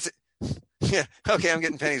 We're good. That's it. Yeah. Okay, I'm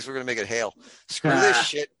getting pennies. We're gonna make it hail. Screw this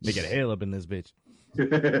shit. Make it hail up in this bitch.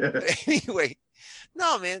 Anyway,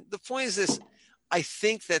 no, man. The point is this. I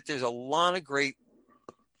think that there's a lot of great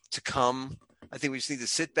to come. I think we just need to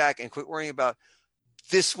sit back and quit worrying about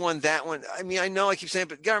this one, that one. I mean, I know I keep saying,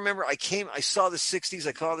 but you gotta remember, I saw the 60s,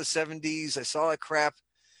 I saw the 70s, I saw that crap.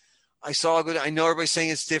 I know everybody's saying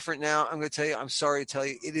it's different now. I'm going to tell you, I'm sorry to tell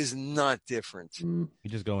you, it is not different. You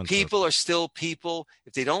just go into people are still people.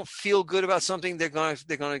 If they don't feel good about something, they're going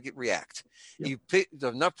to react. Yep. You put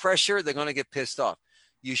enough pressure, they're going to get pissed off.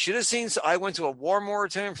 You should have seen. I went to a war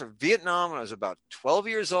moratorium for Vietnam when I was about 12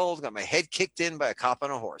 years old. Got my head kicked in by a cop on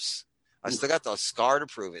a horse. I still got the scar to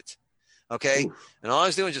prove it. Okay, and all I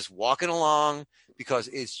was doing was just walking along because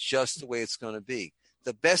it's just the way it's going to be.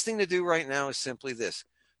 The best thing to do right now is simply this.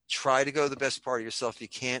 Try to go the best part of yourself. If you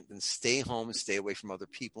can't, then stay home and stay away from other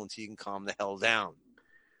people until you can calm the hell down.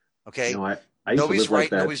 Okay? You know, I nobody's right, like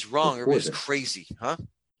that nobody's wrong. Everybody's this. crazy, huh?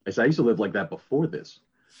 I used to live like that before this.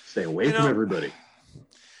 Stay away from everybody.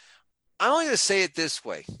 I'm only going to say it this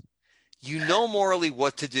way. You know morally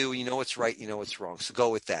what to do. You know what's right. You know what's wrong. So go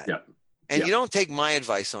with that. Yep. And Yep. you don't take my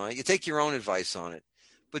advice on it. You take your own advice on it.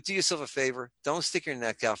 But do yourself a favor. Don't stick your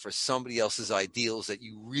neck out for somebody else's ideals that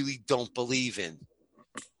you really don't believe in.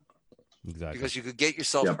 Exactly. Because you could get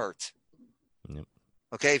yourself hurt. Yep.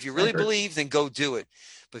 Okay? If you really believe, then go do it.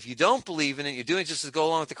 But if you don't believe in it, you're doing it just to go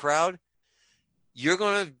along with the crowd, you're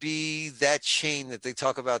going to be that chain that they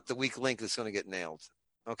talk about, the weak link that's going to get nailed.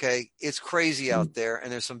 Okay? It's crazy out there,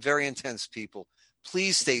 and there's some very intense people.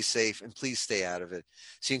 Please stay safe and please stay out of it.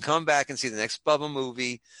 So you can come back and see the next Bubba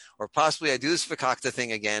movie, or possibly I do this Fakakta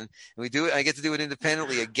thing again, and we do it. I get to do it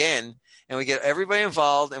independently again, and we get everybody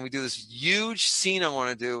involved, and we do this huge scene I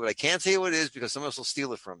want to do, but I can't tell you what it is because someone else will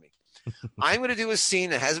steal it from me. I'm going to do a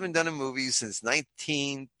scene that hasn't been done in movies since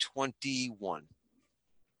 1921.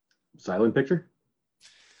 Silent picture?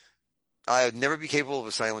 I would never be capable of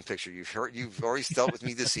a silent picture. You've already dealt with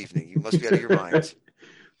me this evening. You must be out of your mind.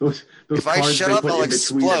 Those if I cards shut they up, put I'll in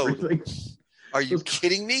between explode. everything. Are you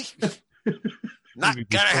kidding me? Not You'd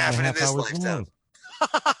be gonna 4.5 happen in this hours lifetime.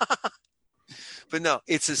 But no,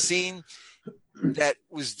 it's a scene that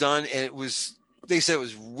was done, and they said it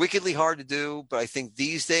was wickedly hard to do, but I think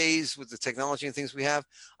these days with the technology and things we have,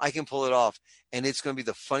 I can pull it off. And it's going to be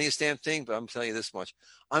the funniest damn thing, but I'm telling you this much.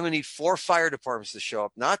 I'm going to need 4 fire departments to show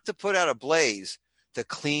up, not to put out a blaze, to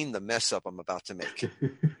clean the mess up I'm about to make.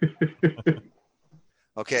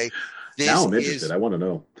 Okay? Now I'm interested. I want to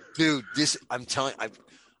know. Dude, I'm telling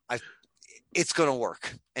it's going to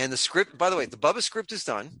work. And the script, by the way, the Bubba script is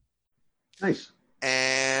done. Nice.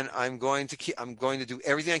 And I'm going to do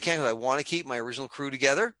everything I can because I want to keep my original crew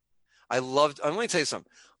together. I'm going to tell you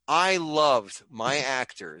something. I loved my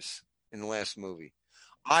actors in the last movie.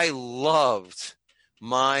 I loved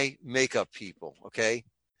my makeup people, okay?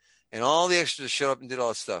 And all the extras showed up and did all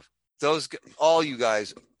that stuff. All you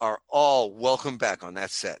guys are all welcome back on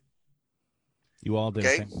that set. You all did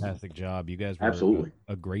a fantastic job. You guys were absolutely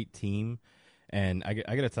a great team. And I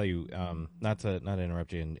got to tell you, not to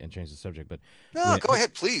interrupt you and change the subject, but no, go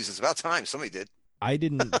ahead, please. It's about time somebody did. I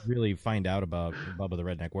didn't really find out about Bubba the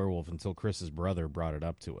Redneck Werewolf until Chris's brother brought it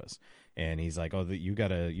up to us, and he's like, "Oh, you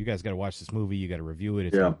guys gotta watch this movie. You gotta review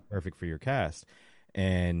it. It's perfect for your cast."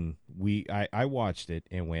 And I watched it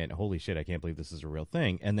and went, "Holy shit! I can't believe this is a real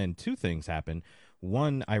thing." And then 2 things happened.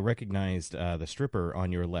 One, I recognized the stripper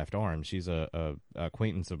on your left arm. She's a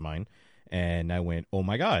acquaintance of mine, and I went, "Oh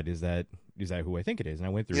my god, is that who I think it is?" And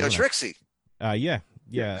I went through. Yeah, Trixie. Yeah.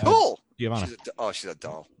 Cool. Giovanna. She's a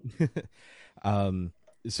doll.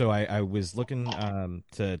 So I was looking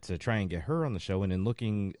to try and get her on the show, and in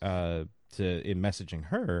looking in messaging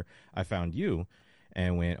her, I found you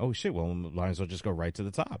and went, oh shit, well, might as well just go right to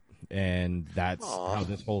the top. And that's how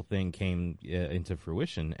this whole thing came into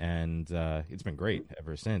fruition, and it's been great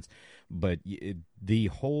ever since. But the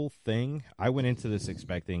whole thing, I went into this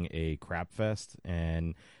expecting a crap fest,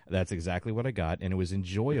 and that's exactly what I got, and it was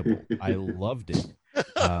enjoyable. I loved it.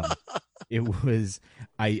 It was,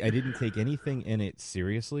 I didn't take anything in it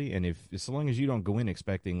seriously, and as long as you don't go in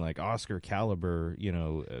expecting like Oscar caliber, you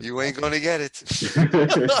ain't gonna get it.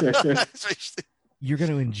 You're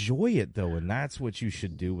going to enjoy it though, and that's what you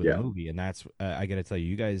should do with a movie. And that's I got to tell you,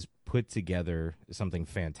 you guys put together something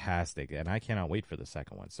fantastic, and I cannot wait for the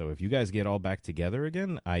second one. So if you guys get all back together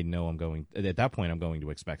again, I know at that point I'm going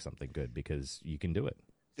to expect something good because you can do it.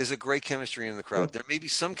 There's a great chemistry in the crowd. There may be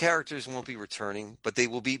some characters won't be returning, but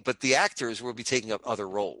the actors will be taking up other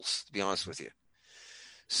roles, to be honest with you.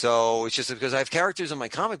 So it's just because I have characters in my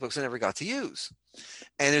comic books I never got to use.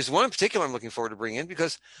 And there's one in particular I'm looking forward to bringing in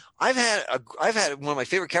because I've had one of my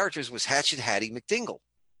favorite characters was Hatchet Hattie McDingle.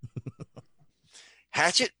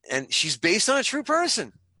 Hatchet, and she's based on a true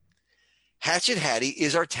person. Hatchet Hattie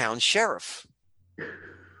is our town sheriff.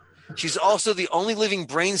 She's also the only living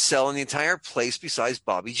brain cell in the entire place besides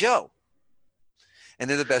Bobby Joe. And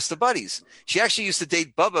they're the best of buddies. She actually used to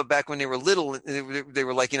date Bubba back when they were little. They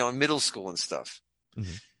were like, in middle school and stuff.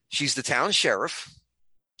 Mm-hmm. She's the town sheriff.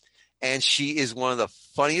 And she is one of the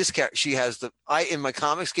funniest characters. She has in my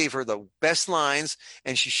comics, gave her the best lines,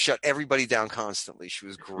 and she shut everybody down constantly. She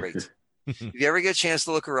was great. If you ever get a chance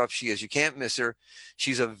to look her up, she is. You can't miss her.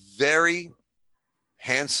 She's a very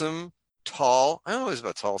handsome, tall. I don't know what it's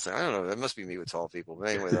about tall thing. I don't know. That must be me with tall people. But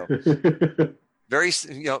anyway, though, very,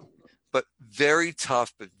 but very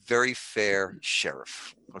tough, but very fair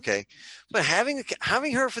sheriff. Okay. But having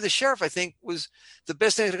her for the sheriff, I think, was the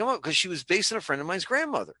best thing to come up because she was based on a friend of mine's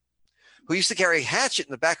grandmother who used to carry a hatchet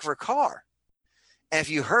in the back of her car. And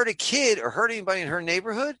if you hurt a kid or hurt anybody in her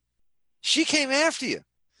neighborhood, she came after you.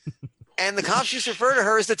 And the cops used to refer to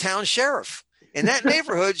her as the town sheriff. In that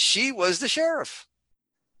neighborhood, she was the sheriff.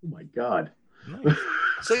 Oh my God. Nice.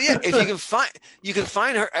 So yeah, if you can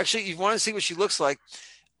find her. Actually, you want to see what she looks like.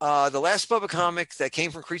 The last Bubba comic that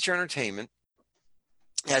came from Creature Entertainment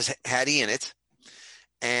has Hattie in it.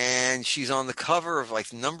 And she's on the cover of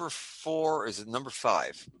like number 4, or is it number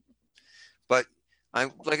 5? But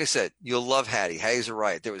like I said, you'll love Hattie. Hattie's a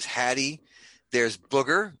riot. There was Hattie. There's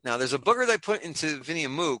Booger. Now there's a Booger that I put into Vinny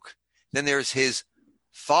and Mook. Then there's his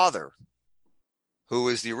father, who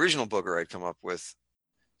is the original Booger I'd come up with.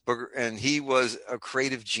 Booger, and he was a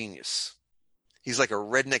creative genius. He's like a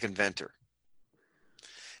redneck inventor.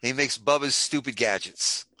 And he makes Bubba's stupid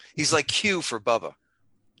gadgets. He's like Q for Bubba.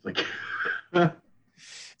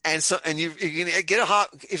 And you can get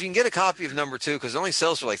if you can get a copy of number 2, because it only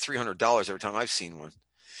sells for like $300 every time I've seen one.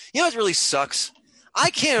 You know what really sucks? I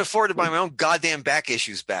can't afford to buy my own goddamn back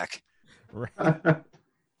issues back. Right.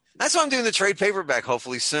 That's why I'm doing the trade paperback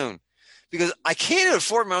hopefully soon, because I can't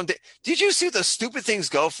afford my own. Did you see what the stupid things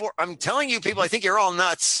go for? I'm telling you, people, I think you're all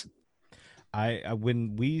nuts.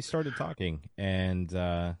 When we started talking, and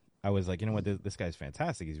I was like, you know what, this guy's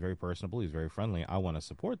fantastic. He's very personable. He's very friendly. I want to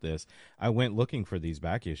support this. I went looking for these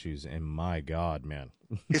back issues, and my God, man,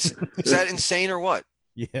 is that insane or what?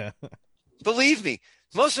 Yeah. Believe me,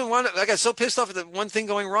 most of them. I got so pissed off at the one thing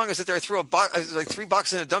going wrong. I sat there, I threw like 3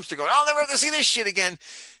 boxes in a dumpster, going, I'll never have to see this shit again.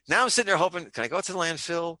 Now I'm sitting there hoping, can I go to the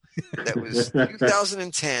landfill? That was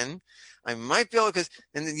 2010. I might be able to,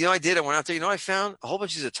 and then, I did. I went out there. I found a whole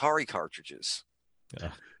bunch of these Atari cartridges.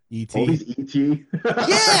 E.T. All these E.T.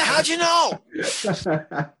 Yeah, how'd you know?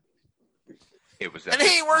 It was And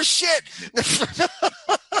he ain't worth shit.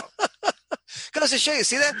 Goes to show you,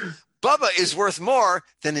 see that? Bubba is worth more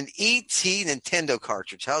than an E.T. Nintendo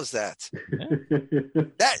cartridge. How's that?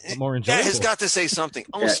 More That has enjoyable. got to say something.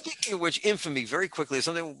 Oh, Yeah. speaking of which, infamy, very quickly, is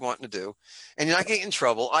something we're wanting to do. And you're not getting in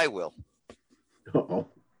trouble. I will. Uh-oh.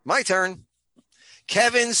 My turn.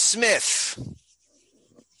 Kevin Smith.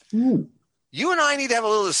 Ooh. You and I need to have a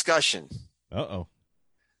little discussion. Uh-oh.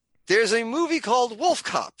 There's a movie called Wolf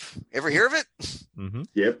Cop. Ever hear of it? Mm-hmm.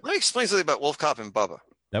 Yep. Let me explain something about Wolf Cop and Bubba.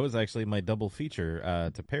 That was actually my double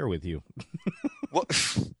feature to pair with you. Well,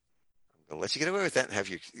 I'll let you get away with that and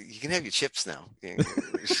you can have your chips now. Wait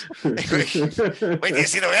till you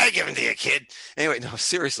see the way I give them to you, kid. Anyway, no,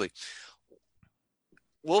 seriously.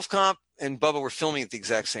 Wolf Cop and Bubba were filming at the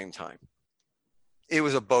exact same time. It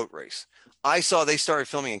was a boat race. I saw they started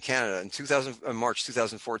filming in Canada in March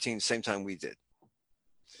 2014, same time we did.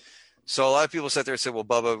 So a lot of people sat there and said, well,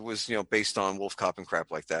 Bubba was, based on Wolf Cop and crap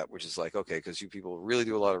like that, which is like, okay, because you people really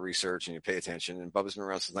do a lot of research and you pay attention, and Bubba's been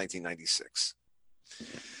around since 1996.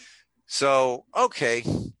 So, okay.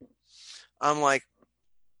 I'm like,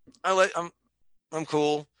 I'm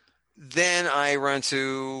cool. Then I run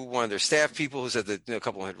to one of their staff people who said that a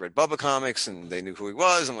couple had read Bubba comics and they knew who he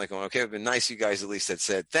was. I'm like, okay, it'd been nice. You guys at least had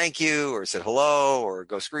said thank you or said hello or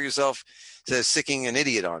go screw yourself. Says sicking an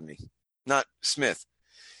idiot on me, not Smith.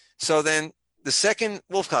 So then the second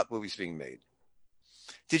Wolf Cop movie is being made.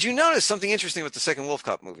 Did you notice something interesting with the second Wolf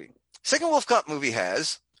Cop movie? Second Wolf Cop movie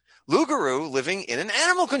has Lou Garou living in an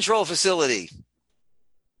animal control facility.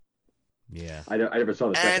 Yeah. I never saw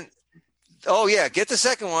the second. Oh yeah, get the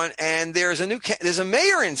second one. And there's a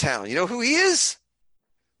mayor in town. You know who he is?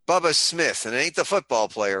 Bubba Smith, and it ain't the football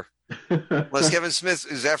player. Unless Kevin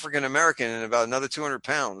Smith is African American and about another 200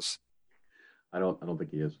 pounds. I don't think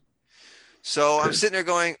he is. So I'm sitting there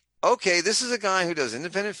going, okay, this is a guy who does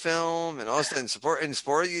independent film and also and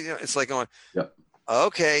sport. You know, it's like going, Yep.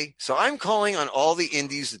 okay. So I'm calling on all the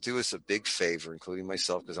indies to do us a big favor, including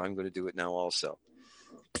myself, because I'm going to do it now also.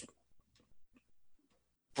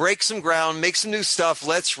 Break some ground, make some new stuff.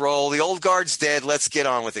 Let's roll. The old guard's dead. Let's get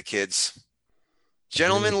on with it, kids.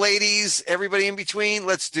 Gentlemen, ladies, everybody in between,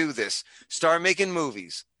 let's do this. Start making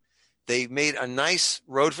movies. They made a nice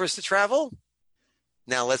road for us to travel.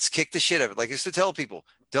 Now let's kick the shit out of it. Like I used to tell people,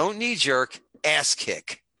 don't knee jerk, ass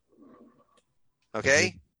kick.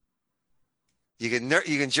 Okay? You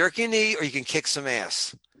can jerk your knee or you can kick some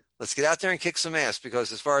ass. Let's get out there and kick some ass,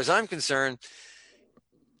 because as far as I'm concerned,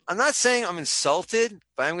 I'm not saying I'm insulted,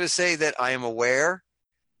 but I'm going to say that I am aware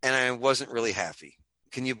and I wasn't really happy.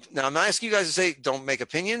 Now I'm not asking you guys to say, don't make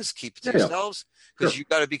opinions, keep it to yourselves, because you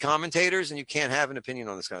got to be commentators and you can't have an opinion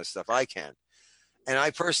on this kind of stuff. I can. And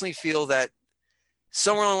I personally feel that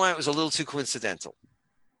somewhere along the line it was a little too coincidental.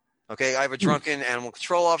 Okay. I have a drunken animal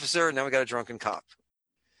control officer, and now we got a drunken cop.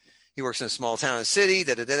 He works in a small town and city.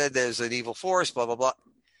 There's an evil force, blah, blah, blah.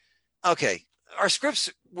 Okay. Our scripts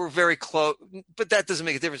were very close, but that doesn't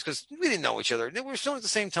make a difference because we didn't know each other. We were filming at the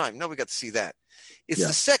same time. Nobody got to see that. It's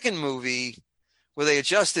the second movie where they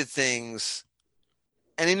adjusted things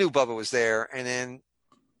and they knew Bubba was there. And then,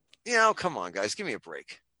 come on, guys, give me a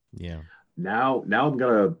break. Yeah. Now I'm going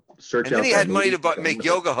to search out. And then he had money to make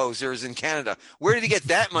yoga hosers in Canada. Where did he get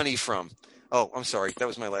that money from? Oh, I'm sorry. That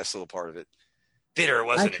was my last little part of it. Bitter,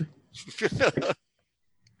 wasn't it?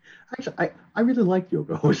 Actually, I really like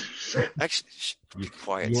yoga hosers. Actually, be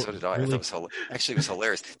quiet. So did I. Really? I thought it was actually, it was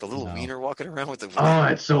hilarious. The little wiener walking around with the. Oh,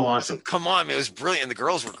 it's so awesome. Come on, man. It was brilliant. The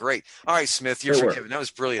girls were great. All right, Smith, you're forgiven. That was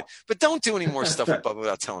brilliant. But don't do any more stuff with Bubba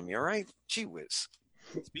without telling me, all right? Gee whiz.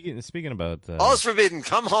 Speaking about all's forbidden.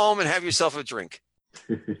 Come home and have yourself a drink.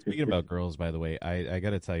 Speaking about girls, by the way, I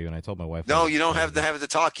got to tell you, and I told my wife. No, you don't have to have the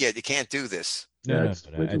talk yet. You can't do this. No,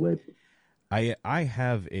 way too late. I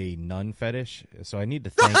have a nun fetish, so I need to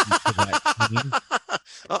thank you for that scene.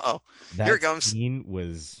 Uh-oh. That Here it comes. Scene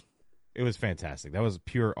was fantastic. That was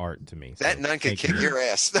pure art to me. That nun can kick your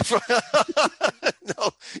ass. No,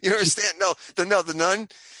 you understand? No, the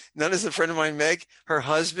nun is a friend of mine, Meg. Her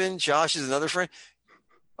husband, Josh, is another friend.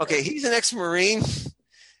 Okay, he's an ex-Marine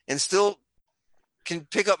and still can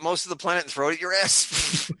pick up most of the planet and throw it at your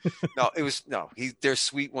ass. They're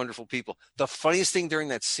sweet, wonderful people. The funniest thing during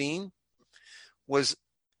that scene was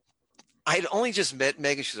I had only just met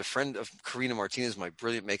Megan. She's a friend of Karina Martinez, my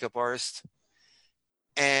brilliant makeup artist.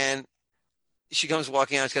 And she comes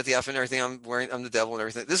walking out. She's got the outfit and everything. I'm the devil and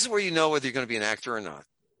everything. This is where you know whether you're going to be an actor or not.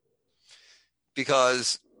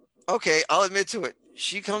 Because, okay, I'll admit to it.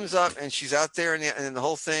 She comes up and she's out there and the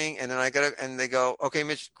whole thing. And then and they go, okay,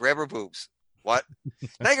 Mitch, grab her boobs. What?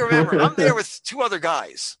 Now you remember, I'm there with two other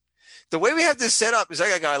guys. The way we have this set up is I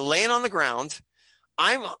got a guy laying on the ground.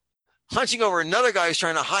 I'm hunching over another guy who's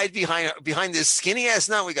trying to hide behind this skinny ass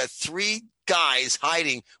nun. We got three guys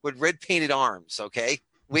hiding with red painted arms, okay,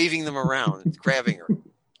 waving them around and grabbing her.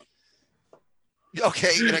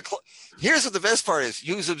 Okay, here's what the best part is.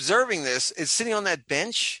 He was observing this. It's sitting on that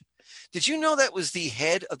bench. Did you know that was the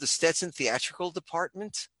head of the Stetson theatrical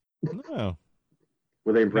department? No.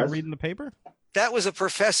 Were they impressed? Reading the paper? That was a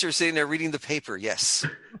professor sitting there reading the paper. Yes.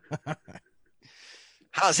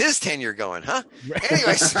 How's his tenure going, huh?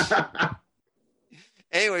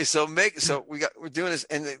 Anyways, so we're doing this,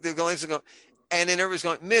 and they're going, and then everybody's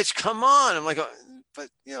going, Mitch, come on. I'm like, but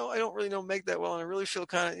I don't really know Meg that well, and I really feel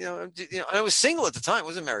kind of, and I was single at the time,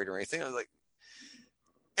 wasn't married or anything. I was like,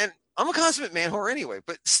 and I'm a consummate man whore anyway,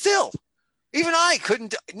 but still, even I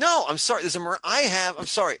couldn't. No, I'm sorry. I'm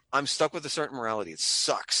sorry. I'm stuck with a certain morality. It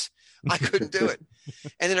sucks. I couldn't do it.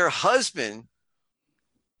 And then her husband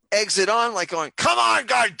exit on like going, come on,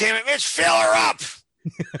 God damn it, Mitch, fill her up.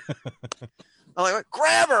 I'm like,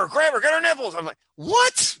 grab her, get her nipples. I'm like,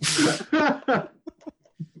 what?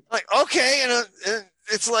 Like, okay. And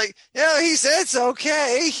it's like, he said it's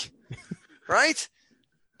okay. Right?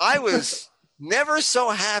 I was never so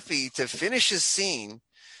happy to finish a scene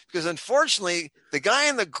because unfortunately the guy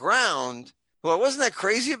on the ground who I wasn't that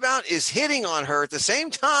crazy about is hitting on her at the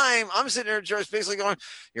same time. I'm sitting there just basically going,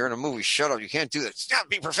 you're in a movie. Shut up. You can't do that. Stop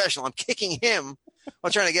being professional. I'm kicking him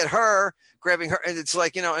while trying to get her, grabbing her. And it's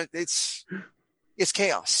like, it's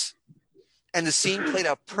chaos. And the scene played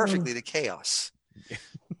out perfectly to chaos.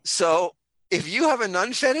 So if you have a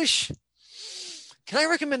nun fetish, can I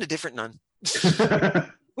recommend a different nun?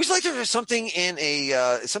 Would you like to have something in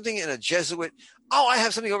a Jesuit? Oh, I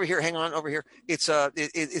have something over here. Hang on, over here. It's not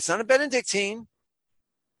a Benedictine.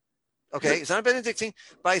 Okay, it's not a Benedictine,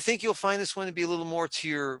 but I think you'll find this one to be a little more to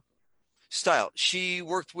your style. She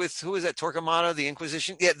worked with, who is that? Torquemada, the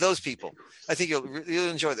Inquisition. Yeah, those people. I think you'll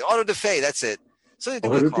enjoy the auto da fe. That's it. Something to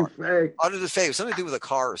do with a car. Auto da fe. Something to do with a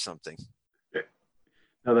car or something.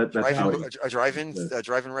 No, that's a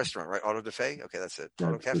drive-in restaurant, right? Auto da fe. Okay, that's it.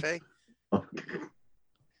 Auto cafe.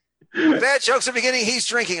 Bad jokes at the beginning. He's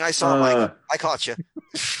drinking. I saw Mike. I caught you.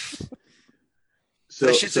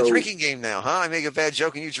 That shit's a drinking game now, huh? I make a bad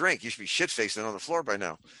joke and you drink. You should be shit-faced and on the floor by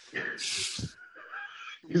now.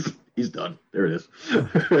 He's done. There it is. I'm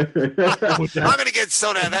going to get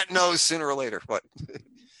soda out of that nose sooner or later. What?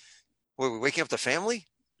 Wait, we waking up the family?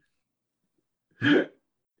 Look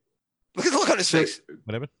at the look on his face.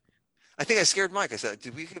 What happened? I think I scared Mike. I said,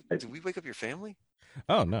 did we wake up your family?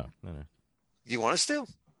 Oh, no. Do you want us to?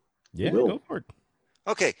 Yeah, go for it.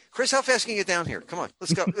 Okay. Chris, how fast can you get down here? Come on.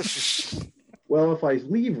 Let's go. Well, if I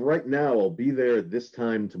leave right now, I'll be there this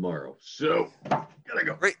time tomorrow. So, gotta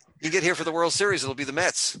go. Great. You get here for the World Series, it'll be the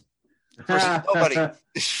Mets. Nobody.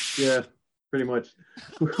 Yeah, pretty much.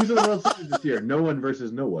 Who's in the World Series this year? No one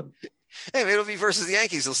versus no one. Hey, maybe it'll be versus the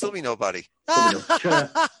Yankees. It'll still be nobody. My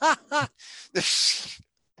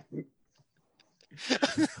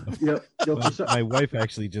wife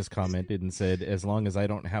actually just commented and said, as long as I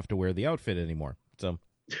don't have to wear the outfit anymore. So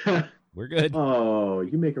we're good. Oh,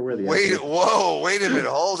 you make her wear the outfit. Wait a minute.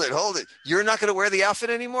 Hold it. You're not going to wear the outfit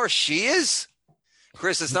anymore? She is?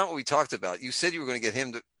 Chris, that's not what we talked about. You said you were going to get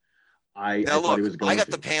him to. I got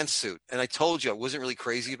the pantsuit, and I told you I wasn't really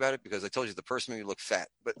crazy about it because I told you the person made me look fat.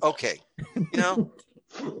 But okay,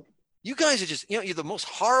 you guys are just, you're the most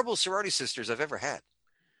horrible sorority sisters I've ever had.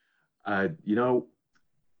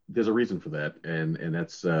 There's a reason for that, and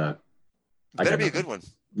that's. Better be a good one.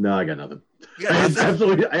 No, I got nothing. You got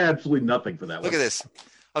nothing? I absolutely nothing for that. Look at this.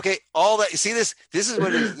 Okay, all that. You see this? This is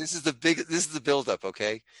what it is. This is the buildup.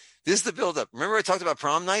 Okay. This is the buildup. Remember I talked about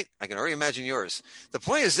prom night? I can already imagine yours. The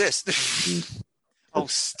point is this. Oh,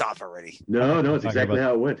 stop already. No, it's exactly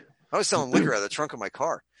how it went. I was selling liquor out of the trunk of my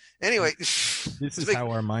car. Anyway. This is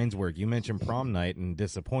how our minds work. You mentioned prom night and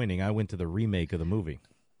disappointing. I went to the remake of the movie.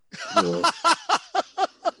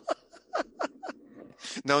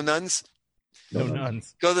 No nuns? No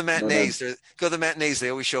nuns. Go to the matinees. Go to the matinees. They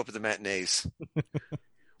always show up at the matinees.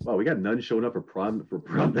 Wow, we got nuns showing up for prom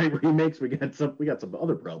night remakes. We got some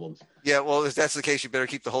other problems. Yeah, well, if that's the case, you better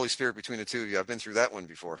keep the Holy Spirit between the two of you. I've been through that one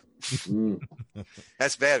before.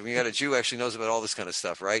 That's bad when you got a Jew who actually knows about all this kind of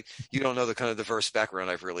stuff, right? You don't know the kind of diverse background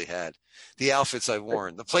I've really had, the outfits I've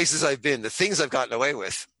worn, the places I've been, the things I've gotten away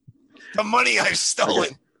with, the money I've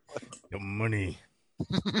stolen. The money.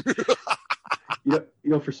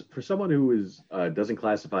 For someone who doesn't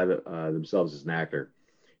classify themselves as an actor,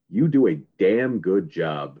 you do a damn good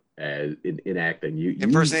job in acting. You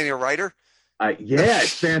impersonating a writer? Yeah,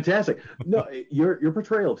 it's fantastic. No, your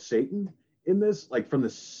portrayal of Satan in this, like from the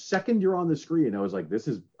second you're on the screen, I was like,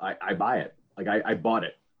 I buy it. Like I bought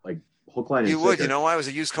it. Like hook, line, and sinker. You would, I was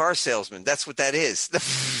a used car salesman. That's what that is.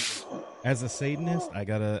 As a Satanist, I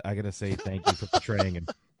gotta say thank you for portraying him.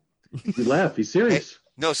 You laugh. He's serious. Hey,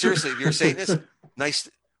 no, seriously, if you're a Satanist, nice,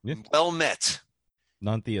 yeah. Well met.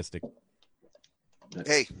 Non-theistic.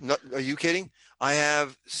 Hey, are you kidding? Let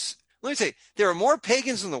me tell you, there are more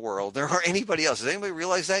pagans in the world than there are anybody else. Does anybody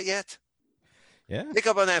realize that yet? Yeah. Pick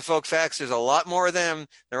up on that, folk facts. There's a lot more of them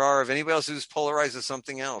there are of anybody else who's polarized as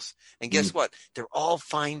something else. And guess what? They're all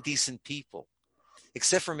fine, decent people,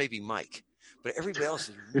 except for maybe Mike. But everybody else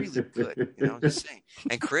is really good. I'm just saying.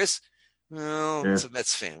 And Chris, it's a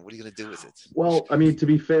Mets fan. What are you going to do with it? Well, I mean, to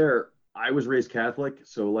be fair, I was raised Catholic,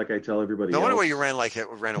 so like I tell everybody. No wonder why you ran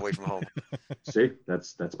away from home. See,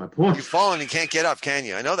 that's my point. You fall and you can't get up, can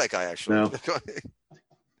you? I know that guy actually. No. Is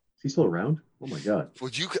he still around? Oh my God!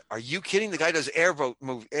 Are you kidding? The guy does airboat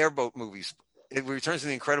movies. It returns to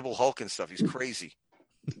the Incredible Hulk and stuff. He's crazy.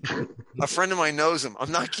 A friend of mine knows him.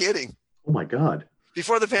 I'm not kidding. Oh my God!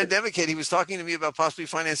 Before the pandemic hit, he was talking to me about possibly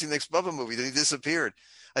financing the next Bubba movie. Then he disappeared.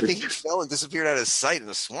 I think he fell and disappeared out of sight in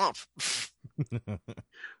the swamp.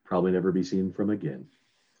 Probably never be seen from again.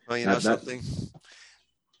 Well, you know something?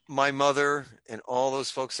 My mother and all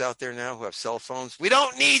those folks out there now who have cell phones, we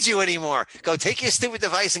don't need you anymore. Go take your stupid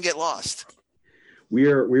device and get lost.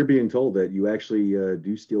 We're being told that you actually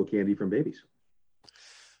do steal candy from babies.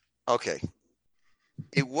 Okay.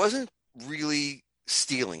 It wasn't really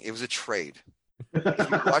stealing. It was a trade.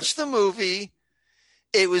 If you watch the movie,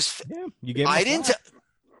 it was. Yeah, you gave I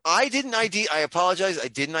didn't ID. I apologize. I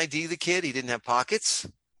didn't ID the kid. He didn't have pockets.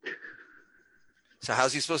 So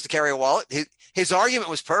how's he supposed to carry a wallet? His argument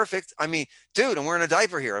was perfect. I mean, dude, I'm wearing a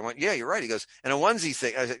diaper here. I went, yeah, you're right. He goes, and a onesie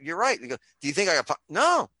thing. I said, you're right. He goes, do you think I got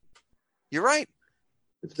no, you're right.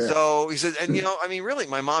 It's fair. So he said, and I mean, really,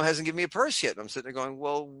 my mom hasn't given me a purse yet. And I'm sitting there going,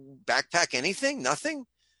 well, backpack anything? Nothing.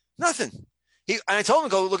 And I told him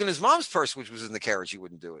to go look in his mom's purse, which was in the carriage. He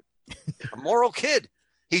wouldn't do it. A moral kid.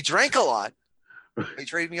 He drank a lot. He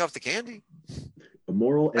traded me off the candy. A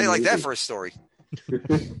moral. I like that for a story.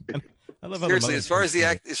 I love how Seriously, as far as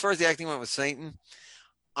the acting went with Satan,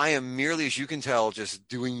 I am merely, as you can tell, just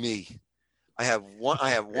doing me. I have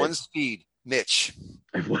one speed, Mitch.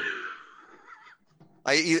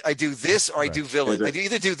 I do this or I do villain. I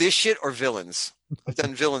either do this shit or villains. I've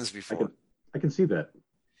done villains before. I can see that.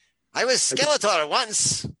 I was Skeletor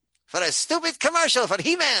once for a stupid commercial for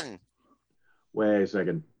He-Man. Wait a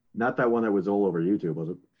second. Not that one that was all over YouTube, was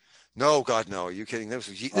it? No, God, no. Are you kidding? This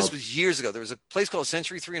was years ago. There was a place called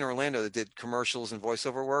Century 3 in Orlando that did commercials and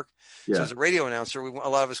voiceover work. Yeah. So as a radio announcer, a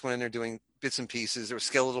lot of us went in there doing bits and pieces. There were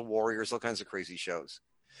Skeletal Warriors, all kinds of crazy shows.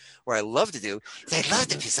 Where I love to do is I'd love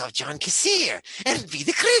to piss off John Cassier and be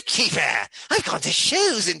the crypt keeper. I've gone to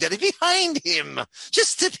shows and done it behind him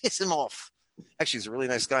just to piss him off. Actually, he's a really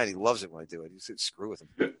nice guy and he loves it when I do it. He said, screw with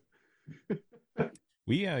him.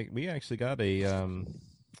 We actually got a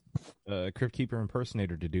Crypt Keeper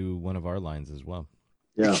impersonator to do one of our lines as well.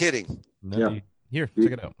 Yeah. You're kidding. No, yeah. Here,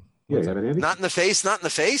 check it out. Not in the face? Not in the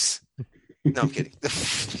face? No, I'm kidding.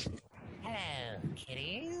 Hello,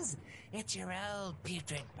 kitties. It's your old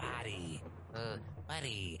putrid body.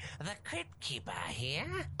 Buddy, the Crypt Keeper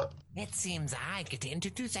here. It seems I get to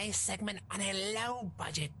introduce a segment on a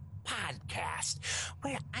low-budget podcast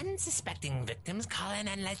where unsuspecting victims call in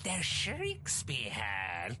and let their shrieks be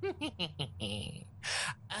heard.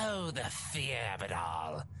 Oh, the fear of it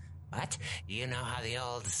all. But you know how the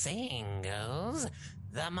old saying goes,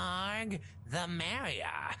 the morgue, the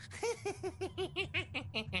merrier.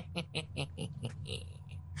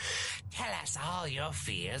 Tell us all your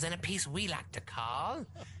fears in a piece we like to call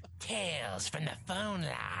Tales from the Phone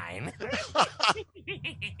Line.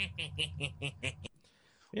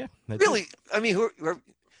 Yeah, really. I mean,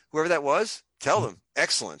 whoever that was, tell them.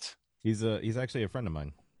 Excellent. He's actually a friend of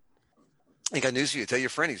mine. I got news for you. Tell your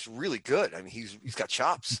friend he's really good. I mean, he's got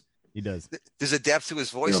chops. He does. There's a depth to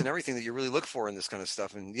his voice and everything that you really look for in this kind of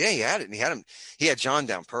stuff. And yeah, he had it. And he had John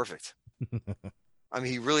down perfect. I mean,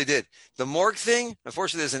 he really did. The morgue thing,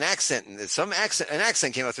 unfortunately, there's an accent. An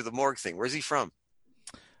accent came out through the morgue thing. Where's he from?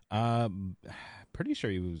 Pretty sure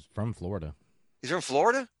he was from Florida. He's from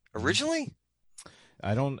Florida originally?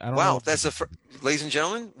 I don't wow, know. That's ladies and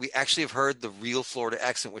gentlemen, we actually have heard the real Florida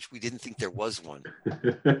accent, which we didn't think there was one.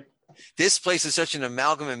 This place is such an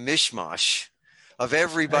amalgam and mishmash of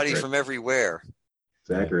everybody from everywhere. It's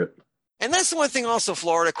accurate. And that's the one thing also,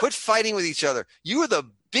 Florida, quit fighting with each other. You are the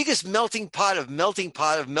biggest melting pot of melting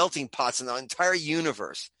pots in the entire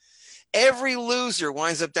universe. Every loser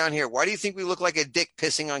winds up down here. Why do you think we look like a dick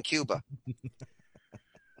pissing on Cuba?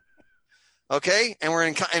 Okay, and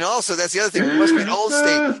and also that's the other thing. We must be an old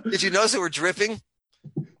state. Did you notice that we're dripping?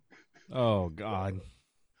 Oh God!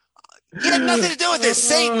 He had nothing to do with this.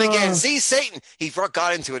 Satan again. See, Satan. He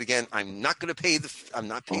got into it again. I'm not going to pay I'm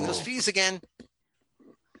not paying those fees again.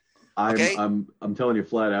 Okay? I'm telling you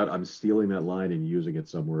flat out. I'm stealing that line and using it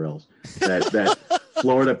somewhere else. That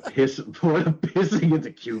Florida pissing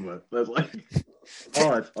into Cuba. That's like.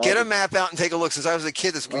 Get a map out and take a look. Since I was a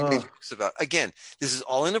kid, this we made jokes about. Again, this is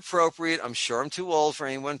all inappropriate. I'm sure I'm too old for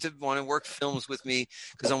anyone to want to work films with me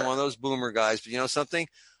because I'm one of those boomer guys. But you know something?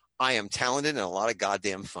 I am talented and a lot of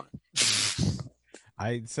goddamn fun.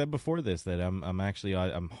 I said before this that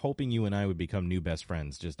I'm hoping you and I would become new best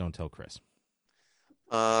friends. Just don't tell Chris.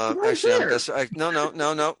 Actually, I'm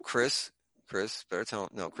no. Chris, better tell him.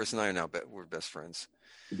 No, Chris and I are now we're best friends.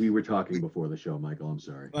 We were talking before the show, Michael. I'm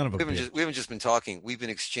sorry. We haven't just been talking. We've been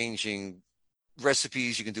exchanging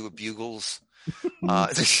recipes you can do with bugles.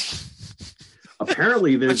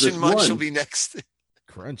 Apparently, there's Crunch and Munch one. will be next.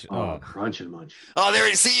 Crunch. Crunch and Munch. Oh,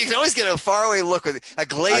 there. See, you can always get a faraway look with a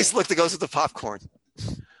glazed look that goes with the popcorn.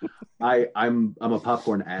 I'm a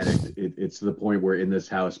popcorn addict. It's to the point where in this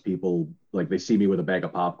house, people they see me with a bag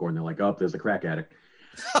of popcorn. They're like, "Oh, there's a crack addict."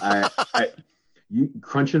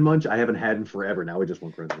 Crunch and Munch, I haven't had in forever. Now I just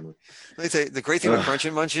want Crunch and Munch. Let me tell you, the great thing about Crunch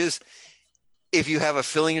and Munch is if you have a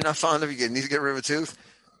filling you're not fond of, you need to get rid of a tooth.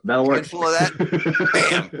 That'll work. Full of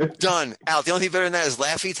that, bam, done. Out. The only thing better than that is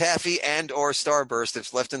Laffy Taffy and or Starburst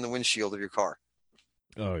that's left in the windshield of your car.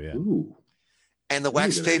 Oh, yeah. Ooh. And the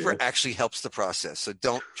wax paper actually helps the process. So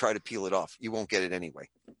don't try to peel it off. You won't get it anyway.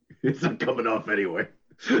 It's not coming off anyway.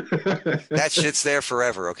 That shit's there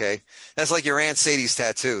forever, okay? That's like your Aunt Sadie's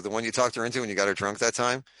tattoo, the one you talked her into when you got her drunk that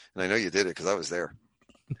time. And I know you did it because I was there.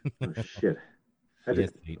 Oh, shit.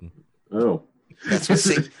 Satan. Oh. That's what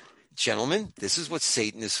Satan... Gentlemen, this is what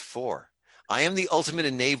Satan is for. I am the ultimate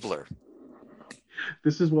enabler.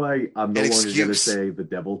 This is why I'm no An longer going to excuse. say the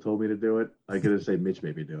devil told me to do it. I'm going to say Mitch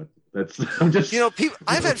made me do it. I'm just. You know, people.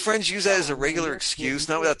 I've had friends use that as a regular excuse,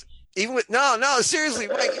 not without. Even with no, seriously,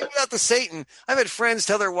 Mike, even without the Satan. I've had friends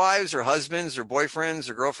tell their wives or husbands or boyfriends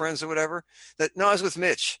or girlfriends or whatever that no, I was with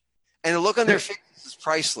Mitch, and the look on their face is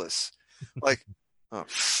priceless. Like, oh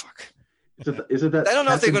fuck. Is it that? I don't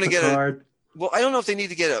know if they're going to get Picard? Well, I don't know if they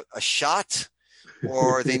need to get a shot,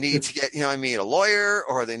 or they need to get, a lawyer,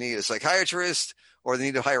 or they need a psychiatrist, or they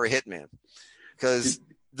need to hire a hitman, because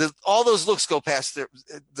all those looks go past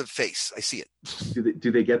the face. I see it.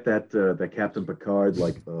 Do they get that Captain Picard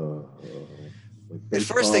like at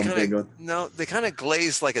first they kind of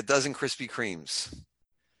glaze like a dozen Krispy Kremes,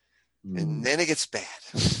 and then it gets bad.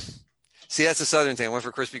 See, that's a Southern thing. I went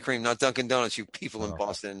for Krispy Kreme, not Dunkin' Donuts. You people in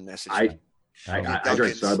Boston message. I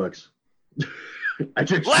drink Starbucks. I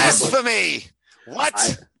drink blasphemy.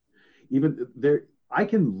 What? Even there, I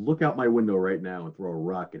can look out my window right now and throw a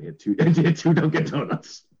rock and hit two Dunkin'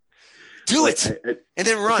 Donuts. Do it and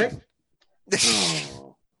then run. Okay.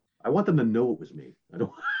 Oh, I want them to know it was me.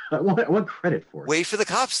 I want credit for it. Wait for the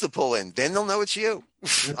cops to pull in, then they'll know it's you.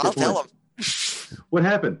 I'll tell them. What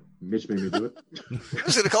happened? Mitch made me do it. I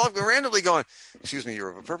was going to call up randomly going, excuse me,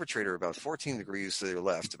 you're a perpetrator about 14 degrees to your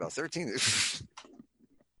left, about 13. Want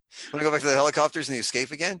to go back to the helicopters and the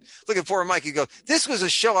escape again? Look at poor Mike. You go, this was a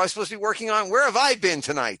show I was supposed to be working on. Where have I been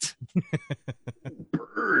tonight?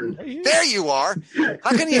 Burn. There you are.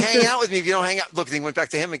 How can you hang out with me if you don't hang out? Look, he went back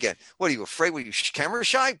to him again. What are you afraid? Were you camera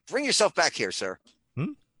shy? Bring yourself back here, sir.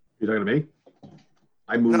 You talking to me?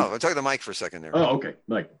 I moved. No, I'm talking to Mike for a second there. Oh, okay.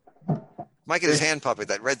 Mike and his hand puppet,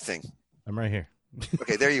 that red thing. I'm right here.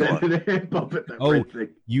 Okay, there you are.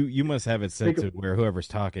 You must have it set to where whoever's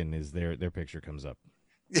talking is their picture comes up.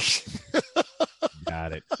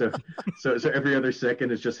 Got it. So every other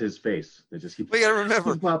second is just his face. They just keep. We got to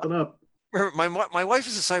remember popping up. My wife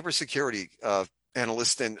is a cybersecurity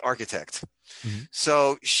analyst and architect,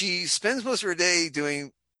 so she spends most of her day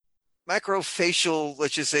doing macrofacial.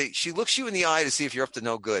 Let's just say she looks you in the eye to see if you're up to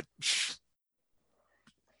no good.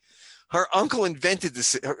 Her uncle invented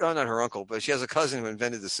this. Not her uncle, but she has a cousin who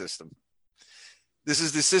invented the system. This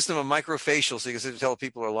is the system of microfacial, so you can tell if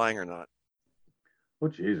people are lying or not. Oh,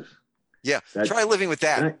 Jesus. Yeah. Try living with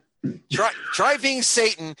that. Try being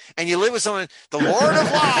Satan, and you live with someone, the Lord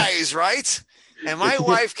of Lies, right? And my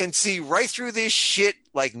wife can see right through this shit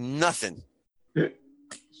like nothing.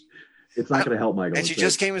 It's not going to help, Michael. And she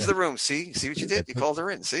just came into the room. See what you did? You called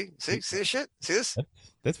her in. See this shit? See this?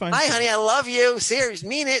 That's fine. Hi, honey. I love you. Serious.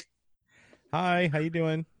 Mean it. Hi. How you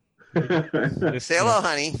doing? Say hello,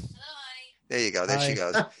 honey. There you go. There she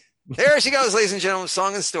goes. There she goes, ladies and gentlemen.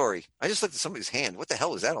 Song and story. I just looked at somebody's hand. What the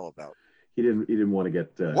hell was that all about? He didn't want to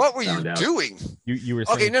get. What were you doing? You were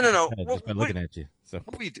okay. No. Just by looking at you. So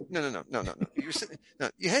what were you do? No. You were sitting. No,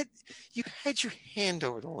 you had your hand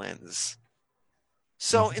over the lens.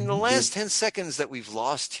 So in the last 10 seconds that we've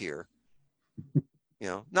lost here,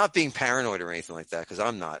 not being paranoid or anything like that, because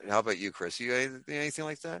I'm not. How about you, Chris? You anything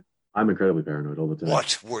like that? I'm incredibly paranoid all the time.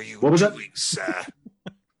 What were you doing, sir?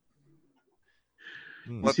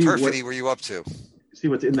 What perfidy were you up to? See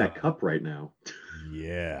what's in that cup right now.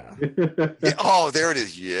 Yeah. Oh, there it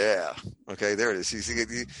is. Yeah. Okay, there it is. You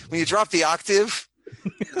see, when you drop the octave,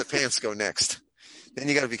 the pants go next. Then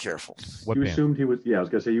you got to be careful. You assumed he was. Yeah, I was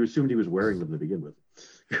gonna say you assumed he was wearing them to begin with.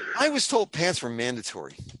 I was told pants were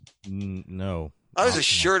mandatory. No. I was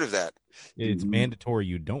assured of that. It's mandatory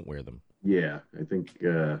you don't wear them. Yeah, I think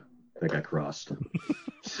that got crossed.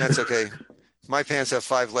 That's okay. My pants have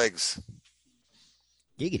 5 legs.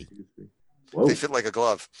 Giggity. Whoa. They fit like a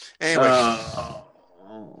glove. Anyway.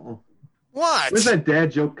 What? Where's that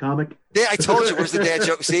dad joke comic? Yeah, I told you. Where's the dad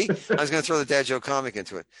joke? See, I was going to throw the dad joke comic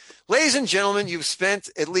into it. Ladies and gentlemen, you've spent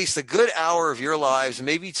at least a good hour of your lives,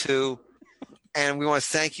 maybe 2, and we want to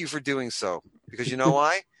thank you for doing so. Because you know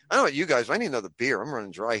why? I don't know about you guys, but I need another beer. I'm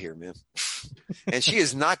running dry here, man. And she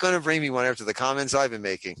is not going to bring me one after the comments I've been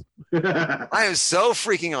making. I am so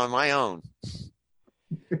freaking on my own.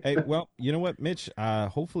 Hey, well, you know what, Mitch?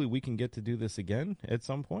 Hopefully we can get to do this again at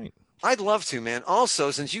some point. I'd love to, man. Also,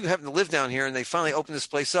 since you happen to live down here and they finally opened this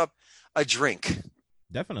place up, a drink.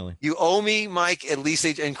 Definitely. You owe me, Mike, at least,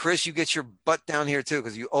 and Chris, you get your butt down here too,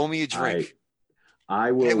 because you owe me a drink.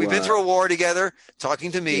 I will. Hey, we've been through a war together,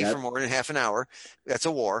 talking to me for more than half an hour. That's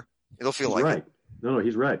a war. It'll feel like it. No,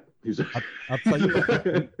 he's right. I'll tell you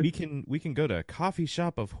what, we can go to a coffee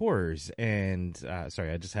shop of horrors and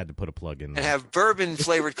sorry, I just had to put a plug in there. And have bourbon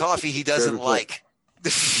flavored coffee he doesn't like.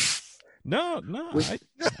 No, I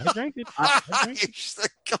drank it.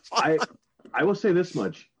 I will say this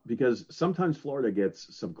much. because sometimes Florida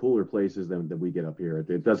gets some cooler places than we get up here.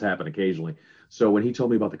 It does happen occasionally. So when he told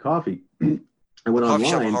me about the coffee, I went Coffee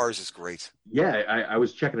shop online. of Horrors is great. Yeah, I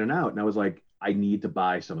was checking it out, and I was like, I need to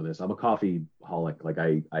buy some of this. I'm a coffee holic. Like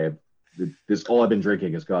I have this. All I've been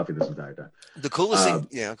drinking is coffee this entire time. The coolest thing,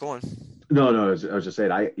 yeah, go on. No, I was just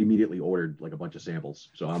saying. I immediately ordered like a bunch of samples,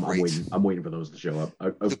 so I'm waiting. I'm waiting for those to show up,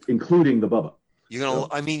 including the Bubba. You're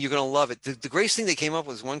gonna love it. The greatest thing they came up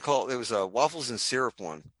with was one called, it was a waffles and syrup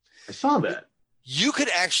one. I saw that. You could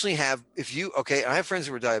actually have, I have friends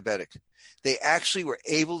who were diabetic. They actually were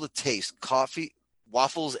able to taste coffee,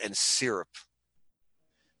 waffles, and syrup.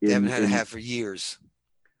 They haven't had to have for years.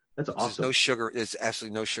 That's awesome. There's no sugar. There's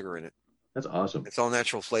absolutely no sugar in it. That's awesome. It's all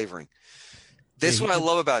natural flavoring. This is what I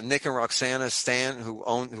love about Nick and Roxana Stan, who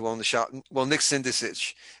own the shop. Well, Nick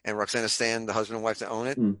Sindicich and Roxana Stan, the husband and wife that own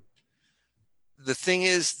it. The thing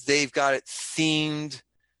is, they've got it themed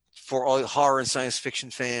for all horror and science fiction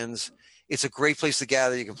fans. It's a great place to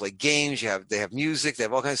gather. You can play games. They have music. They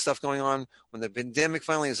have all kinds of stuff going on. When the pandemic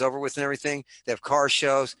finally is over with and everything, they have car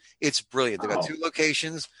shows. It's brilliant. They've got 2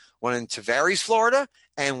 locations, one in Tavares, Florida,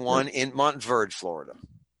 and one in Montverde, Florida.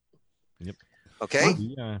 Yep. Okay.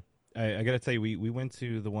 Yeah. I got to tell you, we went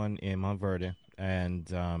to the one in Montverde, and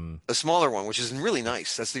a smaller one, which is really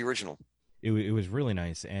nice. That's the original. It was really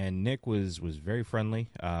nice, and Nick was very friendly,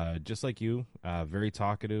 just like you, very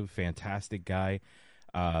talkative, fantastic guy.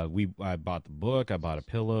 I bought the book, I bought a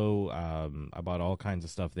pillow, I bought all kinds of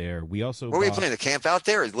stuff there. We also were you planning to camp out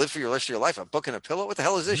there and live for your rest of your life? A book and a pillow? What the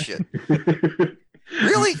hell is this shit?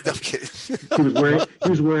 Really? No, I'm kidding. he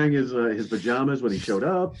was wearing his pajamas when he showed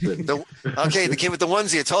up. The kid with the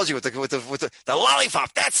onesie I told you with the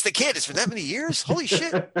lollipop. That's the kid. It's been that many years. Holy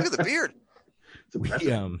shit! Look at the beard.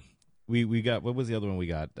 We got, what was the other one we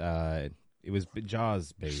got? It was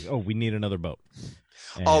Jaws, baby. Oh, we need another boat.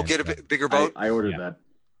 And, get a bigger boat. I ordered that.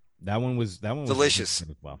 That one was delicious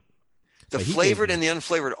as well. The flavored and the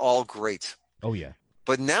unflavored, all great. Oh yeah.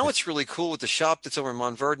 But now it's really cool with the shop that's over in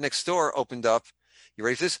Montverde next door opened up. You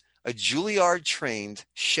ready for this? A Juilliard trained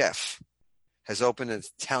chef has opened an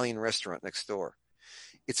Italian restaurant next door.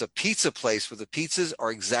 It's a pizza place where the pizzas are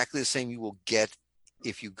exactly the same you will get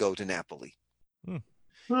if you go to Napoli.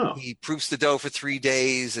 Oh. He proofs the dough for 3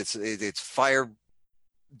 days. It's fire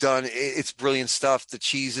done. It's brilliant stuff. The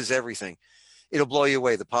cheese is everything. It'll blow you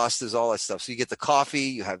away. The pastas, all that stuff. So you get the coffee,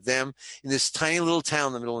 you have them in this tiny little town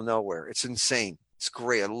in the middle of nowhere. It's insane. It's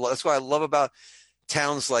great. That's what I love about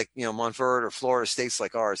towns like, Montverde or Florida, states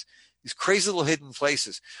like ours, these crazy little hidden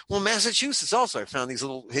places. Well, Massachusetts also, I found these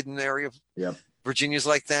little hidden area. Yep. Virginia's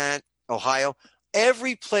like that. Ohio.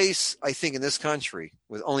 Every place, I think, in this country,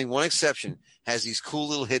 with only one exception, has these cool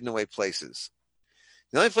little hidden away places.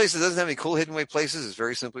 The only place that doesn't have any cool hidden away places is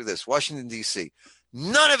very simply this: Washington, D.C.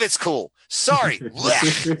 None of it's cool. Sorry.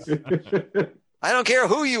 I don't care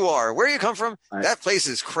who you are, where you come from. That place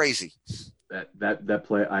is crazy. That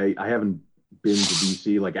play, I haven't been to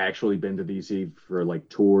D.C., like actually been to D.C. for like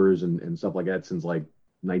tours and stuff like that since like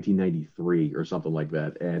 1993 or something like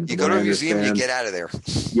that. And you go to a museum and you get out of there.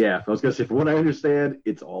 Yeah, I was gonna say, from what I understand,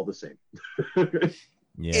 it's all the same.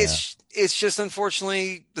 Yeah. It's just,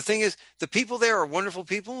 unfortunately, the thing is, the people there are wonderful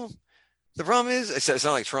people. The problem is, it's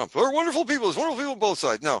not like Trump. We're wonderful people. There's wonderful people on both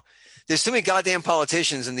sides. No, there's too many goddamn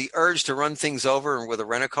politicians, and the urge to run things over with a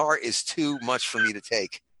rent-a-car is too much for me to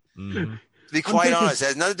take. Mm-hmm. To be quite honest, it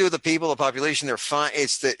has nothing to do with the people, the population. They're fine.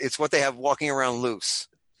 It's what they have walking around loose.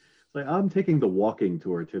 Like, I'm taking the walking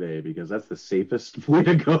tour today because that's the safest way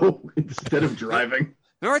to go instead of driving.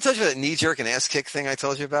 Remember I told you that knee-jerk and ass-kick thing I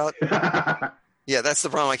told you about? Yeah, that's the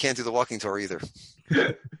problem. I can't do the walking tour either.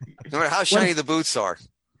 No matter how shiny the boots are.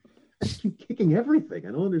 I keep kicking everything.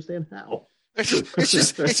 I don't understand how. It's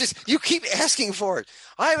just you keep asking for it.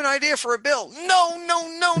 I have an idea for a bill.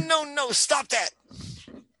 No. Stop that.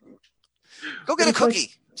 Go get a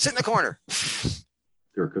cookie. Sit in the corner.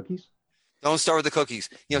 There are cookies? Don't start with the cookies.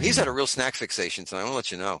 He's had a real snack fixation, so I want to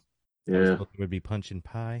let you know. Yeah. It would be punch and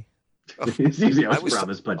pie. It's easy. I was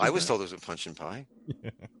told there was a punch and pie.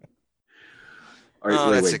 All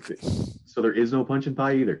right, wait. So there is no punch and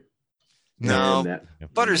pie either? No.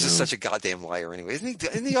 Butters is such a goddamn liar anyway.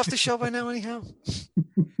 Isn't he off the show by now anyhow?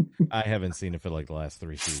 I haven't seen it for like the last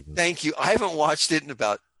 3 seasons. Thank you. I haven't watched it in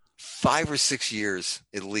about 5 or 6 years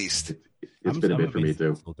at least. It's been a bit for me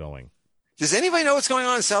too. Still going. Does anybody know what's going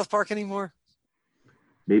on in South Park anymore?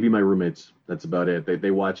 Maybe my roommates. That's about it.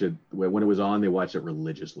 They watch it when it was on. They watched it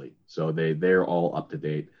religiously, so they're all up to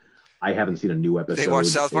date. I haven't seen a new episode. They watch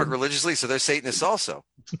South Park religiously, so they're Satanists also.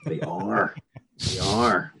 They are. They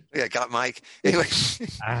are. Yeah, got Mike. Anyway.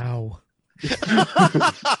 Ow.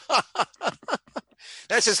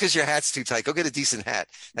 That's just because your hat's too tight. Go get a decent hat.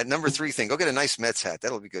 That number 3 thing. Go get a nice Mets hat.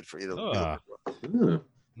 That'll be good for you. Oh,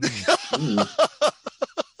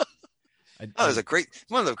 there's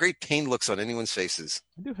one of the great pain looks on anyone's faces.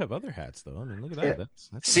 I do have other hats though. I mean, look at that.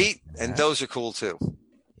 That's See, and those are cool too.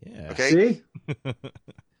 Yeah. Okay. See?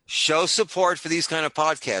 Show support for these kind of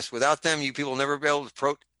podcasts. Without them, you people will never be able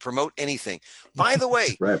to promote anything. By the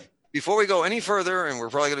way, Right. before we go any further, and we're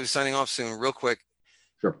probably going to be signing off soon, real quick.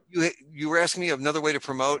 Sure. You were asking me another way to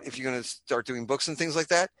promote if you're going to start doing books and things like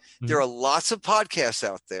that. There are lots of podcasts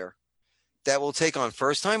out there that will take on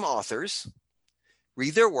first-time authors,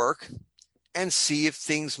 read their work, and see if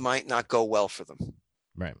things might not go well for them.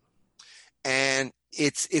 Right. And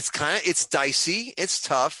it's dicey. It's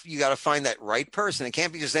tough. You got to find that right person. It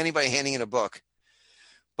can't be just anybody handing in a book.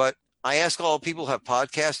 But I ask all people who have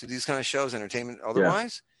podcasts, do these kind of shows, entertainment,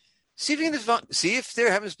 otherwise. See if you can see if there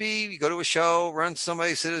happens to be, you go to a show, run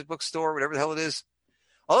somebody, sit at a bookstore, whatever the hell it is.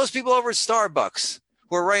 All those people over at Starbucks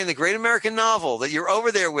who are writing the great American novel that you're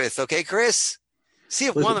over there with. Okay, Chris? See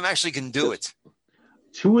if one of them actually can do it.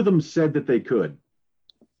 2 of them said that they could.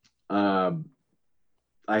 I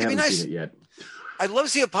haven't seen it yet. I'd love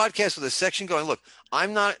to see a podcast with a section going, look,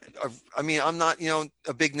 I'm not,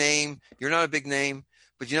 a big name. You're not a big name,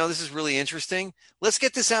 but this is really interesting. Let's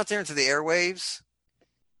get this out there into the airwaves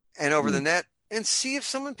and over the net and see if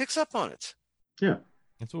someone picks up on it. Yeah.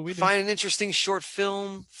 That's what we do. Find an interesting short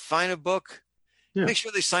film, find a book. Yeah. Make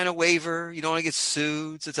sure they sign a waiver. You don't want to get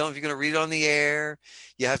sued. So tell them if you're going to read it on the air,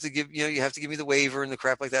 you have to give me the waiver and the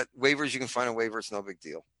crap like that. Waivers, you can find a waiver. It's no big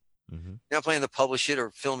deal. Mm-hmm. You're not planning to publish it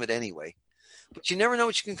or film it anyway. But you never know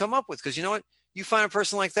what you can come up with, because you know what? You find a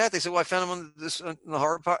person like that. They say, well, I found him on the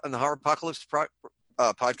Horror Apocalypse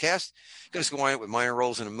podcast. You can just wind up with minor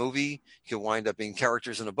roles in a movie. You can wind up being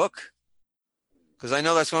characters in a book. Because I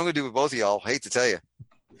know that's what I'm going to do with both of y'all. Hate to tell you.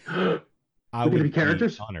 I would be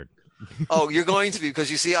characters. Honored. Oh, you're going to be, because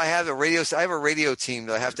you see, I have a radio team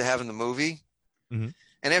that I have to have in the movie. Mm-hmm.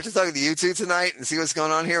 And after talking to you two tonight and see what's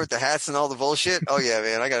going on here with the hats and all the bullshit. Oh yeah,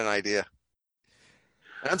 man, I got an idea.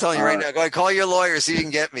 And I'm telling you right now, go ahead, call your lawyer, see if you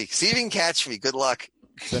can get me. See if you can catch me. Good luck.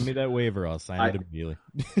 Send me that waiver. I'll sign it immediately.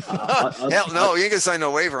 Hell no, you ain't gonna sign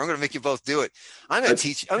no waiver. I'm gonna make you both do it. I'm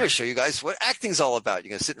gonna show you guys what acting's all about.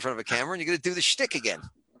 You're gonna sit in front of a camera and you're gonna do the shtick again.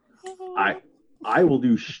 I will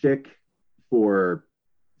do shtick for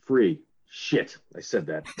free. Shit, I said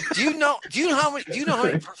that. Do you know how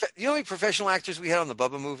many professional actors we had on the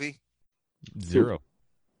Bubba movie? 0.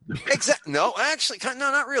 Exactly. No, actually, no,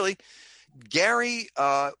 not really. Gary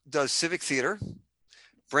does civic theater.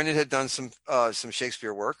 Brendan had done some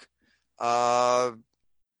Shakespeare work. All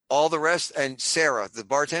the rest, and Sarah, the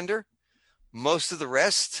bartender, most of the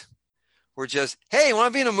rest were just, hey, you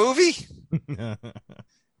want to be in a movie?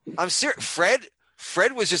 I'm serious.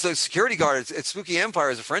 Fred was just a security guard at Spooky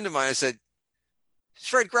Empire as a friend of mine. I said,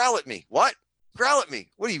 Fred, growl at me. What? Growl at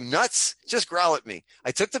me. What are you, nuts? Just growl at me.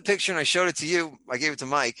 I took the picture and I showed it to you. I gave it to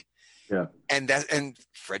Mike. Yeah. And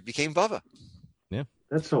Fred became Bubba. Yeah.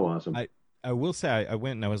 That's so awesome. I will say I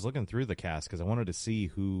went and I was looking through the cast because I wanted to see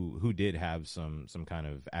who did have some kind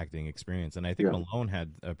of acting experience, and I think Malone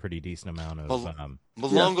had a pretty decent amount of.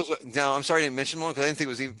 Malone goes. Now I'm sorry I didn't mention Malone because I didn't think it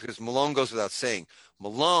was even because Malone goes without saying.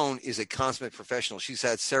 Malone is a consummate professional. She's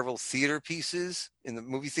had several theater pieces in the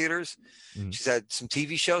movie theaters. Mm-hmm. She's had some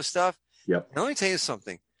TV show stuff. Yep. Now let me tell you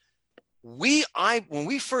something. When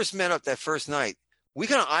we first met up that first night, we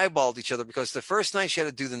kind of eyeballed each other because the first night she had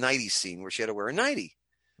to do the nightie scene where she had to wear a nightie.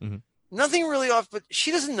 Mm-hmm. Nothing really off, but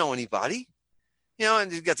she doesn't know anybody,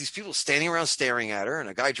 and you've got these people standing around staring at her and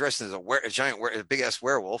a guy dressed as a big ass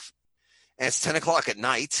werewolf, and it's 10:00 at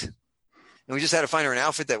night. And we just had to find her an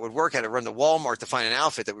outfit that would work. Had to run to Walmart to find an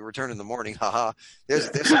outfit that we returned in the morning. Haha. There's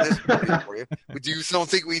for you. You don't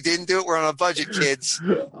think we didn't do it? We're on a budget, kids.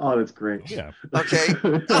 Oh, that's great. Yeah. Okay.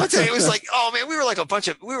 I'll tell you, it was like, oh man, we were like a bunch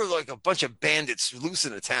of bandits loose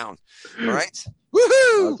in a town. All right.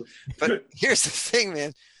 Woohoo! Awesome. But here's the thing,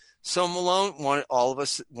 man. So Malone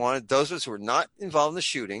wanted those of us who were not involved in the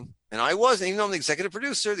shooting, and I wasn't, even though I'm the executive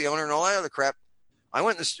producer, the owner, and all that other crap. I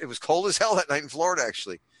went. It was cold as hell that night in Florida.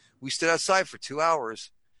 Actually, we stood outside for 2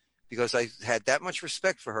 hours because I had that much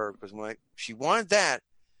respect for her. Because when she wanted that,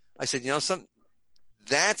 I said, something.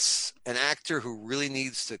 That's an actor who really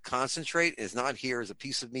needs to concentrate. Is not here as a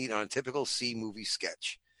piece of meat on a typical C movie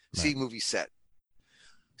sketch, right. C movie set.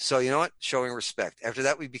 So you know what? Showing respect. After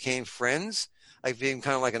that, we became friends. I became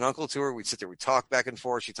kind of like an uncle to her. We'd sit there, we'd talk back and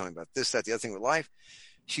forth. She'd tell me about this, that, the other thing with life.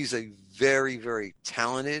 She's a very, very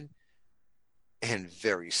talented and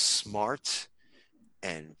very smart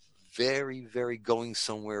and very, very going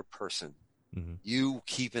somewhere person. Mm-hmm. You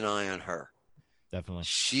keep an eye on her. Definitely.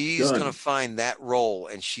 She's Done. going to find that role,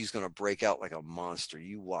 and she's going to break out like a monster.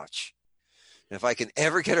 You watch. And if I can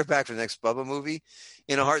ever get her back for the next Bubba movie,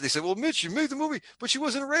 in a heart, they say, well, Mitch, you made the movie, but she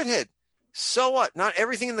wasn't a redhead. So what? Not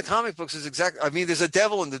everything in the comic books is exactly. I mean, there's a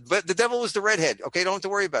devil, and the devil was the redhead. Okay, don't have to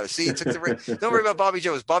worry about it. See, it took the red. Don't worry about Bobby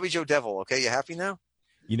Joe. It's Bobby Joe Devil. Okay, you happy now?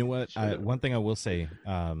 You know what? One thing I will say,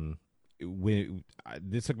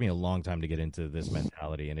 this took me a long time to get into this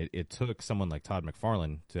mentality, and it took someone like Todd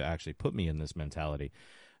McFarlane to actually put me in this mentality.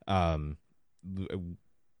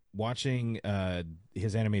 Watching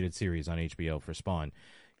his animated series on HBO for Spawn,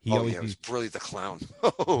 It was brilliant. The clown.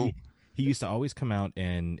 He used to always come out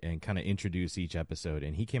and kind of introduce each episode,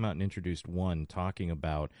 and he came out and introduced one talking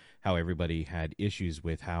about how everybody had issues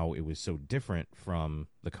with how it was so different from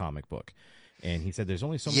the comic book. And he said there's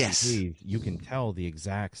only so many ways you can tell the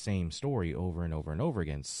exact same story over and over and over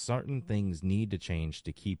again. Certain things need to change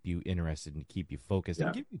to keep you interested and keep you focused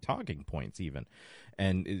and give you talking points even.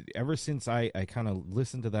 And ever since I kind of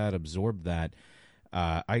listened to that, absorbed that,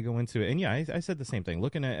 I go into it. And I said the same thing.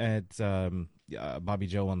 Looking at Bobby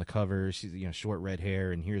Joe on the cover, she's short red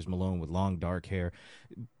hair, and here's Malone with long dark hair.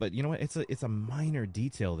 But you know what? It's a minor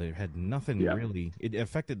detail that had nothing really. It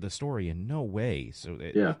affected the story in no way. So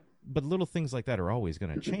but little things like that are always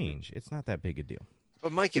going to change. It's not that big a deal.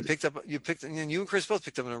 But Mike, and you and Chris both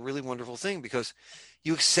picked up on a really wonderful thing because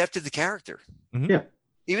you accepted the character. Mm-hmm. Yeah.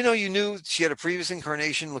 Even though you knew she had a previous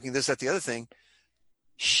incarnation, looking this, that, the other thing,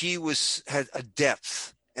 she had a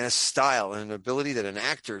depth and a style and an ability that an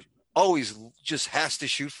actor always just has to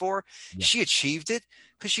shoot for. Yeah. She achieved it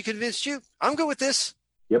because she convinced you. I'm good with this.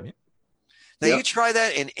 Yep. Now, you try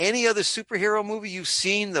that in any other superhero movie, you've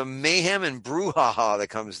seen the mayhem and brouhaha that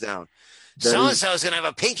comes down. So-and-so's going to have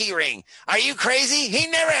a pinky ring. Are you crazy? He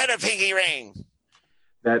never had a pinky ring.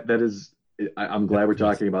 That is, I'm glad we're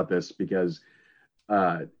talking about this because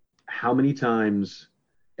how many times,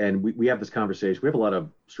 and we have this conversation, we have a lot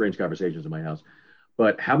of strange conversations in my house,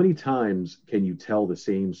 but how many times can you tell the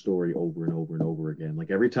same story over and over and over again?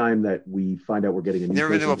 Like every time that we find out we're getting a new Never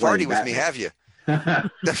been to a party with me, have you?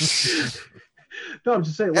 No, I'm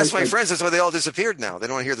just saying. That's my friends. That's why they all disappeared now. They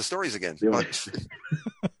don't want to hear the stories again. No,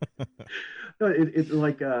 it's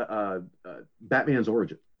like Batman's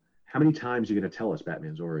origin. How many times are you going to tell us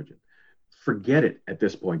Batman's origin? Forget it at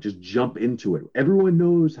this point. Just jump into it. Everyone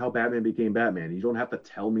knows how Batman became Batman. You don't have to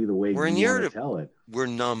tell me the way you want to tell it. We're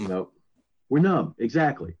numb. We're numb.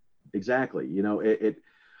 Exactly. It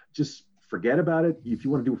just forget about it. If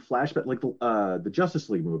you want to do a flashback, like the Justice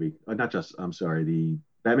League movie, the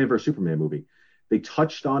Batman vs Superman movie. They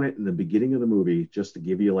touched on it in the beginning of the movie just to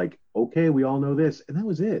give you okay, we all know this, and that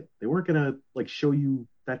was it. They weren't gonna show you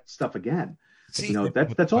that stuff again. See,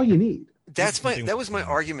 that's all you need. That was my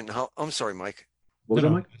argument. I'm sorry, Mike. What was that,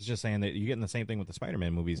 Mike? I was just saying that you're getting the same thing with the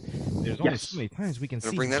Spider-Man movies. There's only so many times we can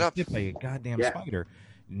see bring that up. Hit by a goddamn spider.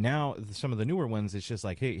 Now, some of the newer ones, it's just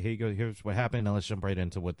like, hey, here's what happened. Now let's jump right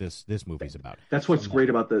into what this movie's about. That's what's great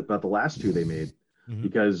about the last two they made. Mm-hmm.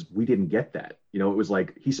 Because we didn't get that. It was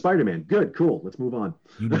like, he's Spider-Man. Good, cool. Let's move on.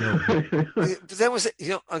 That was,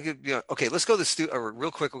 okay, let's go to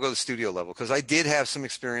real quick. We'll go to the studio level because I did have some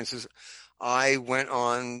experiences. I went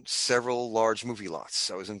on several large movie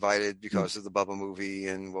lots. I was invited because of the Bubba movie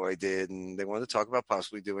and what I did. And they wanted to talk about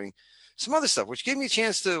possibly doing some other stuff, which gave me a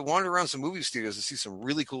chance to wander around some movie studios and see some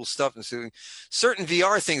really cool stuff and doing certain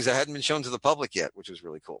VR things that hadn't been shown to the public yet, which was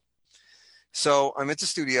really cool. So I'm at the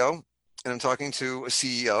studio. And I'm talking to a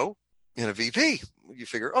CEO and a VP. You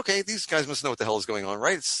figure, okay, these guys must know what the hell is going on,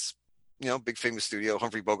 right? It's, big famous studio.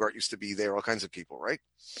 Humphrey Bogart used to be there, all kinds of people, right?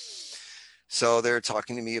 So they're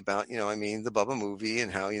talking to me about, the Bubba movie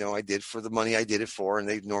and how, I did for the money I did it for. And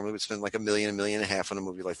they normally would spend like $1 million, $1.5 million on a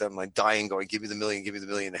movie like that. I'm like dying going, give me the $1 million, give me the $1.5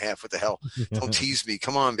 million. What the hell? Don't tease me.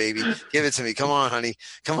 Come on, baby. Give it to me. Come on, honey.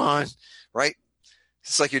 Come on. Right?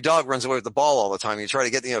 It's like your dog runs away with the ball all the time. You try to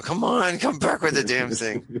get, come on, come back with the damn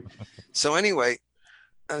thing. So anyway,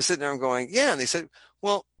 I was sitting there, I'm going, yeah. And they said,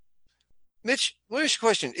 well, Mitch, let me ask you a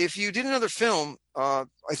question. If you did another film, I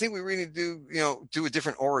think we really do a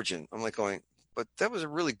different origin. I'm like going, but that was a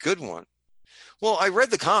really good one. Well, I read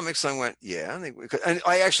the comics. And I went, yeah. And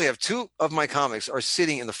I actually have two of my comics are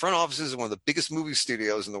sitting in the front offices of one of the biggest movie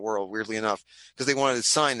studios in the world, weirdly enough, because they wanted it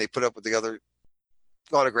signed. They put up with the other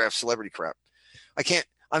autographed celebrity crap.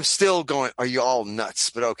 I'm still going, are you all nuts?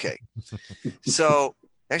 But okay. So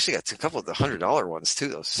actually got a couple of the $100 ones too,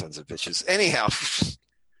 those sons of bitches. Anyhow,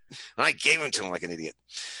 and I gave them to him like an idiot.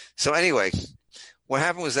 So anyway, what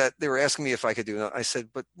happened was that they were asking me if I could do it. I said,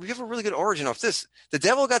 but we have a really good origin off this. The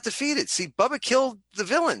devil got defeated. See, Bubba killed the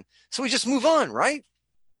villain. So we just move on, right?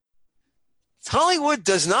 Hollywood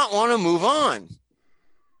does not want to move on.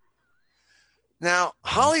 Now,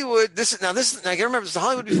 Hollywood, now I gotta remember, this is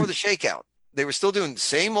Hollywood before the shakeout. They were still doing the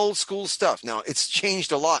same old school stuff. Now, it's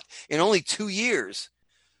changed a lot. In only 2 years,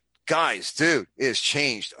 guys, dude, it has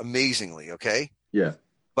changed amazingly, okay? Yeah.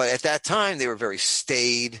 But at that time, they were very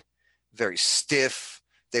staid, very stiff.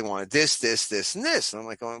 They wanted this, this, this, and this. And I'm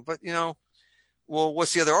like, going, but, well,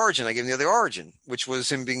 what's the other origin? I gave him the other origin, which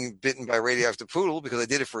was him being bitten by a radioactive poodle, because I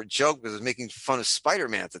did it for a joke, because I was making fun of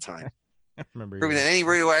Spider-Man at the time. I remember Proving that any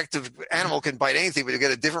radioactive animal can bite anything, but you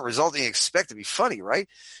get a different result than you expect. To be funny, right?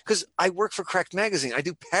 Because I work for Cracked Magazine. I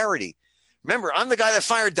do parody. Remember, I'm the guy that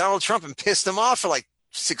fired Donald Trump and pissed him off for like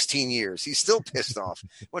 16 years. He's still pissed off.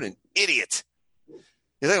 What an idiot.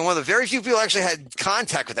 He's like one of the very few people actually had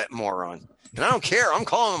contact with that moron. And I don't care. I'm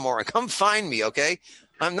calling him a moron. Come find me, okay?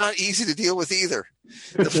 I'm not easy to deal with either.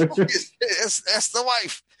 That's the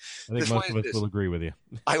wife. I think most of us will agree with you.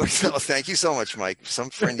 I would thank you so much, Mike. Some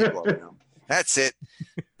friend you love now. That's it.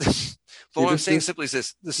 But what I'm saying simply is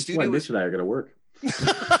this: the studio. Mitch and I are going to work.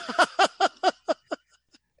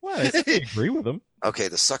 Well, I agree with him. Okay,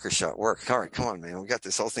 the sucker shot work. All right, come on, man. We got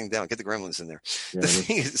this whole thing down. Get the gremlins in there. Yeah, the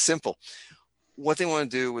thing is simple. What they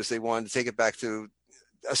want to do was they wanted to take it back to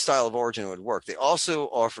a style of origin that would work. They also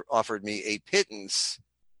offered me a pittance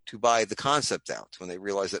to buy the concept out when they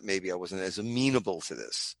realized that maybe I wasn't as amenable to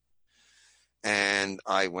this. And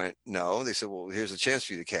I went, no. They said, well, here's a chance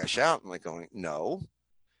for you to cash out. I'm like going, no,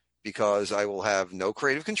 because I will have no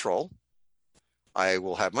creative control. I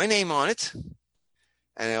will have my name on it,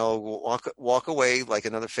 and I'll walk away like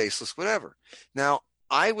another faceless whatever. Now,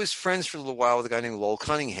 I was friends for a little while with a guy named Lowell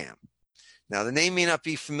Cunningham. Now, the name may not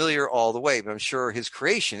be familiar all the way, but I'm sure his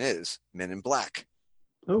creation is Men in Black.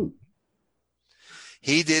 Oh.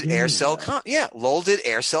 He did Lowell did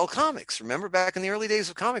Air Cell Comics. Remember back in the early days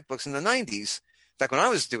of comic books in the 90s, back when I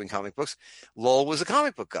was doing comic books, Lowell was a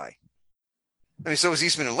comic book guy. I mean, so was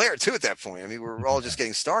Eastman and Laird, too, at that point. I mean, we were all just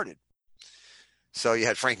getting started. So you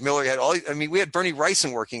had Frank Miller. You had we had Bernie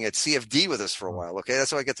Wrightson working at CFD with us for a while, okay? That's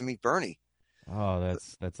how I got to meet Bernie. Oh,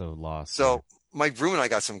 that's a loss. So Mike Broom and I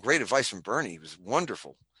got some great advice from Bernie. He was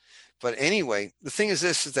wonderful. But anyway, the thing is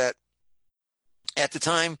this, is that at the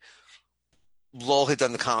time, Lowell had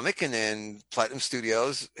done the comic, and then Platinum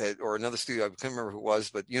Studios or another studio, I can't remember who it was,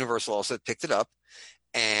 but Universal also picked it up,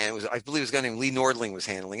 and I believe it was a guy named Lee Nordling was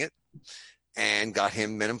handling it, and got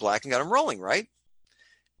him Men in Black and got him rolling, right?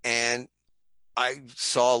 And I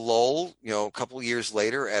saw Lowell, a couple of years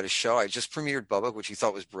later at a show. I just premiered Bubba, which he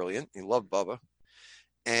thought was brilliant. He loved Bubba,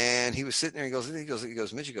 and he was sitting there. He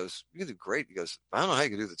goes, Mitch, you can do great. He goes, I don't know how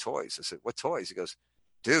you can do the toys. I said, what toys? He goes,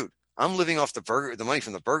 dude, I'm living off the money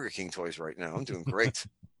from the Burger King toys right now. I'm doing great.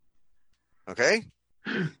 Okay.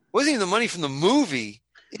 Wasn't even the money from the movie.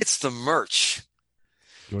 It's the merch.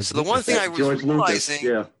 So the one thing I was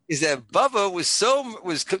realizing is that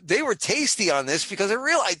Bubba they were tasty on this, because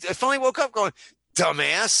I finally woke up going,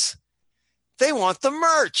 dumbass, they want the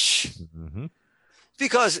merch. Mm-hmm.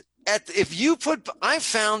 Because I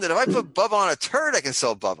found that if I put Bubba on a turd, I can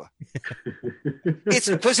sell Bubba. It's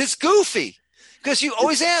because it's goofy. Because you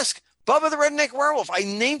always ask, Bubba the Redneck Werewolf. I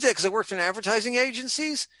named it because I worked in advertising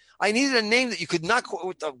agencies. I needed a name that you could not.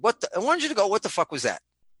 I wanted you to go, what the fuck was that?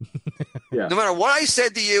 Yeah. No matter what I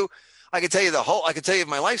said to you, I could tell you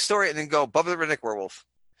my life story and then go, Bubba the Redneck Werewolf.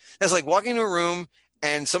 That's like walking into a room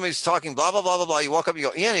and somebody's talking, blah, blah, blah, blah, blah. You walk up, you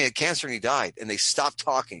go, yeah, he had cancer and he died. And they stop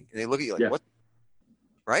talking and they look at you like, what?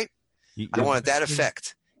 Right? I wanted that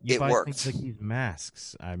effect. It worked. Like these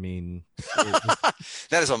masks. I mean,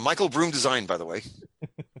 that is a Michael Broom design, by the way.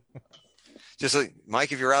 Just like,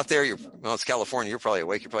 Mike, if you're out there, it's California. You're probably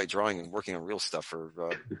awake. You're probably drawing and working on real stuff for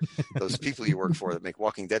those people you work for that make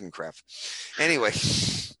Walking Dead and crap. Anyway,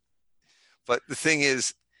 but the thing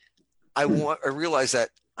is, I realize that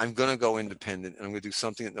I'm going to go independent and I'm going to do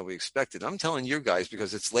something that nobody expected. I'm telling you guys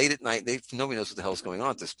because it's late at night. Nobody knows what the hell's going on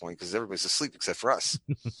at this point because everybody's asleep except for us.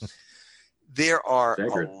 There are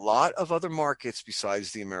a lot of other markets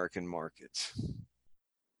besides the American market,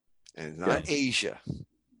 and not Asia.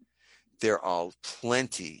 There are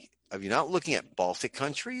plenty of, you're not looking at Baltic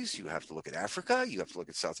countries. You have to look at Africa. You have to look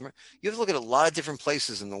at South America. You have to look at a lot of different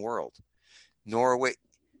places in the world. Norway,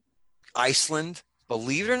 Iceland,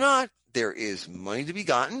 believe it or not, there is money to be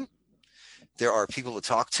gotten. There are people to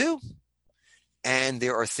talk to, and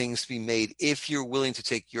there are things to be made if you're willing to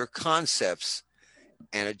take your concepts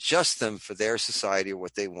and adjust them for their society or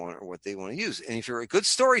what they want to use. And if you're a good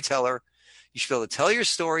storyteller, you should be able to tell your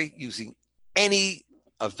story using any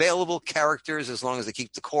available characters as long as they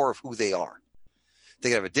keep the core of who they are. They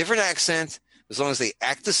can have a different accent as long as they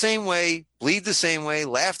act the same way, bleed the same way,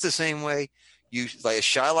 laugh the same way. You, like as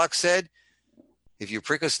Shylock said, if you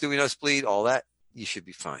prick us, doing us bleed, all that, you should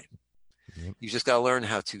be fine. Yep. You just got to learn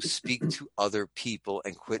how to speak to other people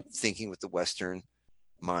and quit thinking with the Western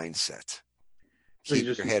mindset. So you Keep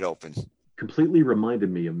just your head open. completely reminded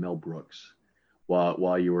me of Mel Brooks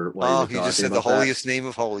while you were You just said the about that. holiest name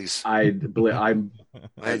of holies. I'm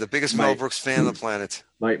I am the biggest Mel Brooks fan on the planet.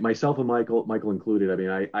 Myself and Michael included. I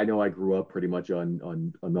mean, I know I grew up pretty much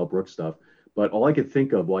on Mel Brooks stuff, but all I could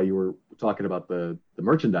think of while you were talking about the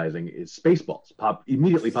merchandising is Spaceballs.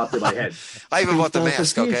 Immediately popped in my head. I even bought the Spaceballs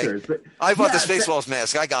mask. and Okay, t-shirts, but I bought the yeah, Spaceballs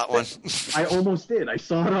mask. I got one. I almost did. I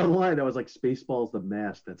saw it online. I was like, Spaceballs the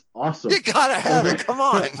mask. That's awesome. You gotta have it. Come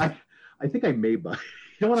on. I think I may buy.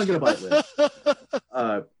 You know what? I'm gonna buy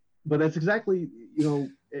it. But that's exactly,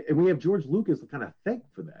 and we have George Lucas to kind of thank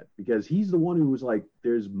for that, because he's the one who was like,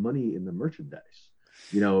 there's money in the merchandise.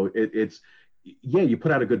 It's you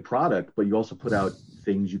put out a good product, but you also put out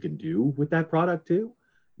things you can do with that product too.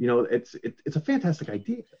 It's a fantastic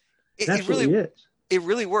idea. That's what it is. It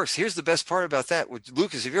really works. Here's the best part about that with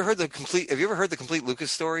Lucas. Have you ever heard the complete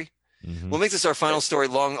Lucas story? Mm-hmm. We'll make this our final story,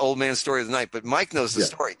 long old man story of the night, but Mike knows the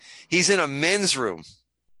story. He's in a men's room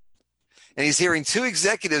and he's hearing two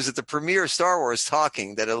executives at the premiere of Star Wars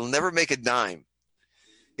talking that it'll never make a dime.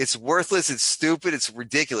 It's worthless. It's stupid. It's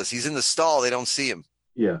ridiculous. He's in the stall. They don't see him.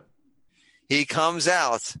 Yeah. He comes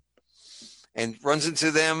out and runs into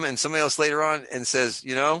them and somebody else later on and says,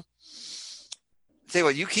 tell you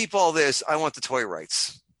what, you keep all this. I want the toy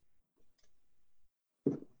rights.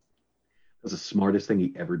 That's the smartest thing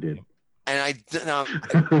he ever did. And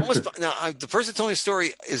the person telling the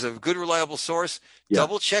story is a good, reliable source. Yeah.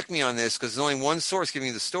 Double check me on this, because there's only one source giving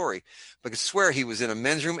you the story. But I can swear he was in a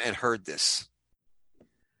men's room and heard this.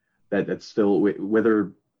 That's still,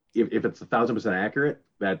 whether if it's 1,000% accurate,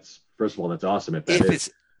 that's, first of all, that's awesome.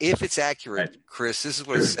 If it's accurate, right. Chris, this is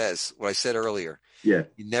what it says. What I said earlier. Yeah.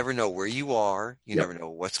 You never know where you are. You never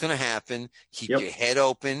know what's going to happen. Keep your head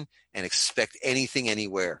open and expect anything,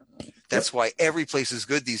 anywhere. That's why every place is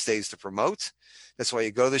good these days to promote. That's why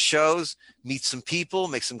you go to the shows, meet some people,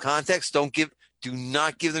 make some contacts. Do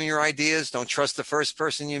not give them your ideas. Don't trust the first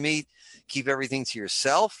person you meet. Keep everything to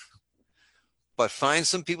yourself. But find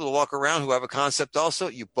some people to walk around who have a concept also.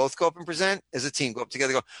 You both go up and present as a team. Go up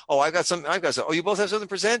together, go, oh, I've got something. Oh, you both have something to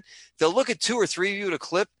present? They'll look at 2 or 3 of you at a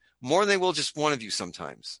clip more than they will just one of you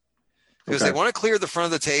sometimes. Because they want to clear the front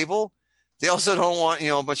of the table. They also don't want,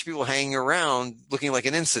 a bunch of people hanging around looking like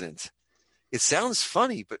an incident. It sounds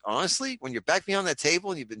funny, but honestly, when you're back behind that table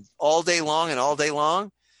and you've been all day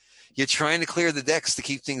long, you're trying to clear the decks to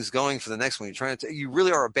keep things going for the next one. You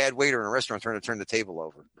really are a bad waiter in a restaurant trying to turn the table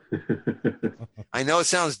over. I know it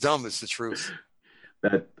sounds dumb. It's the truth.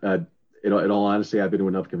 That, in all honesty, I've been to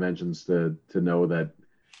enough conventions to know that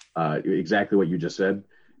exactly what you just said.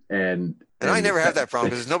 And I never have that problem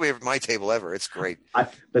because there's nobody at my table ever. It's great.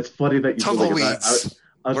 That's funny that you tumbleweeds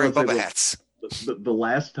wearing Bubba hats. The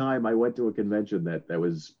last time I went to a convention that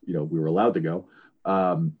was, we were allowed to go,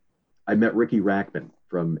 I met Ricky Rackman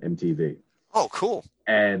from MTV. Oh, cool.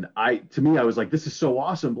 And I was like, this is so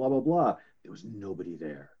awesome, blah, blah, blah. There was nobody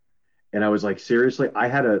there. And I was like, seriously, I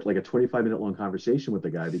had a 25-minute long conversation with the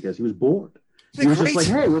guy because he was bored. He was just like,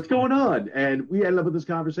 hey, what's going on? And we ended up with this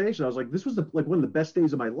conversation. I was like, this was one of the best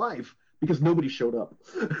days of my life because nobody showed up.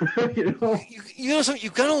 You know something? You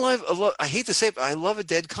gotta love. I hate to say it, but I love a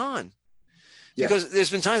dead con. Because there's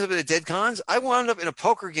been times I've been at dead cons. I wound up in a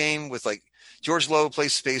poker game with like George Lowe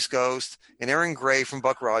plays Space Ghost and Aaron Gray from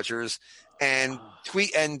Buck Rogers and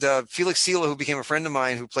Felix Sela, who became a friend of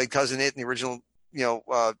mine, who played Cousin It in the original,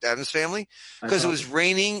 Addams Family. Because it was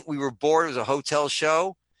raining, we were bored. It was a hotel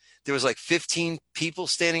show. There was like 15 people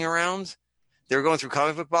standing around. They were going through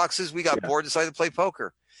comic book boxes. We got bored, decided to play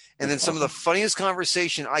poker. And then some of the funniest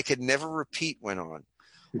conversation I could never repeat went on.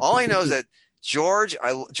 All I know is that George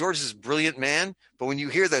is a brilliant man, but when you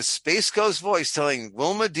hear the Space Ghost voice telling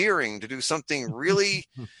Wilma Deering to do something really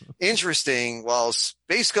interesting while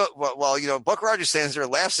Buck Rogers stands there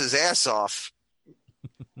and laughs his ass off.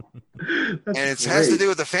 And it has to do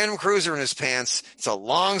with the Phantom Cruiser in his pants. It's a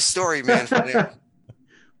long story, man.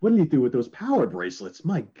 What did he do with those power bracelets?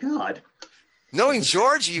 My God. Knowing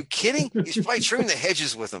George, are you kidding? You should probably trim the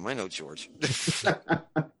hedges with him. I know George.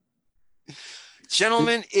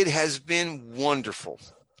 Gentlemen, it has been wonderful.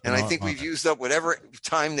 And I think we've used up whatever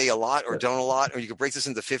time they allot or don't allot, or you can break this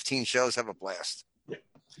into 15 shows, have a blast.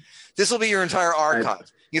 This will be your entire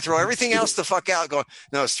archive. You throw everything else the fuck out going,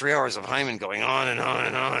 no, it's 3 hours of Hyman going on and on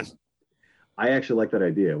and on. I actually like that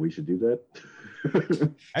idea. We should do that.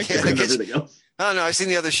 Everything else. Oh, no, I've seen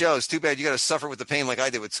the other shows. Too bad you got to suffer with the pain like I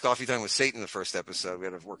did with Coffee Time with Satan the first episode. We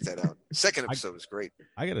had to work that out. Second episode was great.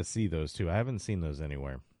 I got to see those too. I haven't seen those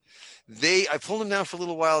anywhere. I pulled them down for a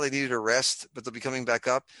little while. They needed a rest, but they'll be coming back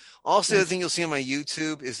up. Also, the other thing you'll see on my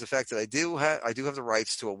YouTube is the fact that I do have the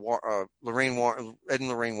rights to a Ed and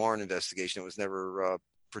Lorraine Warren investigation. It was never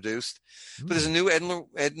produced, but there's a new Ed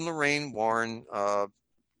and Lorraine Warren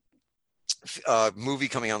movie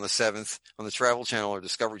coming on the 7th on the Travel Channel or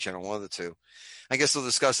Discovery Channel, one of the two. I guess they'll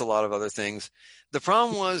discuss a lot of other things. The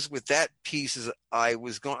problem was with that piece is I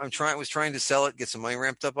was trying to sell it, get some money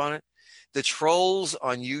ramped up on it. The trolls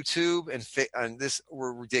on YouTube and this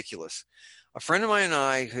were ridiculous. A friend of mine and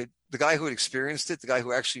I, the guy who had experienced it, the guy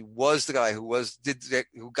who actually was the guy who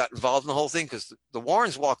got involved in the whole thing, because the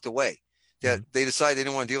Warrens walked away. They decided they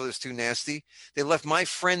didn't want to deal with this, too nasty. They left my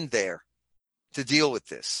friend there to deal with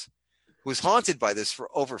this, who was haunted by this for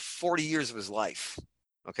over 40 years of his life.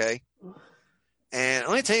 Okay? And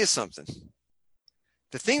let me tell you something.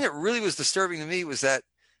 The thing that really was disturbing to me was that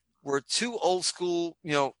we're two old school,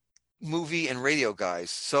 movie and radio guys.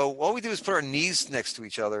 So all we did was put our knees next to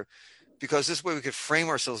each other because this way we could frame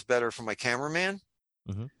ourselves better for my cameraman.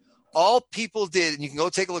 Mm-hmm. All people did, and you can go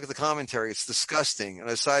take a look at the commentary, it's disgusting. And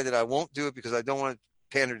I decided I won't do it because I don't want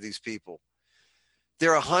to pander to these people.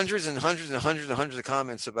 There are hundreds and hundreds and hundreds and hundreds of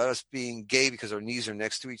comments about us being gay because our knees are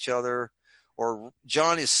next to each other. Or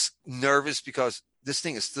John is nervous because this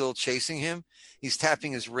thing is still chasing him. He's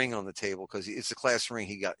tapping his ring on the table because it's a class ring.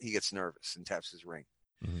 He gets nervous and taps his ring.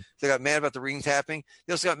 Mm-hmm. They got mad about the ring tapping.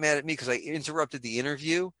 They also got mad at me because I interrupted the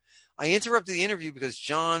interview. I interrupted the interview because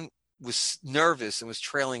John was nervous and was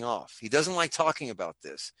trailing off. He doesn't like talking about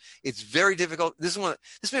this. It's very difficult. This man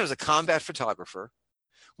was a combat photographer,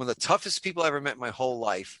 one of the toughest people I ever met in my whole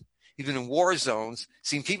life. He'd been in war zones,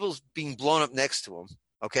 seen people being blown up next to him,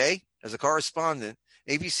 okay, as a correspondent,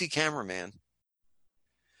 ABC cameraman.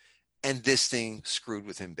 And this thing screwed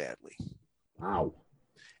with him badly. Wow.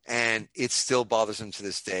 And it still bothers him to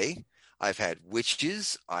this day. I've had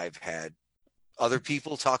witches. I've had other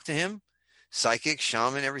people talk to him, psychic,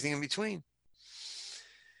 shaman, everything in between.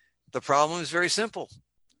 The problem is very simple.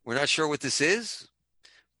 We're not sure what this is,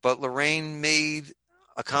 but Lorraine made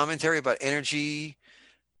a commentary about energy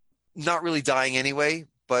not really dying anyway,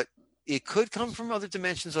 but it could come from other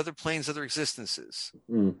dimensions, other planes, other existences.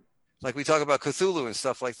 Mm. Like we talk about Cthulhu and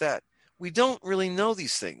stuff like that. We don't really know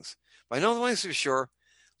these things. But I know the one thing's for sure.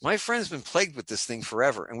 My friend's been plagued with this thing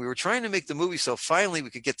forever, and we were trying to make the movie so finally we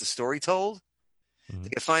could get the story told. Mm-hmm. They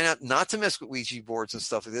could find out not to mess with Ouija boards and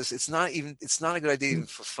stuff like this. It's not a good idea even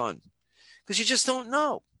for fun, because you just don't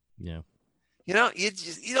know. Yeah, you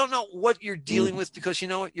don't know what you're dealing with, because you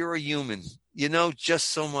know what, you're a human. You know just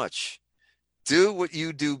so much. Do what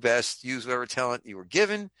you do best. Use whatever talent you were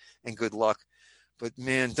given, and good luck. But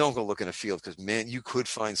man, don't go look in a field, because man, you could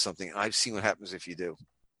find something. I've seen what happens if you do.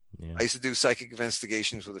 Yeah. I used to do psychic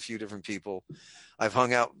investigations with a few different people. I've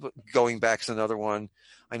hung out, going back is another one.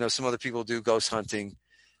 I know some other people do ghost hunting.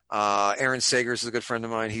 Aaron Sagers is a good friend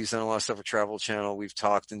of mine. He's done a lot of stuff with Travel Channel. We've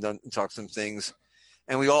talked some things.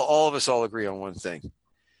 And we all of us agree on one thing.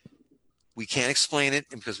 We can't explain it.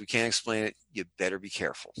 And because we can't explain it, you better be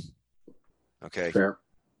careful. Okay. Fair.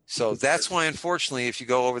 So that's why, unfortunately, if you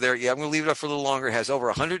go over there, I'm going to leave it up for a little longer. It has over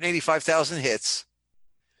 185,000 hits.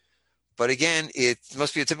 But again, it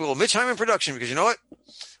must be a typical Mitch Hyman production, because you know what?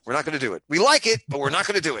 We're not going to do it. We like it, but we're not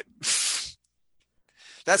going to do it.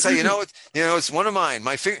 That's how you know it. It's one of mine.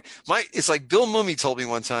 It's like Bill Mumy told me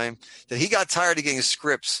one time that he got tired of getting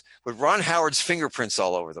scripts with Ron Howard's fingerprints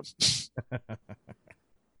all over them.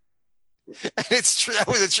 And it's true.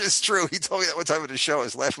 It's true. He told me that one time at a show. I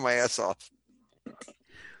was laughing my ass off.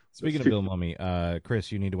 Speaking of Bill Mumy,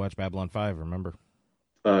 Chris, you need to watch Babylon 5, remember?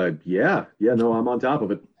 Yeah, no, I'm on top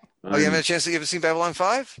of it. Oh, you haven't had a chance to even seen Babylon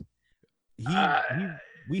 5?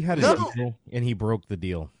 We had a deal, and he broke the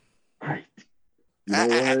deal. Right.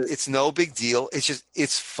 It's no big deal.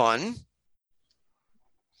 It's fun.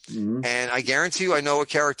 Mm-hmm. And I guarantee you, I know a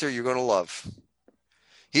character you're going to love.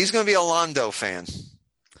 He's going to be a Londo fan.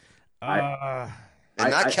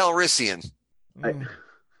 Not Calrissian.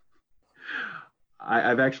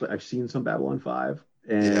 I've seen some Babylon 5,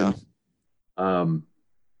 and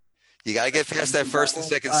you got to get past that first and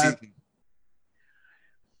second season.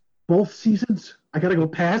 Both seasons? I got to go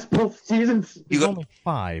past both seasons? There's only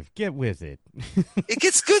 5. Get with it. It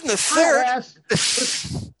gets good in the third.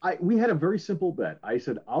 We had a very simple bet. I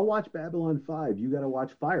said, I'll watch Babylon 5. You got to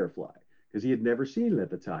watch Firefly, because he had never seen it at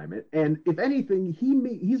the time. And if anything,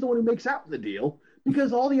 he's the one who makes out in the deal,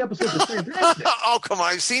 because all the episodes are fantastic. Oh, come on.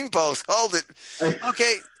 I've seen both. Hold it.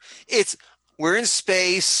 Okay. We're in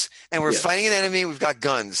space, and we're fighting an enemy. We've got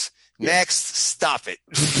guns. Next, stop it.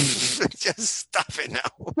 Just stop it now.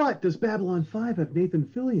 But does Babylon 5 have Nathan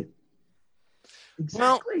Fillion?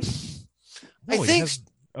 Exactly. Well, I think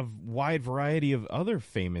a wide variety of other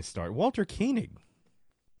famous stars. Walter Koenig.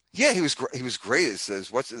 Yeah, he was great.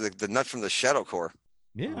 As what's the nut from the Shadow Corps.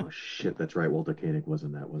 Yeah. Oh shit, that's right. Walter Koenig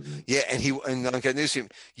wasn't he? Yeah, and I got news to him.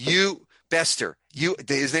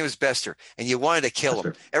 His name was Bester, and you wanted to kill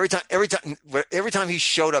him every time he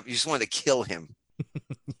showed up. You just wanted to kill him.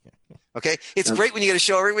 Okay, it's great when you get a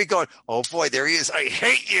show every week going, oh boy, there he is. I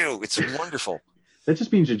hate you. It's wonderful. That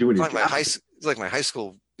just means you're doing your job. It's like my high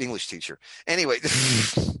school English teacher. Anyway,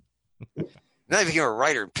 now I became a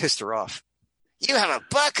writer and pissed her off. You have a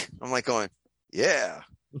book? I'm like going, yeah.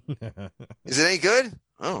 Is it any good?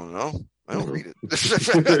 I don't know. I don't read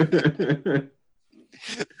it.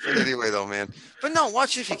 Anyway, though, man. But no,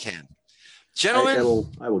 watch it if you can. Gentlemen,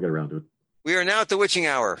 I will get around to it. We are now at the witching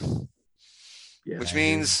hour, which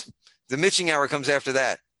means the mitching hour comes after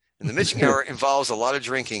that. And the mitching hour involves a lot of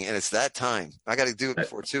drinking, and it's that time. I got to do it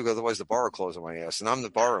before 2, otherwise the bar will close on my ass, and I'm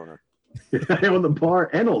the bar owner. I own the bar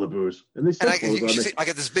and all the booze. And they still close on me. I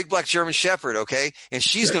got this big black German Shepherd, okay? And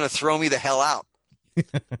she's going to throw me the hell out.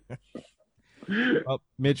 Well,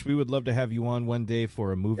 Mitch, we would love to have you on one day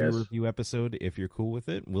for a movie review episode if you're cool with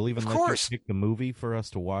it. We'll even let you pick the movie for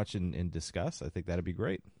us to watch and discuss. I think that'd be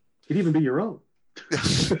great. It'd even be your own.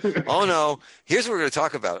 Oh no! Here's what we're going to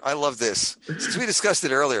talk about. I love this. Since we discussed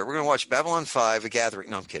it earlier, we're going to watch Babylon 5: A Gathering.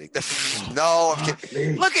 No, I'm kidding. No, I'm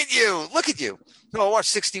kidding. Look at you! No, I watched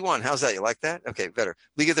 61. How's that? You like that? Okay, better.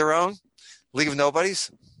 League of Their Own, League of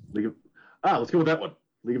Nobodies. Let's go with that one.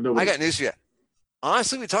 League of Nobodies. I got news for you.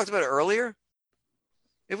 Honestly, we talked about it earlier.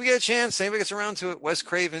 If we get a chance, anybody gets around to it, Wes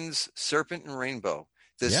Craven's Serpent and Rainbow,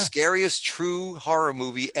 the scariest true horror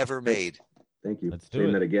movie ever made. Thank you. Let's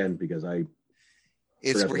do that again because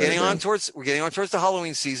we're getting on towards the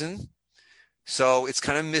Halloween season, so it's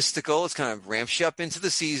kind of mystical. It's kind of ramps you up into the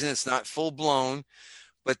season. It's not full blown,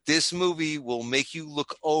 but this movie will make you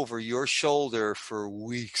look over your shoulder for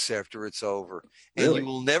weeks after it's over, and you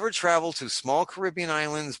will never travel to small Caribbean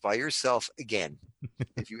islands by yourself again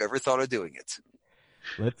if you ever thought of doing it.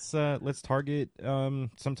 Let's target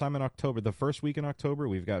sometime in October. The first week in October,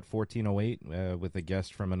 we've got 1408 with a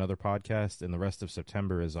guest from another podcast, and the rest of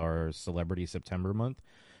September is our Celebrity September month.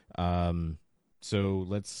 So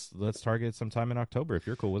let's target sometime in October if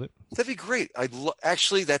you're cool with it. That'd be great.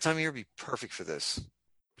 Actually, that time of year would be perfect for this.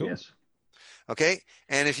 Cool. Yes. Okay,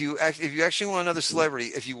 and if you actually want another celebrity,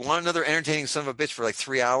 if you want another entertaining son of a bitch for like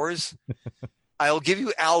 3 hours, I'll give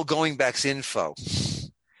you Al Goingback's info.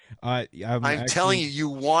 I'm telling you, you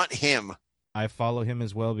want him. I follow him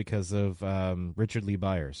as well because of Richard Lee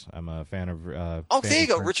Byers. I'm a fan of. There you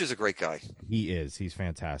go. Richard's a great guy. He is. He's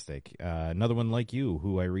fantastic. Another one like you,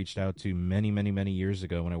 who I reached out to many, many, many years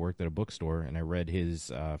ago when I worked at a bookstore, and I read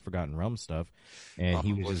his Forgotten Realms stuff, and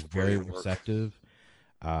he was just very receptive.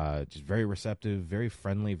 Just very receptive, very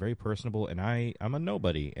friendly, very personable, and I'm a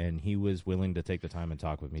nobody, and he was willing to take the time and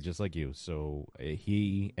talk with me, just like you. So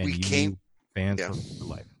fans for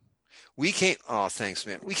life. We came. Oh, thanks,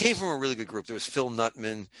 man. We came from a really good group. There was Phil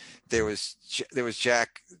Nutman. There was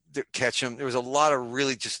Jack Ketchum. There was a lot of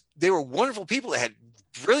they were wonderful people that had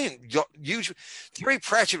brilliant, huge. Terry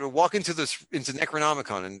Pratchett would walk into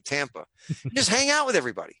Necronomicon in Tampa, and just hang out with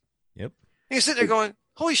everybody. Yep. And you're sitting there going,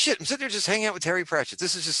 holy shit, I'm sitting there just hanging out with Terry Pratchett.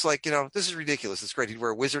 This is just like, this is ridiculous. It's great. He'd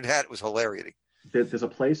wear a wizard hat. It was hilarious. There's a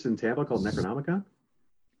place in Tampa called Necronomicon?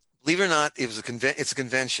 Believe it or not, it's a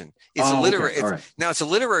convention. It's a literary. Okay. Now it's a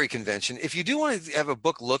literary convention. If you do want to have a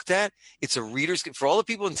book looked at, it's a readers for all the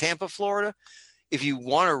people in Tampa, Florida. If you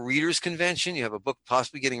want a readers convention, you have a book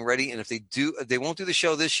possibly getting ready, and if they won't do the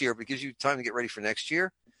show this year, but it gives you time to get ready for next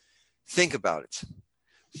year. Think about it.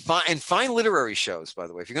 Find literary shows. By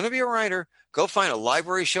the way, if you're going to be a writer, go find a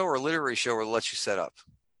library show or a literary show where they'll let you set up,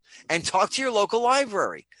 and talk to your local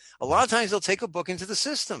library. A lot of times they'll take a book into the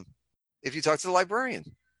system if you talk to the librarian.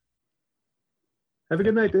 Have a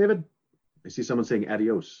good night, David. I see someone saying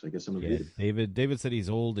adios. I guess someone's leaving. David said he's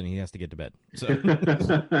old and he has to get to bed. So.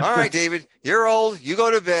 All right, David, you're old. You go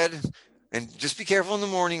to bed, and just be careful in the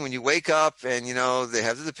morning when you wake up. And they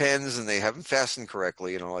have the Depends and they haven't fastened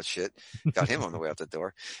correctly and all that shit. Got him on the way out the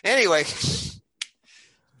door. Anyway,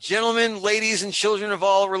 gentlemen, ladies, and children of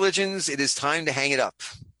all religions, it is time to hang it up.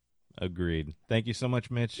 Agreed. Thank you so much,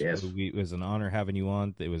 Mitch. Yes. It was an honor having you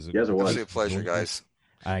on. It was a pleasure, guys.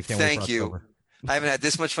 I can't Thank wait for you. October. I haven't had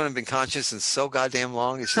this much fun and been conscious in so goddamn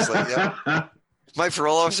long. It's just like, my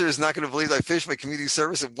parole officer is not going to believe that I finished my community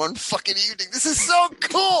service in one fucking evening. This is so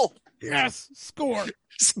cool. Yes, score.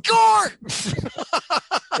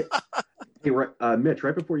 Hey, Mitch,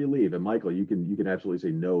 right before you leave, and Michael, you can absolutely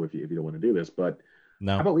say no if you don't want to do this, but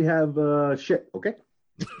no. How about we have shit? Okay,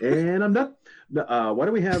 and I'm done. Why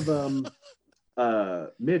don't we have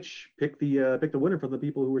Mitch, pick the winner from the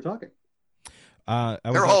people who were talking.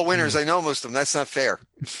 They're all winners. I know most of them. That's not fair.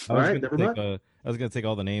 All right, never mind. I was going to take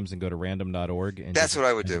all the names and go to random.org. And that's what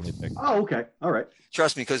I would do. Oh, okay. All right.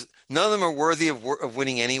 Trust me, because none of them are worthy of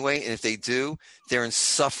winning anyway. And if they do, they're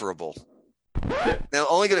insufferable. Now,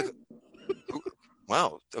 only going to.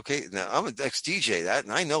 Wow. Okay. Now, I'm an ex-DJ,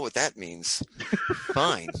 and I know what that means.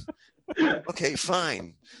 Fine. Okay,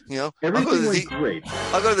 fine. You know, everything went great.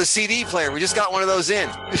 I'll go to the CD player. We just got one of those in.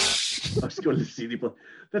 I was going to the CD player.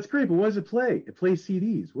 That's great, but what does it play? It plays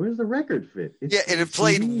CDs. Where's the record fit? And it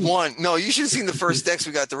played one. No, you should have seen the first decks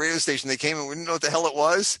we got at the radio station. They came and we didn't know what the hell it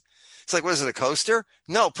was. It's like, what is it, a coaster?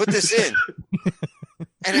 No, put this in.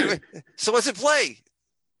 So what's it play?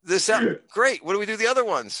 This out. Great. What do we do the other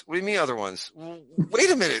ones? What do you mean other ones? Wait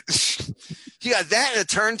a minute. You got that and a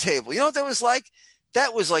turntable. You know what that was like?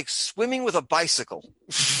 That was like swimming with a bicycle.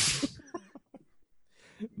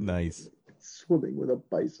 Nice. Swimming with a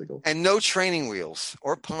bicycle. And no training wheels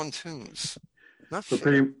or pontoons. Not so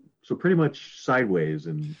fair. pretty much sideways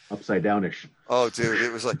and upside downish. Oh, dude,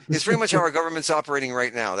 it was like it's pretty much how our government's operating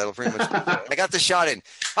right now. That'll pretty much. I got the shot in.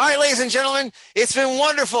 All right, ladies and gentlemen, it's been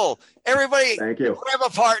wonderful. Everybody, thank you. Grab a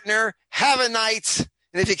partner, have a night,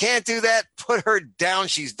 and if you can't do that, put her down.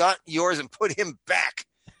 She's not yours, and put him back.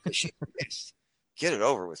 She missed. Get it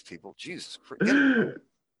over with, people. Jesus Christ.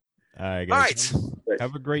 All right, guys. All right.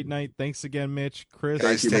 Have a great night. Thanks again, Mitch. Chris,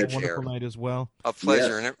 guys, have take a wonderful care. night as well. A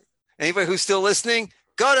pleasure. Yes. And anybody who's still listening,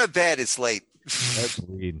 go to bed. It's late.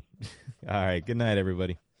 Agreed. All right. Good night,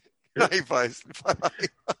 everybody. Good night, boys. Bye-bye.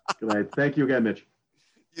 Good night. Thank you again, Mitch.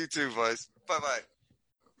 You too, boys. Bye-bye.